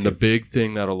got that and too. the big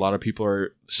thing that a lot of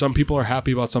some people are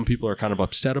happy about, some people are kind of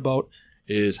upset about,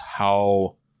 is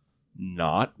how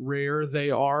not rare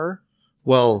they are.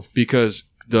 Well, because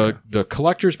the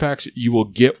collector's packs, you will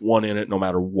get one in it no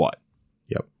matter what.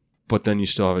 Yep. But then you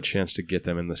still have a chance to get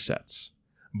them in the sets.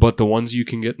 But the ones you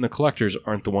can get in the collectors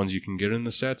aren't the ones you can get in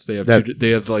the sets. They have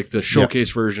they have like the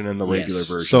showcase version and the regular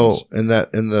version. So in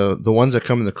the ones that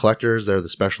come in the collectors, they're the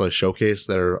specialized showcase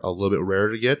that are a little bit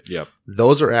rarer to get. Yep.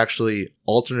 Those are actually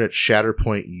alternate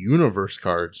Shatterpoint universe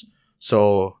cards.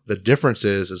 So the difference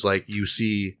is like you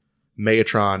see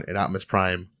Megatron and Optimus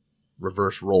Prime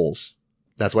reverse rolls.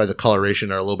 That's why the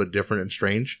coloration are a little bit different and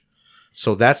strange.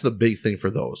 So that's the big thing for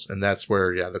those. And that's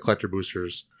where, the collector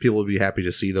boosters, people will be happy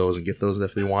to see those and get those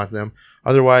if they want them.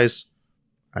 Otherwise,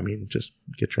 I mean, just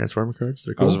get Transformer cards.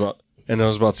 They're cool. I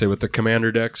was about to say, with the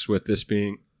Commander decks, with this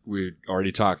being, we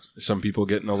already talked, some people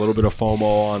getting a little bit of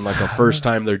FOMO on like a first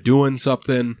time they're doing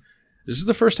something. This is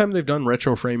the first time they've done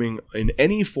retro framing in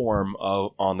any form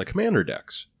on the Commander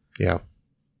decks. Yeah.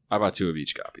 I bought 2 of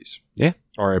each copies. Yeah.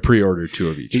 Or I pre-ordered 2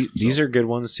 of each. These are good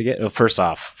ones to get. Well, first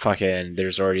off, fucking,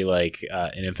 there's already like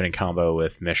an infinite combo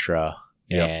with Mishra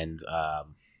and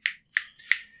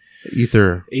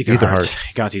Aetherheart.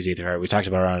 Gonti's Aetherheart. We talked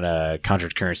about it on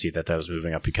Conjured Currency that was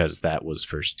moving up because that was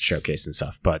first showcased and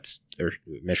stuff. But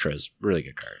Mishra is a really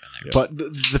good card on there. But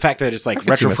the fact that it's like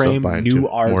retro frame, new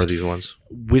art, more of these ones.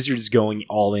 Wizards going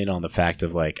all in on the fact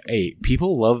of like, hey,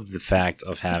 people love the fact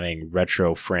of having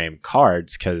retro frame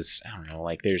cards because I don't know,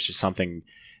 like there's just something.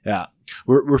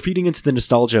 We're feeding into the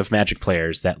nostalgia of Magic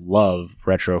players that love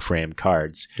retro frame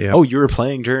cards. Yep. Oh, you were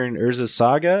playing during Urza's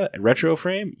Saga retro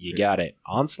frame? You got it.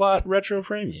 Onslaught retro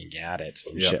frame? You got it.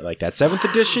 Yep. Shit like that. 7th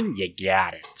edition? You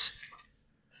got it.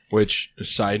 Which,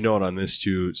 side note on this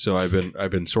too, so I've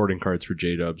been sorting cards for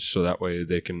J-Dubs so that way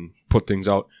they can put things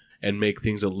out and make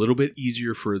things a little bit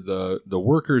easier for the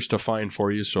workers to find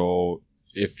for you. So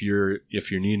if you're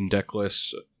needing deck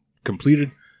lists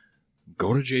completed,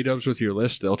 go to J-Dubs with your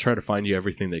list. They'll try to find you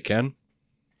everything they can.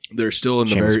 They're still in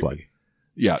the Shameless plug.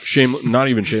 Yeah, not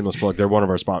even shameless plug. They're one of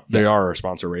our They are our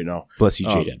sponsor right now. Bless you,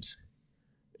 J-Dubs.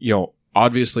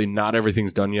 Obviously not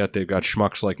everything's done yet. They've got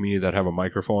schmucks like me that have a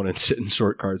microphone and sit and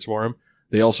sort cards for them.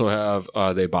 They also have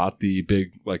they bought the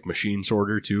big like machine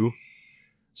sorter too.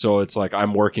 So it's like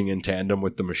I'm working in tandem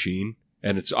with the machine,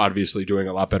 and it's obviously doing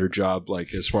a lot better job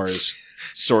like as far as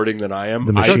sorting than I am.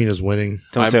 The machine is winning.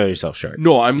 Don't sell yourself short.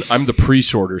 No, I'm the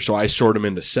pre-sorter, so I sort them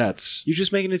into sets. You're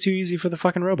just making it too easy for the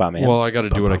fucking robot, man. Well, I got to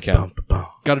do what I can.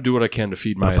 Got to do what I can to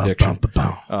feed my addiction.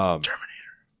 Terminator.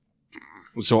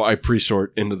 So I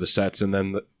pre-sort into the sets, and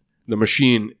then the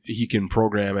machine, he can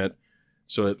program it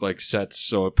so it like sets,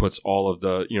 so it puts all of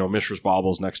the Mishra's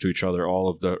baubles next to each other, all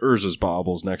of the Urza's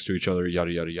baubles next to each other,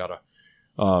 yada yada yada.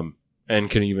 And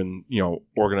can even,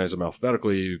 organize them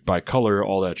alphabetically by color,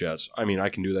 all that jazz. I mean, I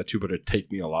can do that too, but it'd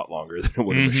take me a lot longer than it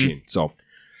would a machine. So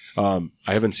I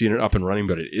haven't seen it up and running,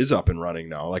 but it is up and running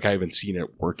now. Like I haven't seen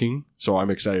it working. So I'm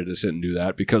excited to sit and do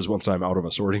that because once I'm out of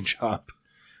a sorting shop,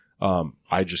 I'm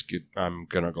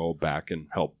going to go back and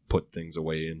help put things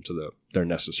away into their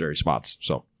necessary spots.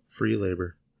 So Free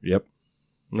labor. Yep.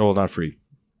 No, not free,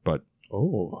 but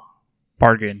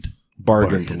bargained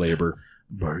labor.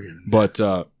 Bargain. But,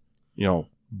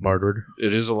 bartered.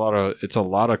 It's a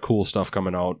lot of cool stuff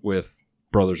coming out with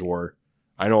Brothers War.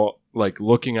 I know, like,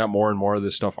 looking at more and more of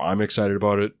this stuff, I'm excited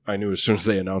about it. I knew as soon as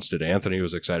they announced it, Anthony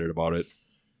was excited about it.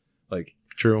 Like,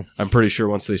 true. I'm pretty sure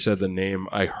once they said the name,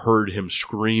 I heard him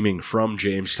screaming from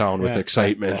Jamestown with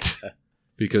excitement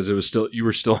because you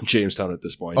were still in Jamestown at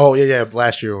this point. Oh yeah.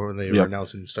 Last year when they were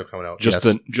announcing stuff coming out, just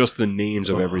the names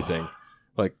of everything.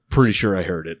 Like, pretty sure I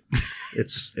heard it.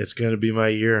 It's going to be my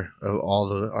year of all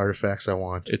the artifacts I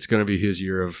want. It's going to be his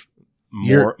year of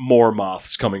more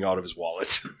moths coming out of his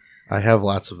wallet. I have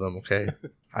lots of them, okay?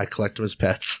 I collect them as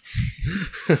pets.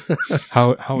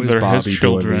 How is They're Bobby his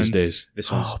children. doing these days?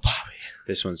 This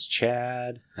one's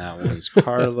Chad. That one's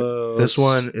Carlos. This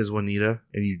one is Juanita,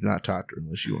 and you do not talk to her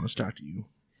unless she wants to talk to you.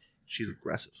 She's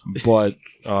aggressive. But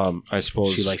I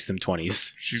suppose she likes them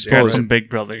 20s. She's got some big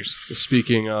brothers.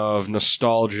 Speaking of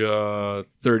nostalgia,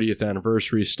 30th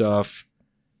anniversary stuff,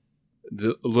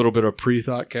 a little bit of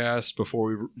pre-thought cast before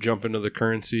we jump into the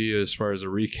currency as far as a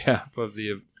recap of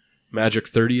the Magic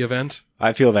 30 event.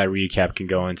 I feel that recap can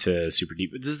go into super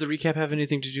deep. Does the recap have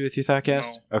anything to do with your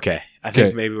Thoughtcast? No. Okay. I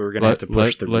think maybe we're going to have to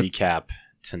push the recap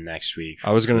to next week.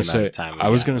 I was going to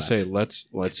say, let's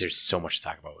there's so much to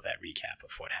talk about with that recap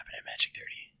of what happened at Magic 30.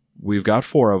 We've got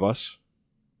 4 of us.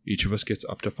 Each of us gets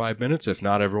up to 5 minutes. If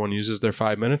not everyone uses their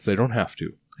 5 minutes, they don't have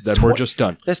to. Then we're just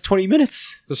done. That's 20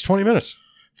 minutes. That's 20 minutes.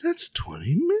 That's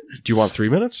 20 minutes. Do you want 3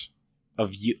 minutes?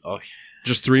 Of you? Oh.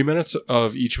 Just 3 minutes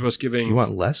of each of us giving. You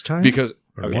want less time? Because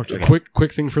a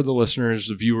quick thing for the listeners,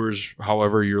 the viewers,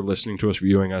 however you're listening to us,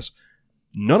 viewing us.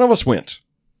 None of us went.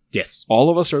 Yes. All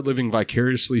of us are living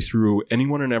vicariously through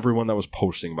anyone and everyone that was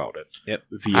posting about it. Yep.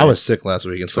 I was sick last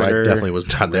week, and Twitter, so I definitely was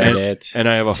not there. Reddit, and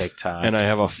I have TikTok, and I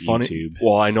have a funny. YouTube.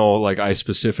 Well, I know, like I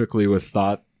specifically with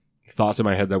thoughts in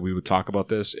my head that we would talk about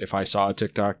this. If I saw a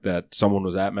TikTok that someone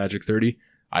was at Magic 30,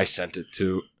 I sent it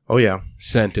to. Oh yeah.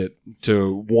 Sent it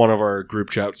to one of our group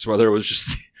chats, whether it was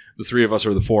just the 3 of us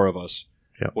or the 4 of us.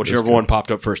 Yeah. Whichever one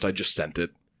popped up first, I just sent it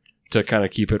to kind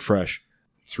of keep it fresh.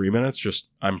 3 minutes,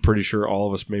 I'm pretty sure all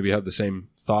of us maybe have the same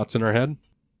thoughts in our head.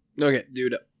 Okay,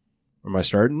 dude. Am I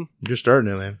starting? You're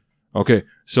starting it, man. Okay,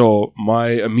 so my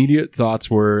immediate thoughts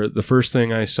were, the first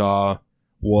thing I saw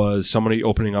was somebody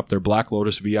opening up their Black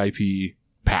Lotus VIP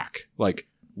pack, like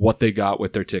what they got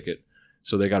with their ticket.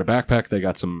 So they got a backpack, they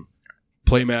got some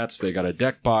playmats, they got a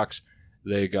deck box,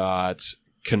 they got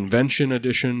convention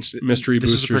edition mystery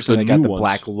This is the boosters, person the that got new the ones.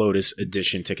 Black Lotus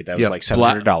edition ticket that was Yep. like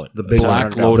 $700. The big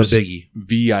Black one. Lotus The biggie.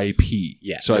 VIP.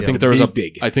 Yeah. So I Yeah, think the there was a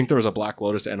big. I think there was a Black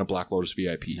Lotus and a Black Lotus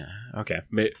VIP. Okay.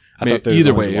 I thought there was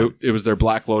either only way, one. it was their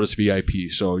Black Lotus VIP.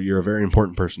 So you're a very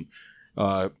important person.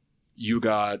 You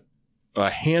got a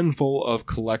handful of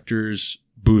collectors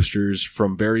boosters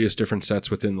from various different sets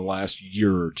within the last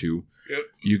year or two. Yep.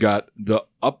 You got the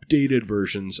updated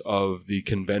versions of the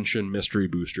convention mystery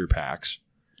booster packs.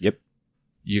 Yep.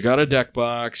 You got a deck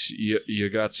box. You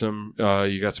got some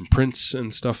prints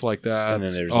and stuff like that. And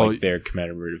then there's like their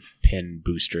commemorative pin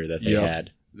booster that they Yep.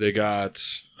 had. They got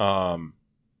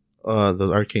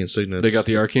The arcane signets. they got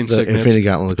the arcane the signets, Infinity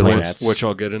Gauntlet. Play which, mats. which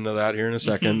I'll get into that here in a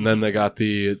second. And then they got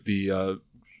the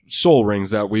soul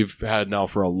rings that we've had now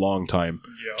for a long time.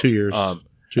 2 years.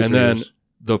 Two, And 3 then years.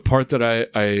 the part that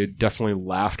I definitely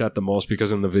laughed at the most,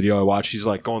 because in the video I watched, he's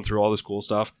like going through all this cool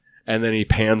stuff, and then he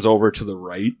pans over to the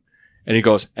right, and he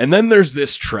goes, and then there's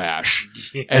this trash.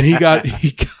 And he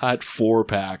got 4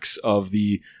 packs of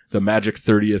the Magic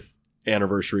 30th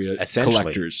anniversary Essentially,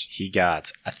 collectors. he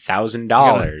got He got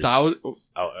 $1,000. $1,000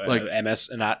 Like like-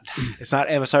 it's not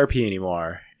MSRP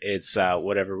anymore. It's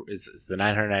whatever. It's the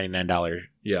 $999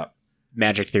 Yeah.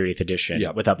 Magic 30th edition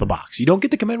Yeah. without the box. You don't get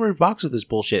the commemorative box with this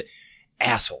bullshit.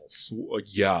 Assholes.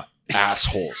 Yeah.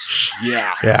 Assholes.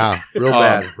 Yeah. Yeah, real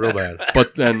bad, real bad.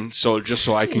 But then, so just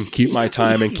so I can keep my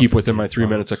time and keep within my 3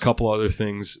 minutes, a couple other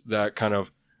things that kind of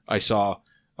I saw.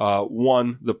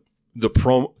 One, the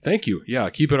promo. Thank you. Yeah,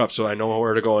 keep it up so I know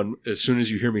where to go. And as soon as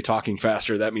you hear me talking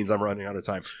faster, that means I'm running out of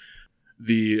time.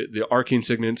 The Arcane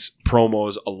Signets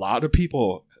promos, a lot of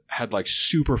people had like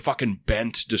super fucking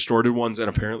bent, distorted ones, and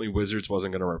apparently Wizards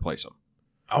wasn't going to replace them.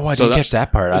 Oh, I So didn't that- catch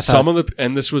that part. I Some thought, of the,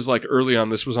 and this was like early on,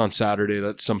 this was on Saturday,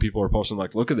 that some people were posting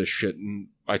like, look at this shit. And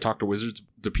I talked to Wizards,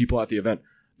 the people at the event,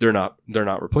 they're not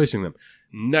replacing them.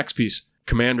 Next piece,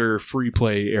 Commander free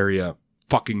play area,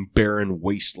 fucking barren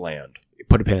wasteland.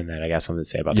 put a pin in that. I got something to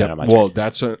say about Yep. that on my Well,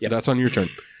 turn. that's on your turn.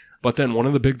 But then one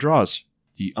of the big draws,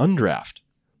 the undraft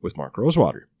with Mark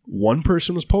Rosewater. One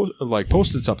person was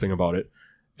posted something about it,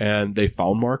 and they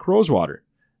found Mark Rosewater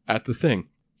at the thing,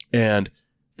 and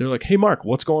they're like, "Hey, Mark,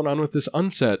 what's going on with this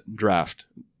unset draft?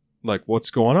 Like, what's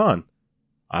going on?"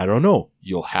 I don't know.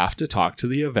 You'll have to talk to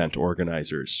the event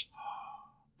organizers.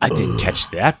 I didn't catch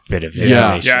that bit of Yeah.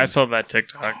 information. Yeah, I saw that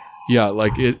TikTok. Yeah,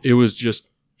 like it was just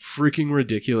freaking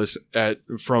ridiculous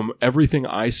from everything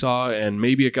I saw, and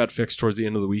maybe it got fixed towards the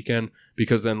end of the weekend,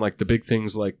 because then like the big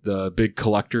things like the big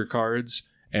collector cards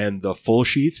and the full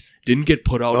sheets didn't get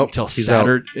put out until he's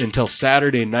out.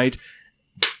 Saturday night.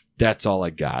 That's all I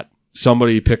got.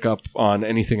 Somebody pick up on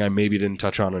anything I maybe didn't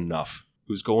touch on enough.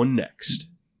 Who's going next?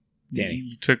 Danny.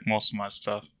 You took most of my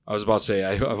stuff. I was about to say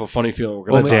I have a funny feeling we're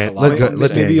going Let to Dan- talk a lot let go- about let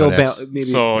the Dan same. go you'll next. maybe,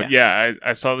 So yeah,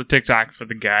 I saw the TikTok for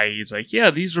the guy. He's like,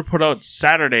 yeah, these were put out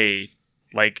Saturday,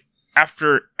 like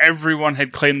after everyone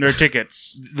had claimed their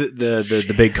tickets.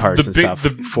 the big cards and stuff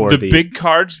for the big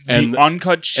cards, and the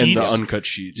uncut sheets, and the uncut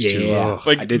sheets too. Yeah. Ugh.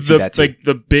 like I did see the, that too. like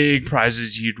the big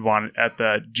prizes you'd want at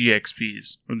the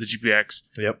GXPs or the GPX.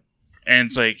 Yep. And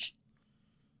it's like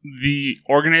the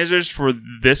organizers for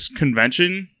this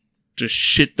convention just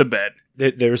shit the bed.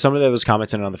 There was somebody that was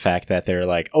commenting on the fact that they're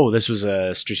like, oh, this was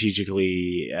a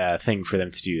strategically thing for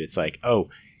them to do. It's like, oh,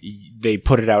 they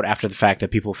put it out after the fact that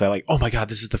people felt like, oh my god,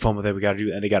 this is the FOMO that we got to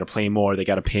do, and they got to play more, they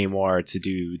got to pay more to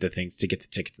do the things to get the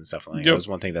tickets and stuff. Like, that Yep. was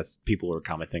one thing that people were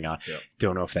commenting on. Yep.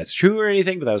 Don't know if that's true or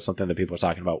anything, but that was something that people were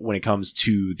talking about when it comes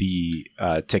to the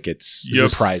tickets,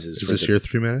 Yep. the prizes. Is for this the- your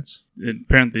 3 minutes?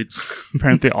 It's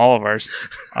apparently all of ours.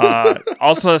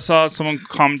 Also, I saw someone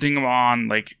commenting on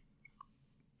like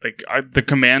the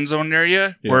command zone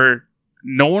area Yeah. where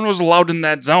no one was allowed in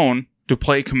that zone to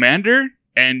play commander,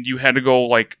 and you had to go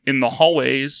like in the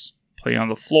hallways, play on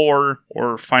the floor,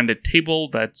 or find a table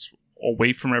that's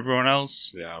away from everyone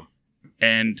else, Yeah.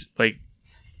 and like,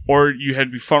 or you had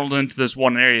to be funneled into this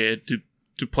one area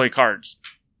to play cards,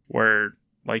 where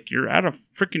like you're at a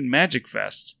freaking Magic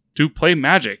Fest to play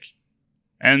Magic,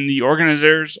 and the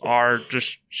organizers are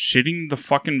just shitting the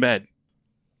fucking bed.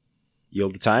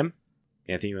 Yield the time.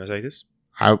 Anthony, you want to take this?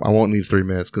 I won't need 3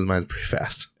 minutes because mine's pretty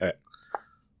fast. All right.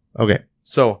 Okay.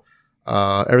 So,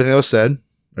 everything that was said,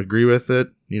 agree with it,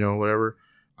 whatever.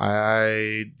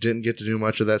 I didn't get to do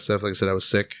much of that stuff. Like I said, I was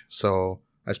sick. So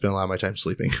I spent a lot of my time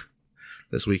sleeping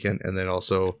this weekend, and then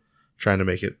also trying to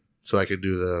make it so I could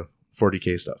do the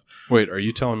 40K stuff. Wait, are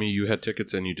you telling me you had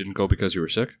tickets and you didn't go because you were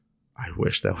sick? I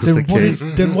wish that was the case.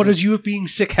 Then what does you being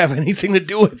sick have anything to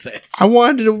do with it? I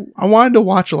wanted to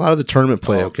watch a lot of the tournament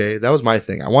play. Oh. Okay, that was my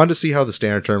thing. I wanted to see how the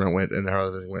standard tournament went and how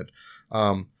everything went.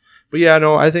 But yeah,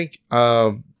 no, I think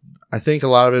I think a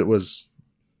lot of it was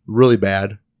really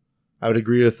bad. I would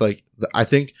agree with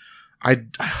I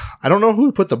don't know who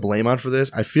to put the blame on for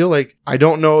this. I feel like I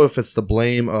don't know if it's the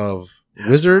blame of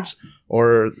Wizards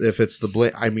or if it's the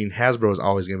blame. I mean, Hasbro is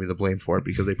always going to be the blame for it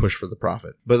because they push for the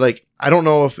profit. But I don't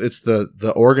know if it's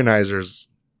the organizers'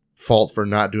 fault for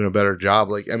not doing a better job.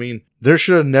 I mean, there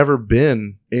should have never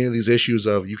been any of these issues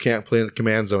of you can't play in the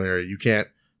command zone area. You can't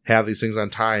have these things on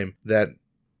time.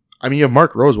 I mean, you have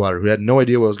Mark Rosewater who had no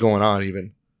idea what was going on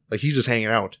even. He's just hanging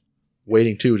out,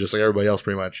 waiting too, just like everybody else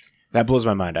pretty much. That blows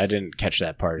my mind. I didn't catch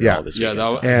that part at all this weekend.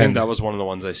 I think that was one of the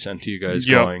ones I sent to you guys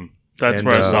going. That's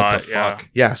where I saw it, fuck?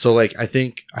 Yeah, so I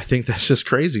think that's just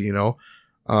crazy,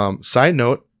 Side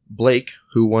note, Blake,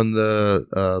 who won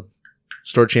the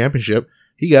store championship,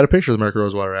 he got a picture of Mark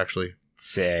Rosewater actually.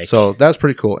 Sick. So that's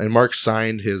pretty cool. And Mark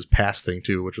signed his pass thing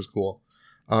too, which was cool.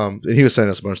 And he was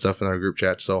sending us a bunch of stuff in our group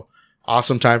chat. So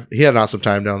awesome time. He had an awesome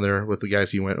time down there with the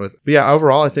guys he went with. But yeah,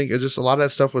 overall, I think it just a lot of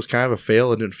that stuff was kind of a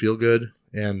fail. It didn't feel good.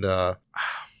 And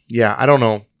yeah, I don't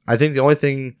know. I think the only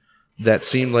thing that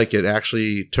seemed like it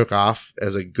actually took off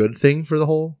as a good thing for the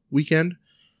whole weekend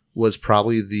was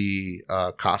probably the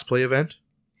cosplay event.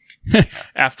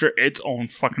 After its own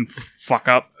fucking fuck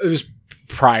up. It was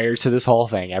prior to this whole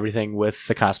thing. Everything with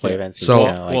the cosplay events. So,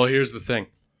 well, here's the thing.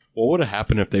 What would have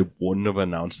happened if they wouldn't have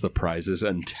announced the prizes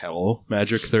until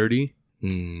Magic 30? I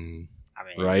mean,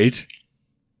 Right?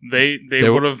 They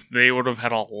would have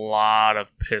had a lot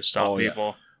of pissed off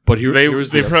people. But they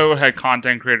probably would have had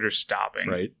content creators stopping.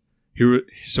 Right.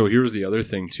 So here's the other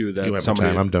thing too that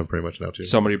I'm done pretty much now too.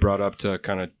 Somebody brought up to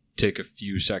kind of take a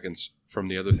few seconds from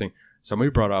the other thing.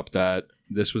 Somebody brought up that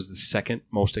this was the second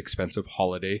most expensive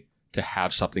holiday to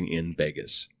have something in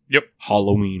Vegas. Yep.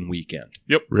 Halloween weekend.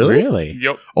 Yep. Really?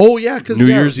 Yep. Oh yeah, because New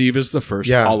Year's Eve is the first.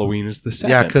 Yeah. Halloween is the second.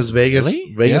 Yeah, because Vegas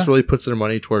Really? really puts their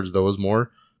money towards those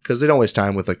more because they don't waste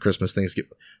time with Christmas things.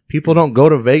 People don't go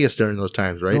to Vegas during those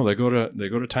times, right? No, they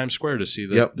go to Times Square to see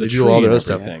the Yep, the they tree do all their and other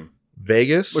stuff. everything.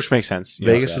 Vegas, Which makes sense.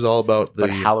 Vegas is all about the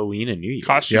but Halloween and New Year's.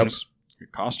 Costumes.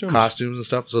 Costumes. costumes and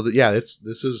stuff. So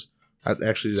this is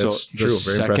actually that's the true.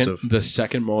 Very impressive. The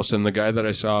second most, and the guy that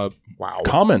I saw Wow.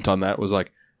 comment on that was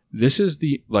like, "This is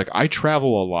I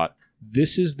travel a lot.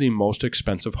 This is the most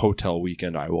expensive hotel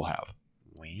weekend I will have."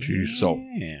 Wow.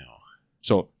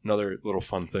 So another little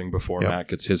fun thing before Yep. Matt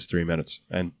gets his 3 minutes,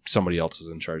 and somebody else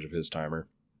is in charge of his timer.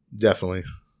 Definitely.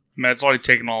 Matt's already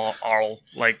taken all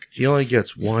He only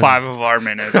gets one. 5 of our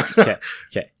minutes. Okay.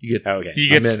 You get Okay. He A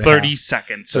gets minute and a 30 half.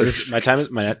 seconds. So my time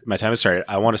has started.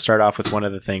 I want to start off with one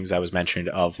of the things that was mentioned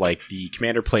of the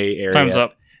commander play area. Time's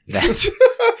up. That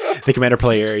the commander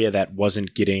play area that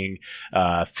wasn't getting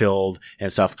filled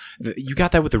and stuff. You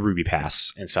got that with the Ruby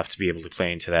Pass and stuff to be able to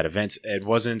play into that event. It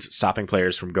wasn't stopping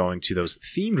players from going to those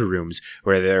themed rooms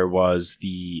where there was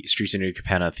the Streets of New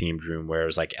Capenna themed room where it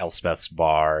was Elspeth's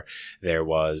bar. There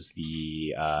was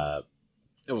the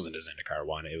it wasn't a Zendikar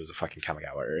one. It was a fucking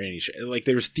Kamigawa or any shit.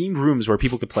 There's themed rooms where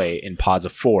people could play in pods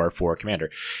of 4 for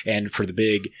Commander. And for the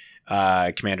big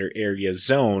Commander area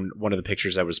zone, one of the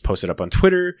pictures that was posted up on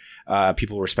Twitter,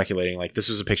 people were speculating this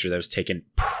was a picture that was taken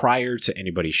prior to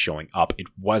anybody showing up. It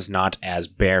was not as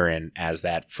barren as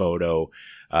that photo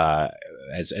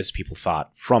as people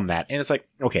thought from that. And it's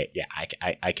okay, yeah,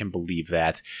 I can believe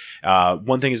that.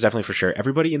 One thing is definitely for sure,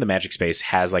 everybody in the Magic space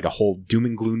has a whole doom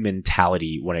and gloom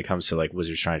mentality when it comes to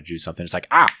Wizards trying to do something. It's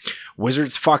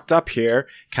Wizards fucked up here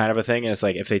kind of a thing. And it's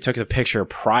if they took the picture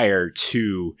prior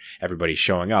to everybody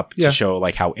showing up to show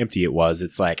how empty it was,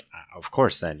 it's of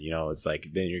course then, it's then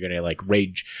you're gonna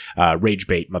rage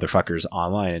bait motherfuckers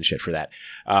online and shit for that.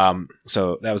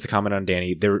 So that was the comment on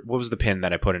Danny. What was the pin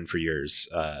that I put in for yours?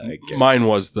 Mine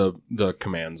was the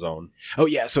command zone. Oh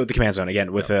yeah, so the command zone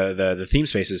again with the theme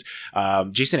spaces.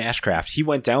 Jason Ashcraft, he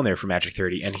went down there for Magic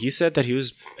 30, and he said that he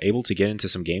was able to get into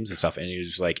some games and stuff, and he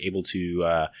was able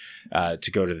to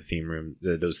go to the theme room,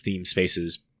 those theme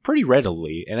spaces pretty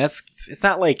readily. And it's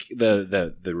not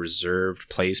the reserved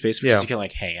play space because you can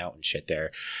hang out and shit there.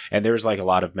 And there was a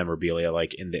lot of memorabilia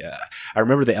in the I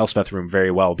remember the Elspeth room very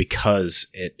well because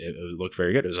it looked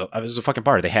very good. It was a fucking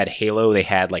bar. They had Halo, they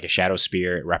had a Shadow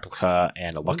Spear replica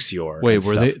and a Luxior.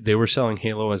 Wait, they were selling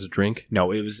Halo as a drink?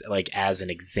 No, it was as an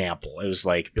example. It was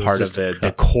part of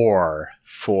the core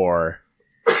for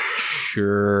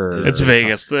Sure. It's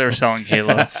Vegas. They're selling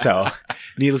Halo. So,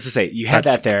 needless to say, you had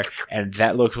that there, and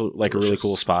that looked like a really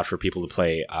cool spot for people to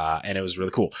play, and it was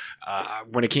really cool.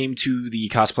 When it came to the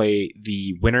cosplay,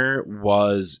 the winner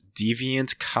was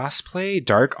Deviant Cosplay,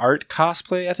 Dark Art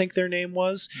Cosplay, I think their name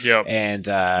was. Yep. And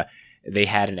they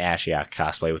had an Ashiok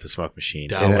cosplay with a smoke machine.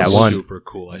 That was was super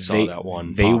cool. I saw that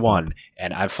one. They won,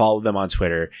 and I followed them on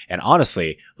Twitter. And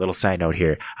honestly, little side note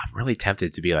here, I'm really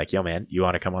tempted to be like, yo, man, you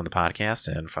want to come on the podcast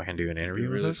and fucking do an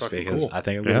interview with us? Because I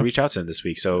think I'm going to reach out to him this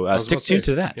week. So stick tuned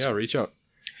to that. Yeah, reach out.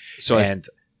 So and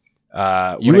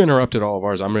you interrupted all of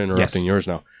ours. I'm interrupting yours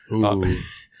now.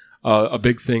 A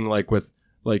big thing with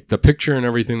the picture and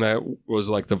everything that was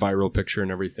like the viral picture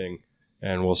and everything,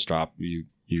 and we'll stop.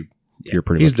 You're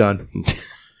pretty He's much done.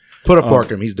 Put a fork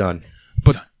in him. He's done.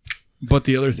 But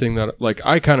the other thing that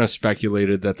I kind of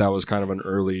speculated that was kind of an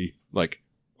early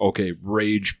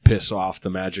rage piss off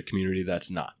the Magic community that's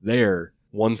not there.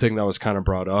 One thing that was kind of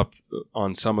brought up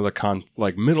on some of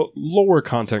the lower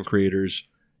content creators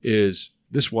is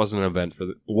this wasn't an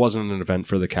event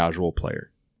for the casual player.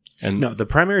 And no, the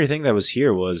primary thing that was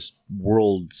here was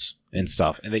Worlds and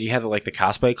stuff, and then you have the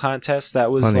cosplay contest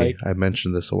that was Funny, I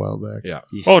mentioned this a while back. Yeah.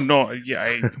 Oh no, yeah,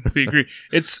 I completely agree.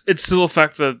 It's still a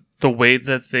fact that the way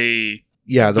that they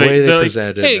way they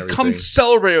presented it. Hey, come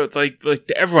celebrate with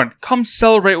to everyone. Come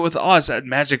celebrate with us at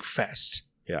Magic Fest.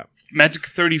 Yeah. Magic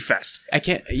 30 Fest. I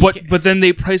can't. But then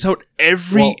they price out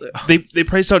they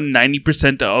price out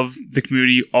 90% of the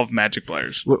community of Magic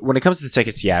players. When it comes to the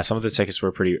tickets, yeah, some of the tickets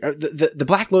were pretty. The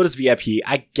Black Lotus VIP,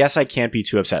 I guess I can't be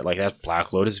too upset. That's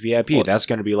Black Lotus VIP. Well, that's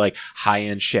going to be high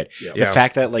end shit. Yeah. The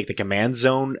fact that the Command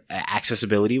Zone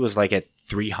accessibility was at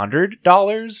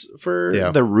 $300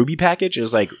 for the Ruby package. It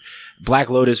was Black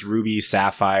Lotus, Ruby,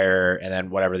 Sapphire, and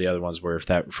then whatever the other ones were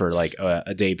for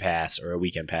a day pass or a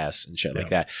weekend pass and shit like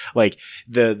that.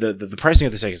 The pricing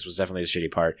of the tickets was definitely the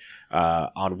shitty part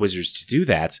on Wizards to do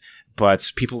that.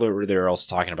 But people they're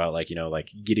also talking about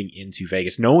getting into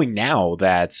Vegas, knowing now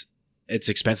that it's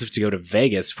expensive to go to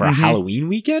Vegas for a Halloween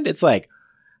weekend. It's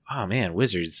oh man,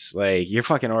 Wizards, you're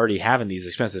fucking already having these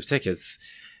expensive tickets.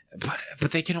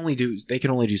 But they can only do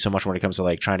so much when it comes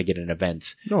to trying to get an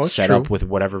event set up with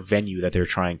whatever venue that they're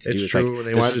trying to do. It's true, and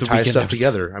they wanted to tie stuff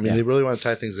together. I mean, they really want to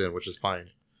tie things in, which is fine.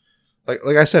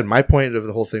 Like I said, my point of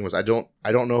the whole thing was I don't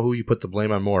know who you put the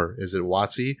blame on more. Is it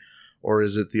WotC or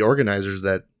is it the organizers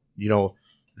that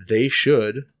they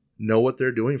should know what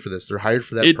they're doing for this? They're hired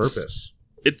for that purpose.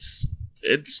 It's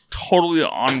totally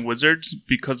on Wizards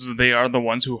because they are the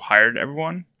ones who hired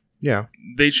everyone. Yeah.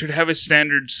 They should have a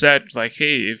standard set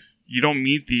hey, if you don't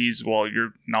meet these, well,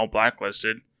 you're now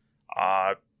blacklisted.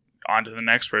 On to the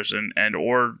next person,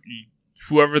 or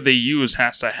whoever they use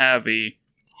has to have a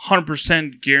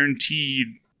 100% guaranteed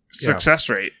success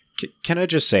rate. Can I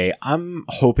just say, I'm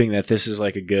hoping that this is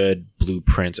a good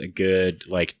blueprint, a good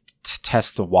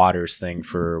test the waters thing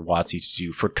for WotC to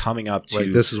do for coming up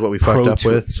to this is what we fucked up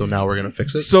with, so now we're gonna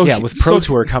fix it. So with Pro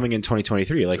Tour coming in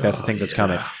 2023, that's the thing that's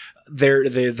coming.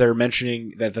 They're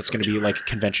mentioning that that's going to be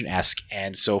convention-esque,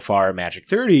 and so far Magic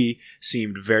 30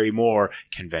 seemed very more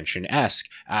convention-esque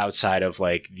outside of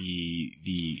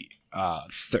the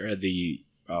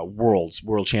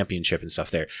World Championship and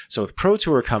stuff there. So with Pro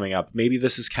Tour coming up, maybe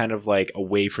this is kind of a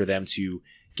way for them to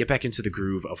get back into the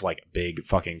groove of big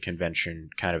fucking convention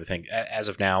kind of a thing. As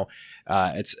of now,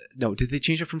 did they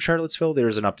change it from Charlottesville? There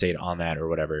was an update on that or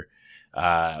whatever.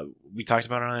 We talked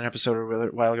about it on an episode a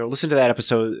while ago. Listen to that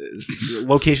episode.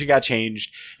 Location got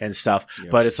changed and stuff.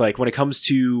 Yep. But it's when it comes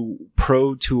to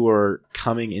Pro Tour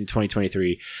coming in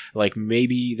 2023,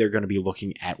 maybe they're going to be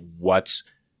looking at what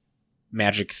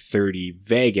Magic 30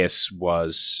 Vegas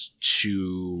was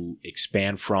to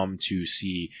expand from, to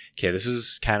see, okay, this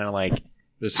is kind of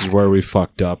this is where we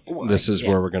fucked up. This is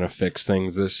where we're going to fix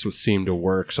things. This seemed to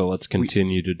work, so let's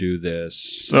continue to do this.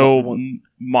 So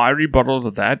my rebuttal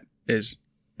to that is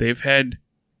they've had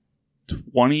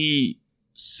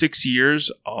 26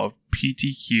 years of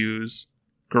PTQs,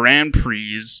 Grand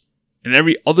Prix, and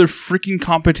every other freaking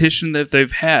competition that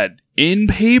they've had in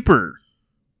paper.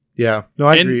 Yeah, no,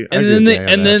 I agree. Then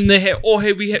they have,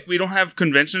 we don't have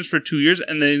conventions for 2 years,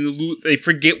 and then they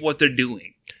forget what they're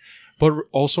doing. But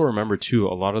also remember too,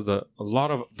 a lot of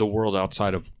the world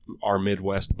outside of our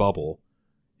Midwest bubble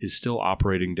is still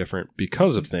operating different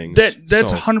because of things.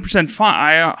 That's 100% fine.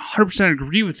 I 100%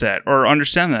 agree with that or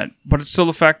understand that. But it's still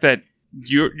the fact that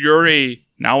you're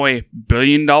now a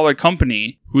billion-dollar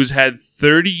company who's had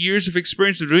 30 years of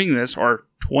experience of doing this, or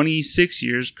 26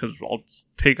 years, because I'll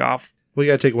take off. Well,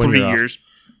 you got to take 1 year off.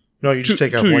 No, you just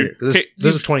take off 1 year.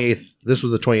 This is 28th. This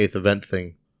was the 28th event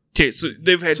thing. Okay, so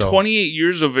they've had 28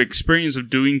 years of experience of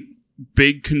doing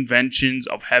big conventions,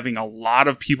 of having a lot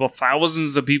of people,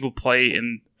 thousands of people play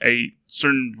in a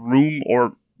certain room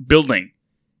or building,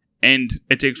 and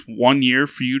it takes 1 year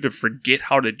for you to forget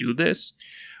how to do this.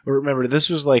 Remember, this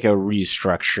was a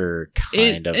restructure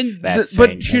kind of that thing.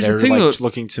 But here's the thing,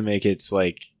 looking to make it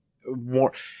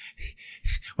more.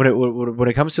 when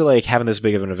it comes to like having this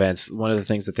big of an event, one of the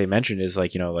things that they mentioned is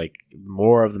like, like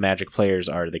more of the Magic players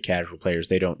are the casual players.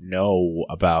 They don't know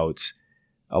about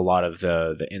a lot of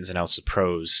the ins and outs of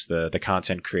pros, the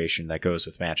content creation that goes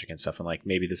with Magic and stuff. And like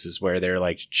maybe this is where they're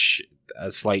like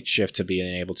a slight shift to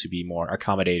being able to be more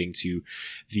accommodating to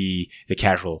the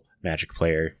casual Magic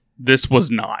player. This was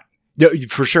not. No,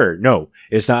 for sure. No,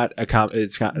 it's not.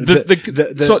 It's not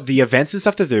the events and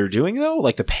stuff that they're doing though,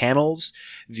 like the panels,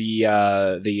 the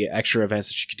extra events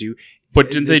that you could do. But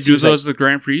didn't they do those at the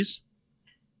Grand Prix?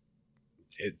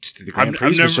 The Grand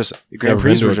Prix was just the Grand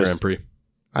Prix was just. Grand Prix.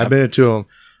 I've been to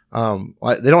them.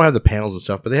 They don't have the panels and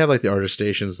stuff, but they have like the artist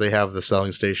stations. They have the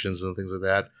selling stations and things like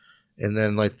that. And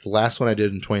then like the last one I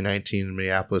did in 2019 in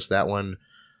Minneapolis, that one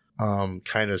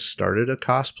kind of started a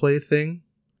cosplay thing,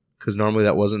 because normally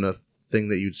that wasn't a thing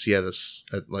that you'd see at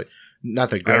like, not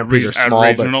that Grand Prix are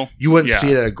small, but you wouldn't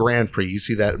see it at a Grand Prix. You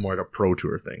see that more at a Pro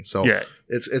Tour thing. So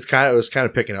it was kind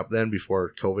of picking up then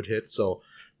before COVID hit. So,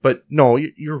 but no,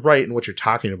 you're right in what you're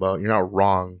talking about. You're not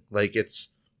wrong. Like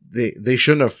they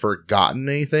shouldn't have forgotten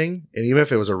anything. And even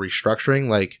if it was a restructuring,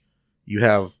 like you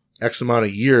have X amount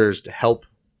of years to help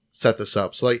set this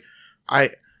up. So like I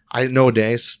know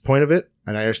Danny's point of it,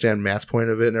 and I understand Matt's point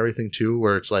of it and everything too,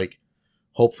 where it's like,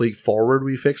 hopefully forward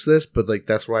we fix this, but like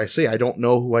that's why I say I don't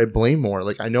know who I blame more.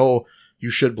 Like I know you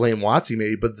should blame WotC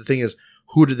maybe, but the thing is,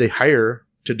 who did they hire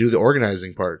to do the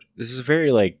organizing part? This is a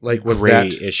very like was gray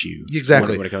that issue.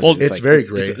 Exactly. When it comes Well, to it's like, very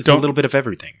gray. It's a little bit of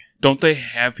everything. Don't they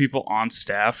have people on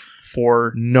staff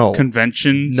for No.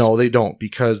 conventions? No, they don't,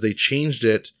 because they changed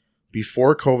it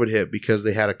before COVID hit, because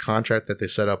they had a contract that they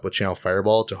set up with Channel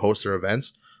Fireball to host their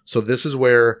events. So this is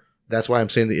where, that's why I'm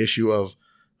saying the issue of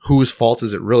whose fault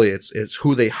is it really? It's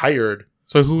who they hired.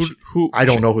 So who I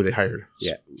don't know who they hired.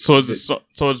 Yeah. So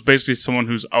it's basically someone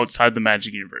who's outside the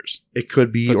Magic universe. It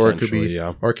could be, or it could be,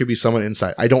 yeah. or it could be someone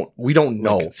inside. We don't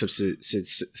know. Like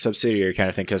subsidiary kind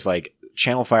of thing, because like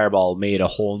Channel Fireball made a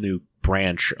whole new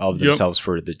branch of themselves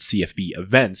for the CFB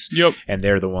events, and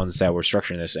they're the ones that were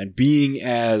structuring this and being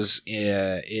as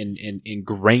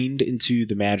ingrained into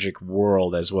the Magic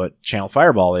world as what Channel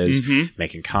Fireball is,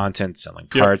 making content, selling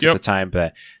cards at the time.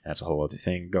 But that's a whole other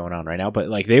thing going on right now. But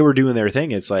like they were doing their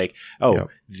thing. It's like,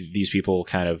 these people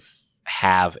kind of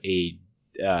have a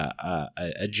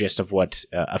gist of what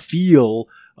a feel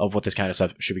of what this kind of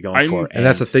stuff should be going for. And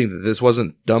that's the thing, that this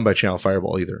wasn't done by Channel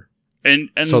Fireball either.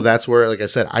 And so that's where, like I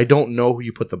said, I don't know who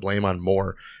you put the blame on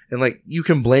more. And like you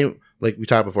can blame, like we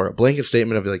talked before, a blanket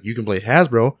statement of like you can blame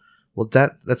Hasbro. Well,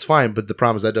 that's fine, but the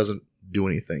problem is that doesn't do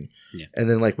anything. Yeah. And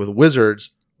then like with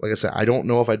Wizards, like I said, I don't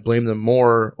know if I'd blame them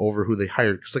more over who they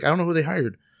hired, because like I don't know who they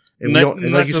hired, and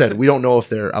like you said, we don't know if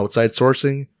they're outside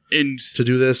sourcing to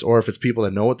do this or if it's people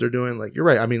that know what they're doing. Like you're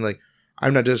right. I mean, like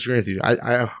I'm not disagreeing with you.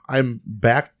 I'm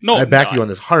back. No, I back you on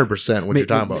this 100%. What you're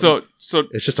talking about. So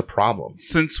it's just a problem.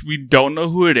 Since we don't know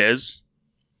who it is,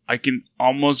 I can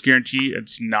almost guarantee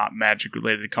it's not Magic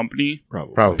related company.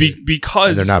 Probably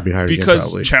because and they're not being hired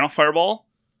because again, Channel Fireball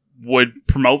would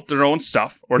promote their own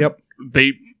stuff, or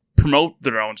they promote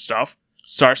their own stuff.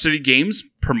 Star City Games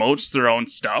promotes their own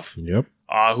stuff. Yep.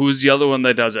 Who's the other one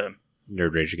that does it?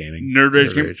 Nerd Rage Gaming. Nerd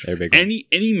Rage.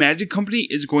 Any Magic company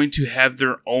is going to have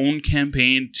their own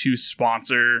campaign to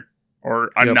sponsor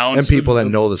or announce, and people that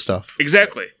know the stuff.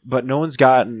 Exactly. But no one's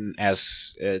gotten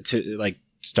as to like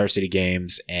Star City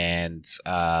Games and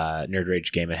Nerd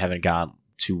Rage Gaming haven't gotten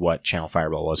to what Channel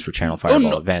Fireball was for Channel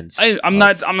Fireball events. I'm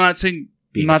not saying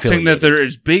that they're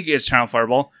as big as Channel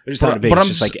Fireball. They're just not big. It's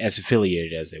just like as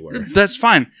affiliated as they were. That's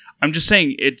fine. I'm just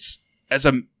saying, it's as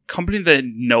a company that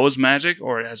knows Magic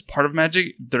or as part of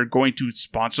Magic, they're going to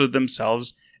sponsor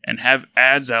themselves and have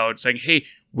ads out saying, "Hey,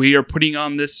 we are putting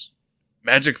on this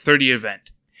Magic 30 event."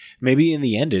 Maybe in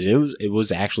the end, it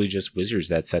was actually just Wizards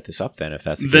that set this up. Then, if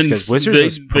that's the case, because Wizards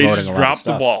was promoting just a lot dropped of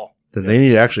stuff. the ball. Then they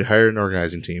need to actually hire an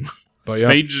organizing team. But yeah,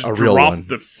 they just dropped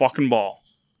the fucking ball.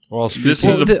 Well, this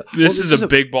is a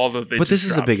big ball that they. But this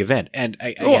is a big event, and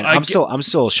I'm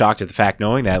still shocked at the fact,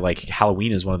 knowing that like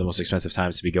Halloween is one of the most expensive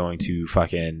times to be going to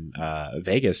fucking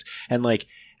Vegas, and like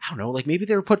I don't know, like maybe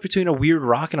they were put between a weird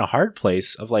rock and a hard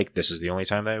place of like, this is the only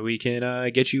time that we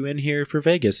can get you in here for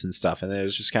Vegas and stuff, and it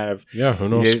was just kind of who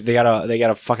knows? They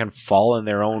gotta fucking fall in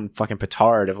their own fucking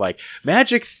petard of like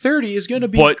Magic 30 is gonna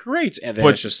be great, and then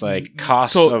it's just like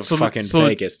cost of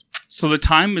Vegas. So the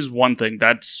time is one thing.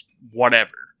 That's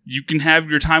whatever. You can have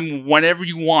your time whenever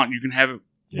you want. You can have it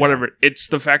whatever. It's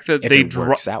the fact that they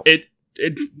dropped it.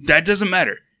 That doesn't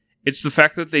matter. It's the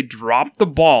fact that they dropped the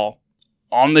ball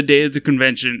on the day of the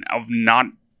convention of not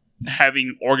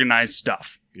having organized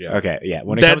stuff. Yeah. Okay. Yeah.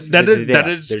 When it comes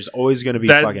to there's always going to be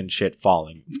fucking shit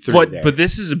falling through there. But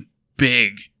this is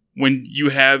big when you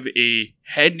have a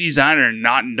head designer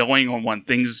not knowing when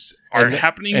things are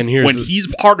happening and when he's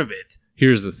part of it.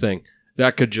 Here's the thing.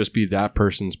 That could just be that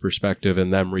person's perspective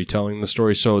and them retelling the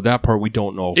story. So that part we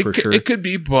don't know for sure. It could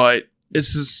be, but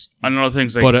it's just another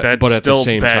things like but that's at still the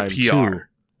same bad time PR. Too,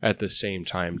 at the same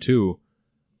time, too,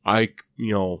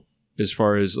 as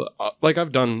far as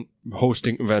I've done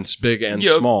hosting events big and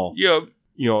small. Yep.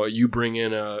 You bring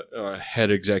in a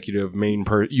head executive,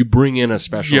 you bring in a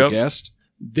special guest.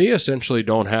 They essentially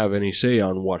don't have any say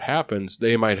on what happens.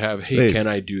 They might have, hey, can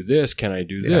I do this? Can I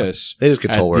do this? They just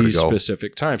get told where to go.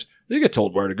 Specific times. They get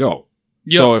told where to go.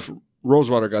 Yep. So if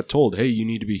Rosewater got told, hey, you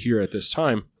need to be here at this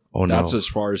time, that's as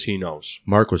far as he knows.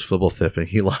 Mark was Fibblethip and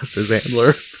he lost his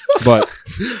handler. But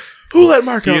who let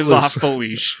Mark out? He's off the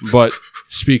leash. But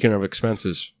speaking of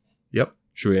expenses. Yep.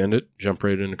 Should we end it? Jump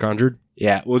right into Conjured?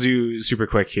 Yeah, we'll do super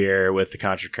quick here with the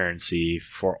Conjured currency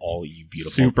for all you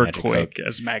beautiful super Magic quick folk.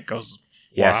 as Matt goes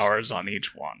 4 hours on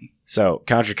each one. So,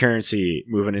 Conjured currency,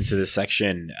 moving into this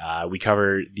section, we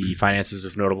cover the finances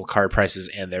of notable card prices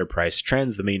and their price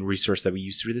trends. The main resource that we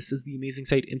use for this is the amazing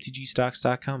site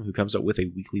mtgstocks.com, who comes up with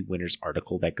a weekly winners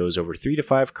article that goes over 3 to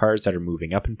 5 cards that are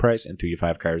moving up in price and 3 to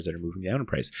 5 cards that are moving down in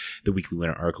price. The weekly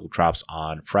winner article drops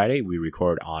on Friday. We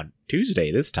record on Tuesday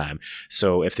this time.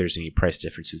 So if there's any price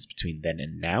differences between then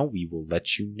and now, we will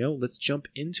let you know. Let's jump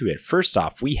into it. First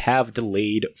off, we have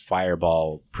Delayed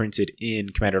Fireball printed in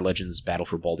Commander Legends Battle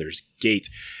for Baldur's Gate.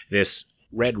 This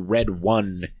red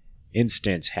 1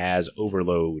 instant has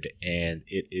overload, and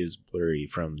it is blurry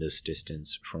from this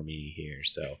distance for me here.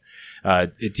 So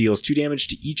it deals 2 damage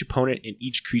to each opponent and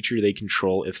each creature they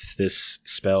control. If this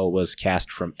spell was cast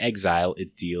from exile,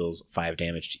 it deals 5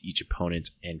 damage to each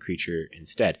opponent and creature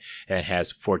instead. And it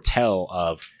has Foretell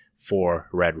of 4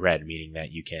 red, meaning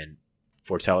that you can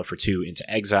foretell it for 2 into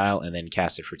exile and then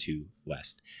cast it for 2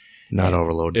 less. Not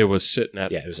overload. It was sitting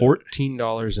at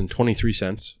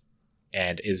 $14.23.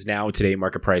 And is now today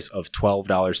market price of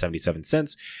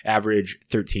 $12.77, average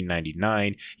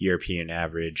 $13.99, European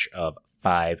average of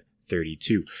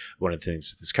 $5.32. One of the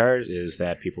things with this card is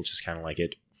that people just kind of like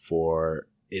it for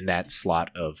in that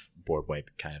slot of board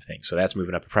wipe kind of thing. So that's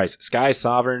moving up in price. Sky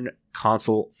Sovereign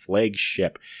Consul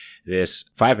Flagship. This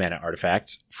 5-mana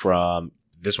artifact from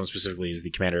this one specifically is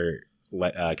the Commander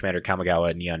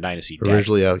Kamigawa Neon Dynasty deck.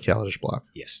 Originally out of Kaladesh block.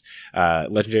 Yes.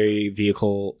 Legendary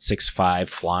vehicle 6/5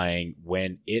 flying.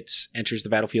 When it enters the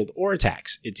battlefield or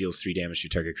attacks, it deals 3 damage to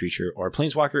target creature or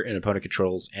planeswalker and opponent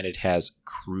controls, and it has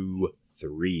crew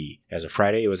 3. As of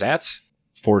Friday, it was at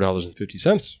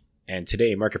 $4.50. And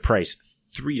today, market price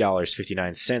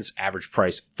 $3.59, average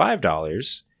price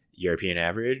 $5, European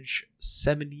average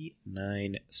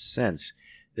 79 cents.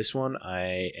 This one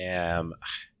I am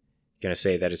going to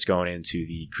say that it's going into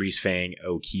the Greasefang,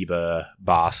 Okiba,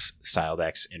 Boss style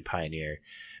decks in Pioneer,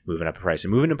 moving up in price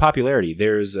and moving in popularity.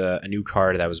 There's a new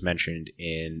card that was mentioned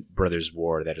in Brothers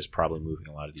War that is probably moving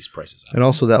a lot of these prices up. And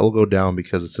also that will go down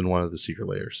because it's in one of the secret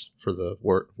layers for the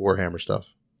Warhammer stuff.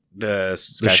 The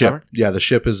ship. Summer? Yeah, the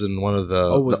ship is in one of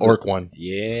the Orc one.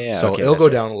 Yeah. So okay, it'll go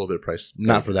right. down a little bit of price.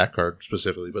 Not for that card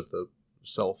specifically, but the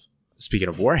self. Speaking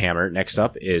of Warhammer, next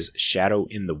up is Shadow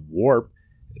in the Warp.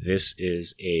 This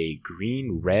is a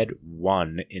green-red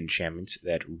 1 enchantment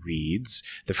that reads,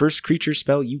 the first creature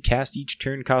spell you cast each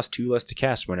turn costs 2 less to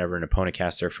cast. Whenever an opponent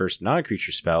casts their first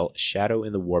non-creature spell, Shadow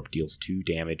in the Warp deals 2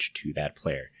 damage to that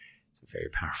player. It's a very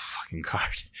powerful fucking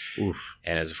card. Oof.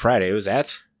 And as of Friday, it was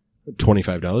at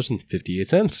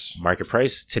 $25.58. market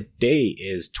price today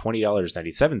is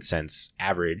 $20.97,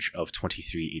 average of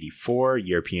 $23.84,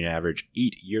 European average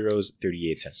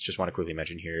 €8.38. Just want to quickly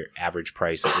mention here, average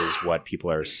price is what people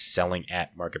are selling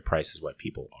at, market price is what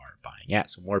people are buying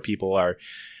at. So more people are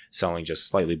selling just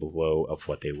slightly below of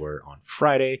what they were on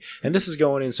Friday. And this is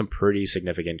going in some pretty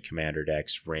significant commander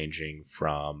decks, ranging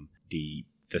from the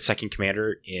second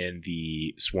commander in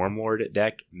the Swarmlord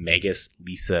deck, Magus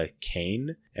Lisa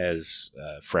Kane, as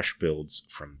fresh builds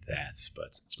from that.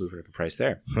 But it's moving up in price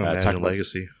there.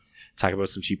 Talk about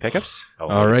some cheap pickups.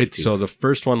 All right, so the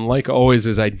first one, like always,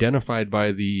 is identified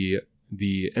by the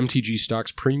MTG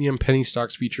Stocks Premium Penny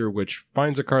Stocks feature, which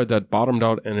finds a card that bottomed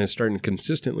out and is starting to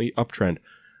consistently uptrend.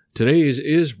 Today's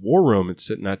is War Room. It's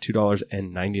sitting at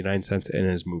 $2.99 and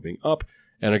is moving up.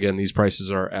 And again, these prices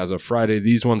are as of Friday.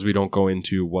 These ones we don't go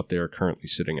into what they are currently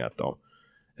sitting at, though.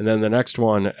 And then the next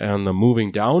one on the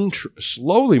moving down,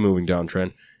 slowly moving down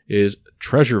trend is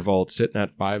Treasure Vault, sitting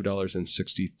at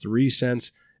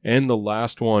 $5.63. And the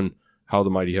last one, How the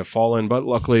Mighty Have Fallen, but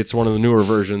luckily it's one of the newer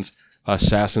versions.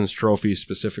 Assassin's Trophy,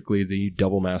 specifically the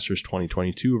Double Masters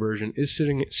 2022 version, is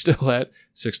sitting still at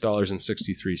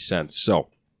 $6.63. So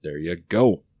there you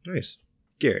go. Nice.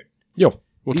 Garrett. Yo,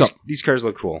 what's up? These cars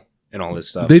look cool and all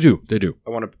this stuff. They do. I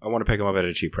want to pick them up at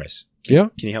a cheap price. Yeah.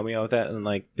 Can you help me out with that in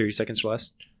like 30 seconds or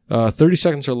less? 30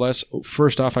 seconds or less.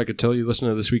 First off, I could tell you, listen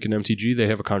to This Week in MTG, they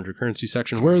have a contra currency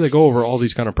section where they go over all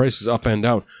these kind of prices up and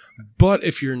down. But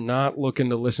if you're not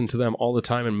looking to listen to them all the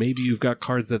time, and maybe you've got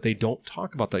cards that they don't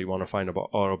talk about that you want to find out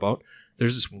about,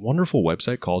 there's this wonderful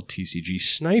website called TCG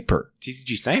Sniper.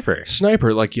 TCG Sniper.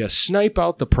 Sniper, like, yes, snipe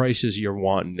out the prices you're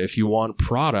wanting. If you want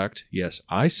product, yes,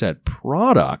 I said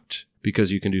product,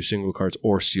 because you can do single cards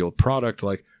or sealed product,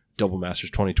 like Double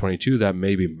Masters 2022, that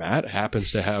maybe Matt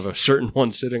happens to have a certain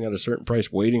one sitting at a certain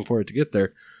price waiting for it to get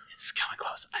there. It's coming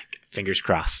close. Fingers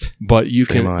crossed. But you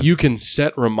can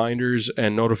set reminders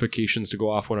and notifications to go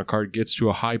off when a card gets to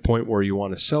a high point where you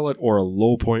want to sell it or a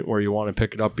low point where you want to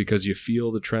pick it up because you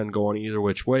feel the trend going either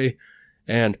which way.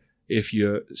 And if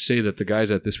you say that the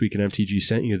guys at This Week in MTG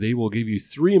sent you, they will give you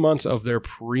 3 months of their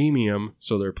premium,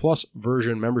 so their plus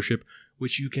version membership,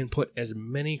 which you can put as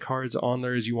many cards on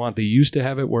there as you want. They used to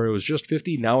have it where it was just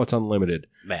 50. Now it's unlimited.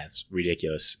 That's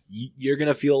ridiculous. You're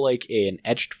going to feel like an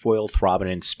etched foil Throbbing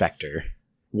Inspector.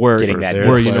 Where getting that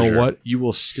you know what? You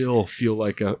will still feel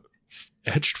like a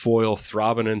etched foil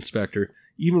Throbbing Inspector,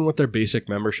 even with their basic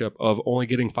membership of only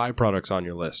getting 5 products on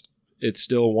your list. It's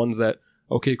still ones that,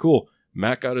 okay, cool.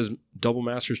 Matt got his Double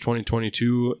Masters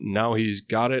 2022. Now he's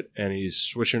got it, and he's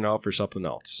switching it out for something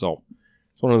else. So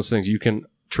it's one of those things you can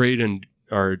trade and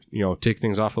take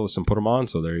things off the list and put them on.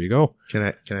 So there you go.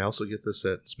 Can I also get this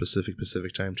at Pacific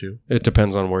time too? It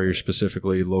depends on where you're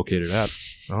specifically located at.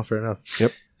 Oh, fair enough.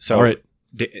 Yep. So all right.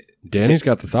 Danny's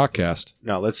got the Thoughtcast.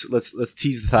 No, let's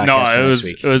tease the Thoughtcast. No, for it next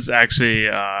week. was actually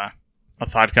a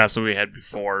Thoughtcast that we had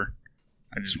before.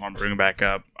 I just want to bring it back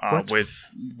up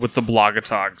with the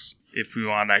Blogatogs. If we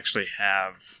want to actually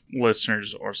have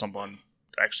listeners or someone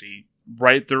actually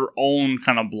write their own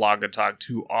kind of Blogatog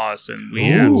to us, and we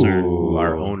answer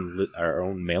our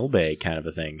own mailbag kind of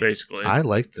a thing. Basically, I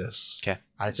like this. Okay.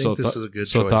 I think this is a good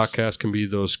choice. So Thoughtcast can be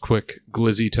those quick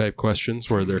glizzy type questions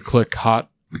where they're quick, hot,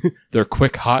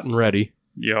 and ready.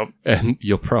 Yep. And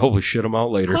you'll probably shit them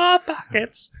out later. Hot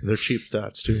pockets. They're cheap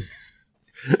thoughts too.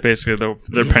 Basically,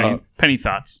 they're penny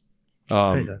thoughts.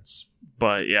 Penny thoughts.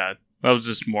 But yeah, that was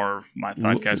just more of my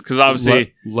Thoughtcast because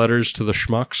obviously letters to the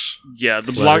schmucks. Yeah,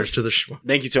 the letters to the schmucks.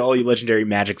 Thank you to all you legendary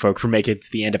Magic folk for making it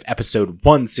to the end of episode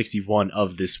 161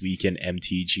 of This Week in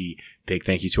MTG. Big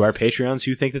thank you to our Patreons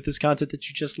who think that this content that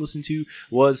you just listened to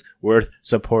was worth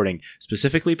supporting.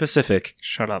 Specifically Pacific.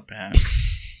 Shut up, man.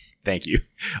 Thank you.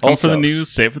 Also, for the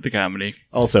news, safe with the comedy.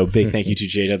 Also, big thank you to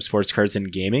J-Dub Sports Cards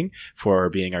and Gaming for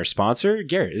being our sponsor.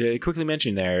 Garrett, quickly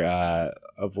mention there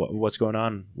of what's going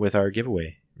on with our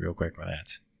giveaway real quick with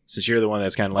that. Since you're the one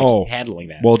that's kind of like handling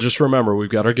that. Well, just remember, we've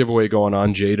got our giveaway going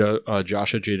on.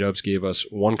 Josh at J-Dubs gave us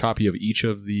 1 copy of each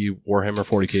of the Warhammer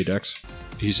 40k decks.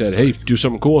 He said, hey, do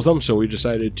something cool with them. So we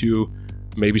decided to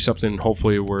maybe something,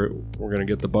 hopefully we're going to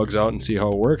get the bugs out and see how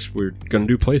it works. We're going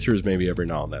to do playthroughs maybe every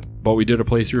now and then. But we did a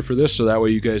playthrough for this, so that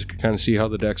way you guys can kind of see how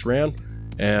the decks ran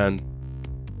and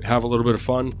have a little bit of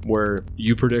fun where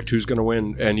you predict who's going to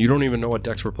win, and you don't even know what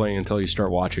decks we're playing until you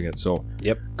start watching it. So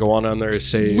go on there and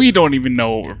say... We don't even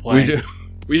know what we're playing.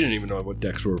 We didn't even know what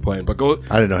decks we were playing, but go...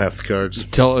 I didn't know half the cards.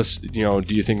 Tell us, do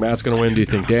you think Matt's going to win? Do you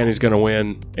think Danny's going to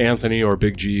win? Anthony or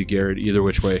Big G, Garrett, either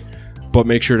which way. But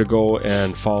make sure to go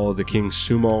and follow the King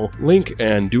Sumo link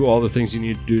and do all the things you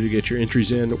need to do to get your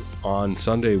entries in. On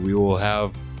Sunday, we will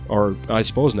have, or I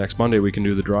suppose next Monday, we can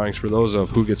do the drawings for those of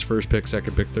who gets first pick,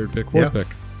 second pick, third pick, fourth pick.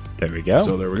 There we go.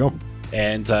 So there we go.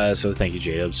 And so thank you,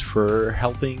 J-Dubs, for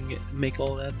helping make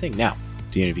all that thing. Now,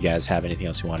 do any of you guys have anything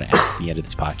else you want to add at the end of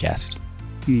this podcast?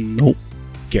 Nope.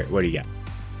 Garrett, what do you got?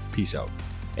 Peace out.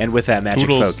 And with that, Magic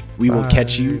Toodles. folk, we will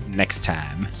catch you next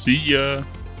time. See ya.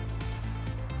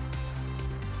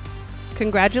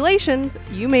 Congratulations!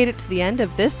 You made it to the end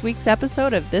of this week's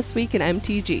episode of This Week in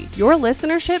MTG. Your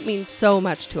listenership means so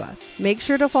much to us. Make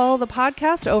sure to follow the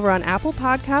podcast over on Apple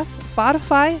Podcasts,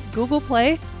 Spotify, Google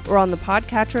Play, or on the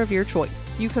podcatcher of your choice.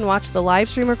 You can watch the live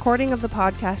stream recording of the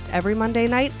podcast every Monday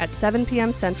night at 7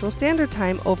 p.m. Central Standard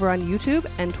Time over on YouTube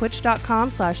and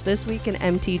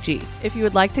twitch.com/thisweekinmtg. If you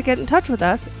would like to get in touch with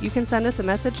us, you can send us a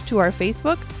message to our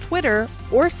Facebook, Twitter,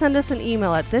 or send us an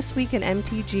email at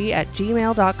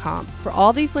thisweekinmtg@gmail.com. For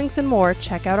all these links and more,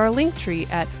 check out our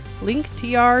Linktree at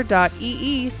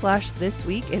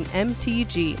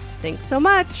linktr.ee/thisweekinmtg. Thanks so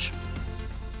much!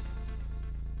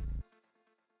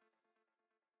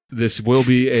 This will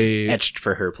be a... Etched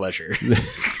for her pleasure.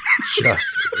 Just,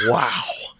 wow.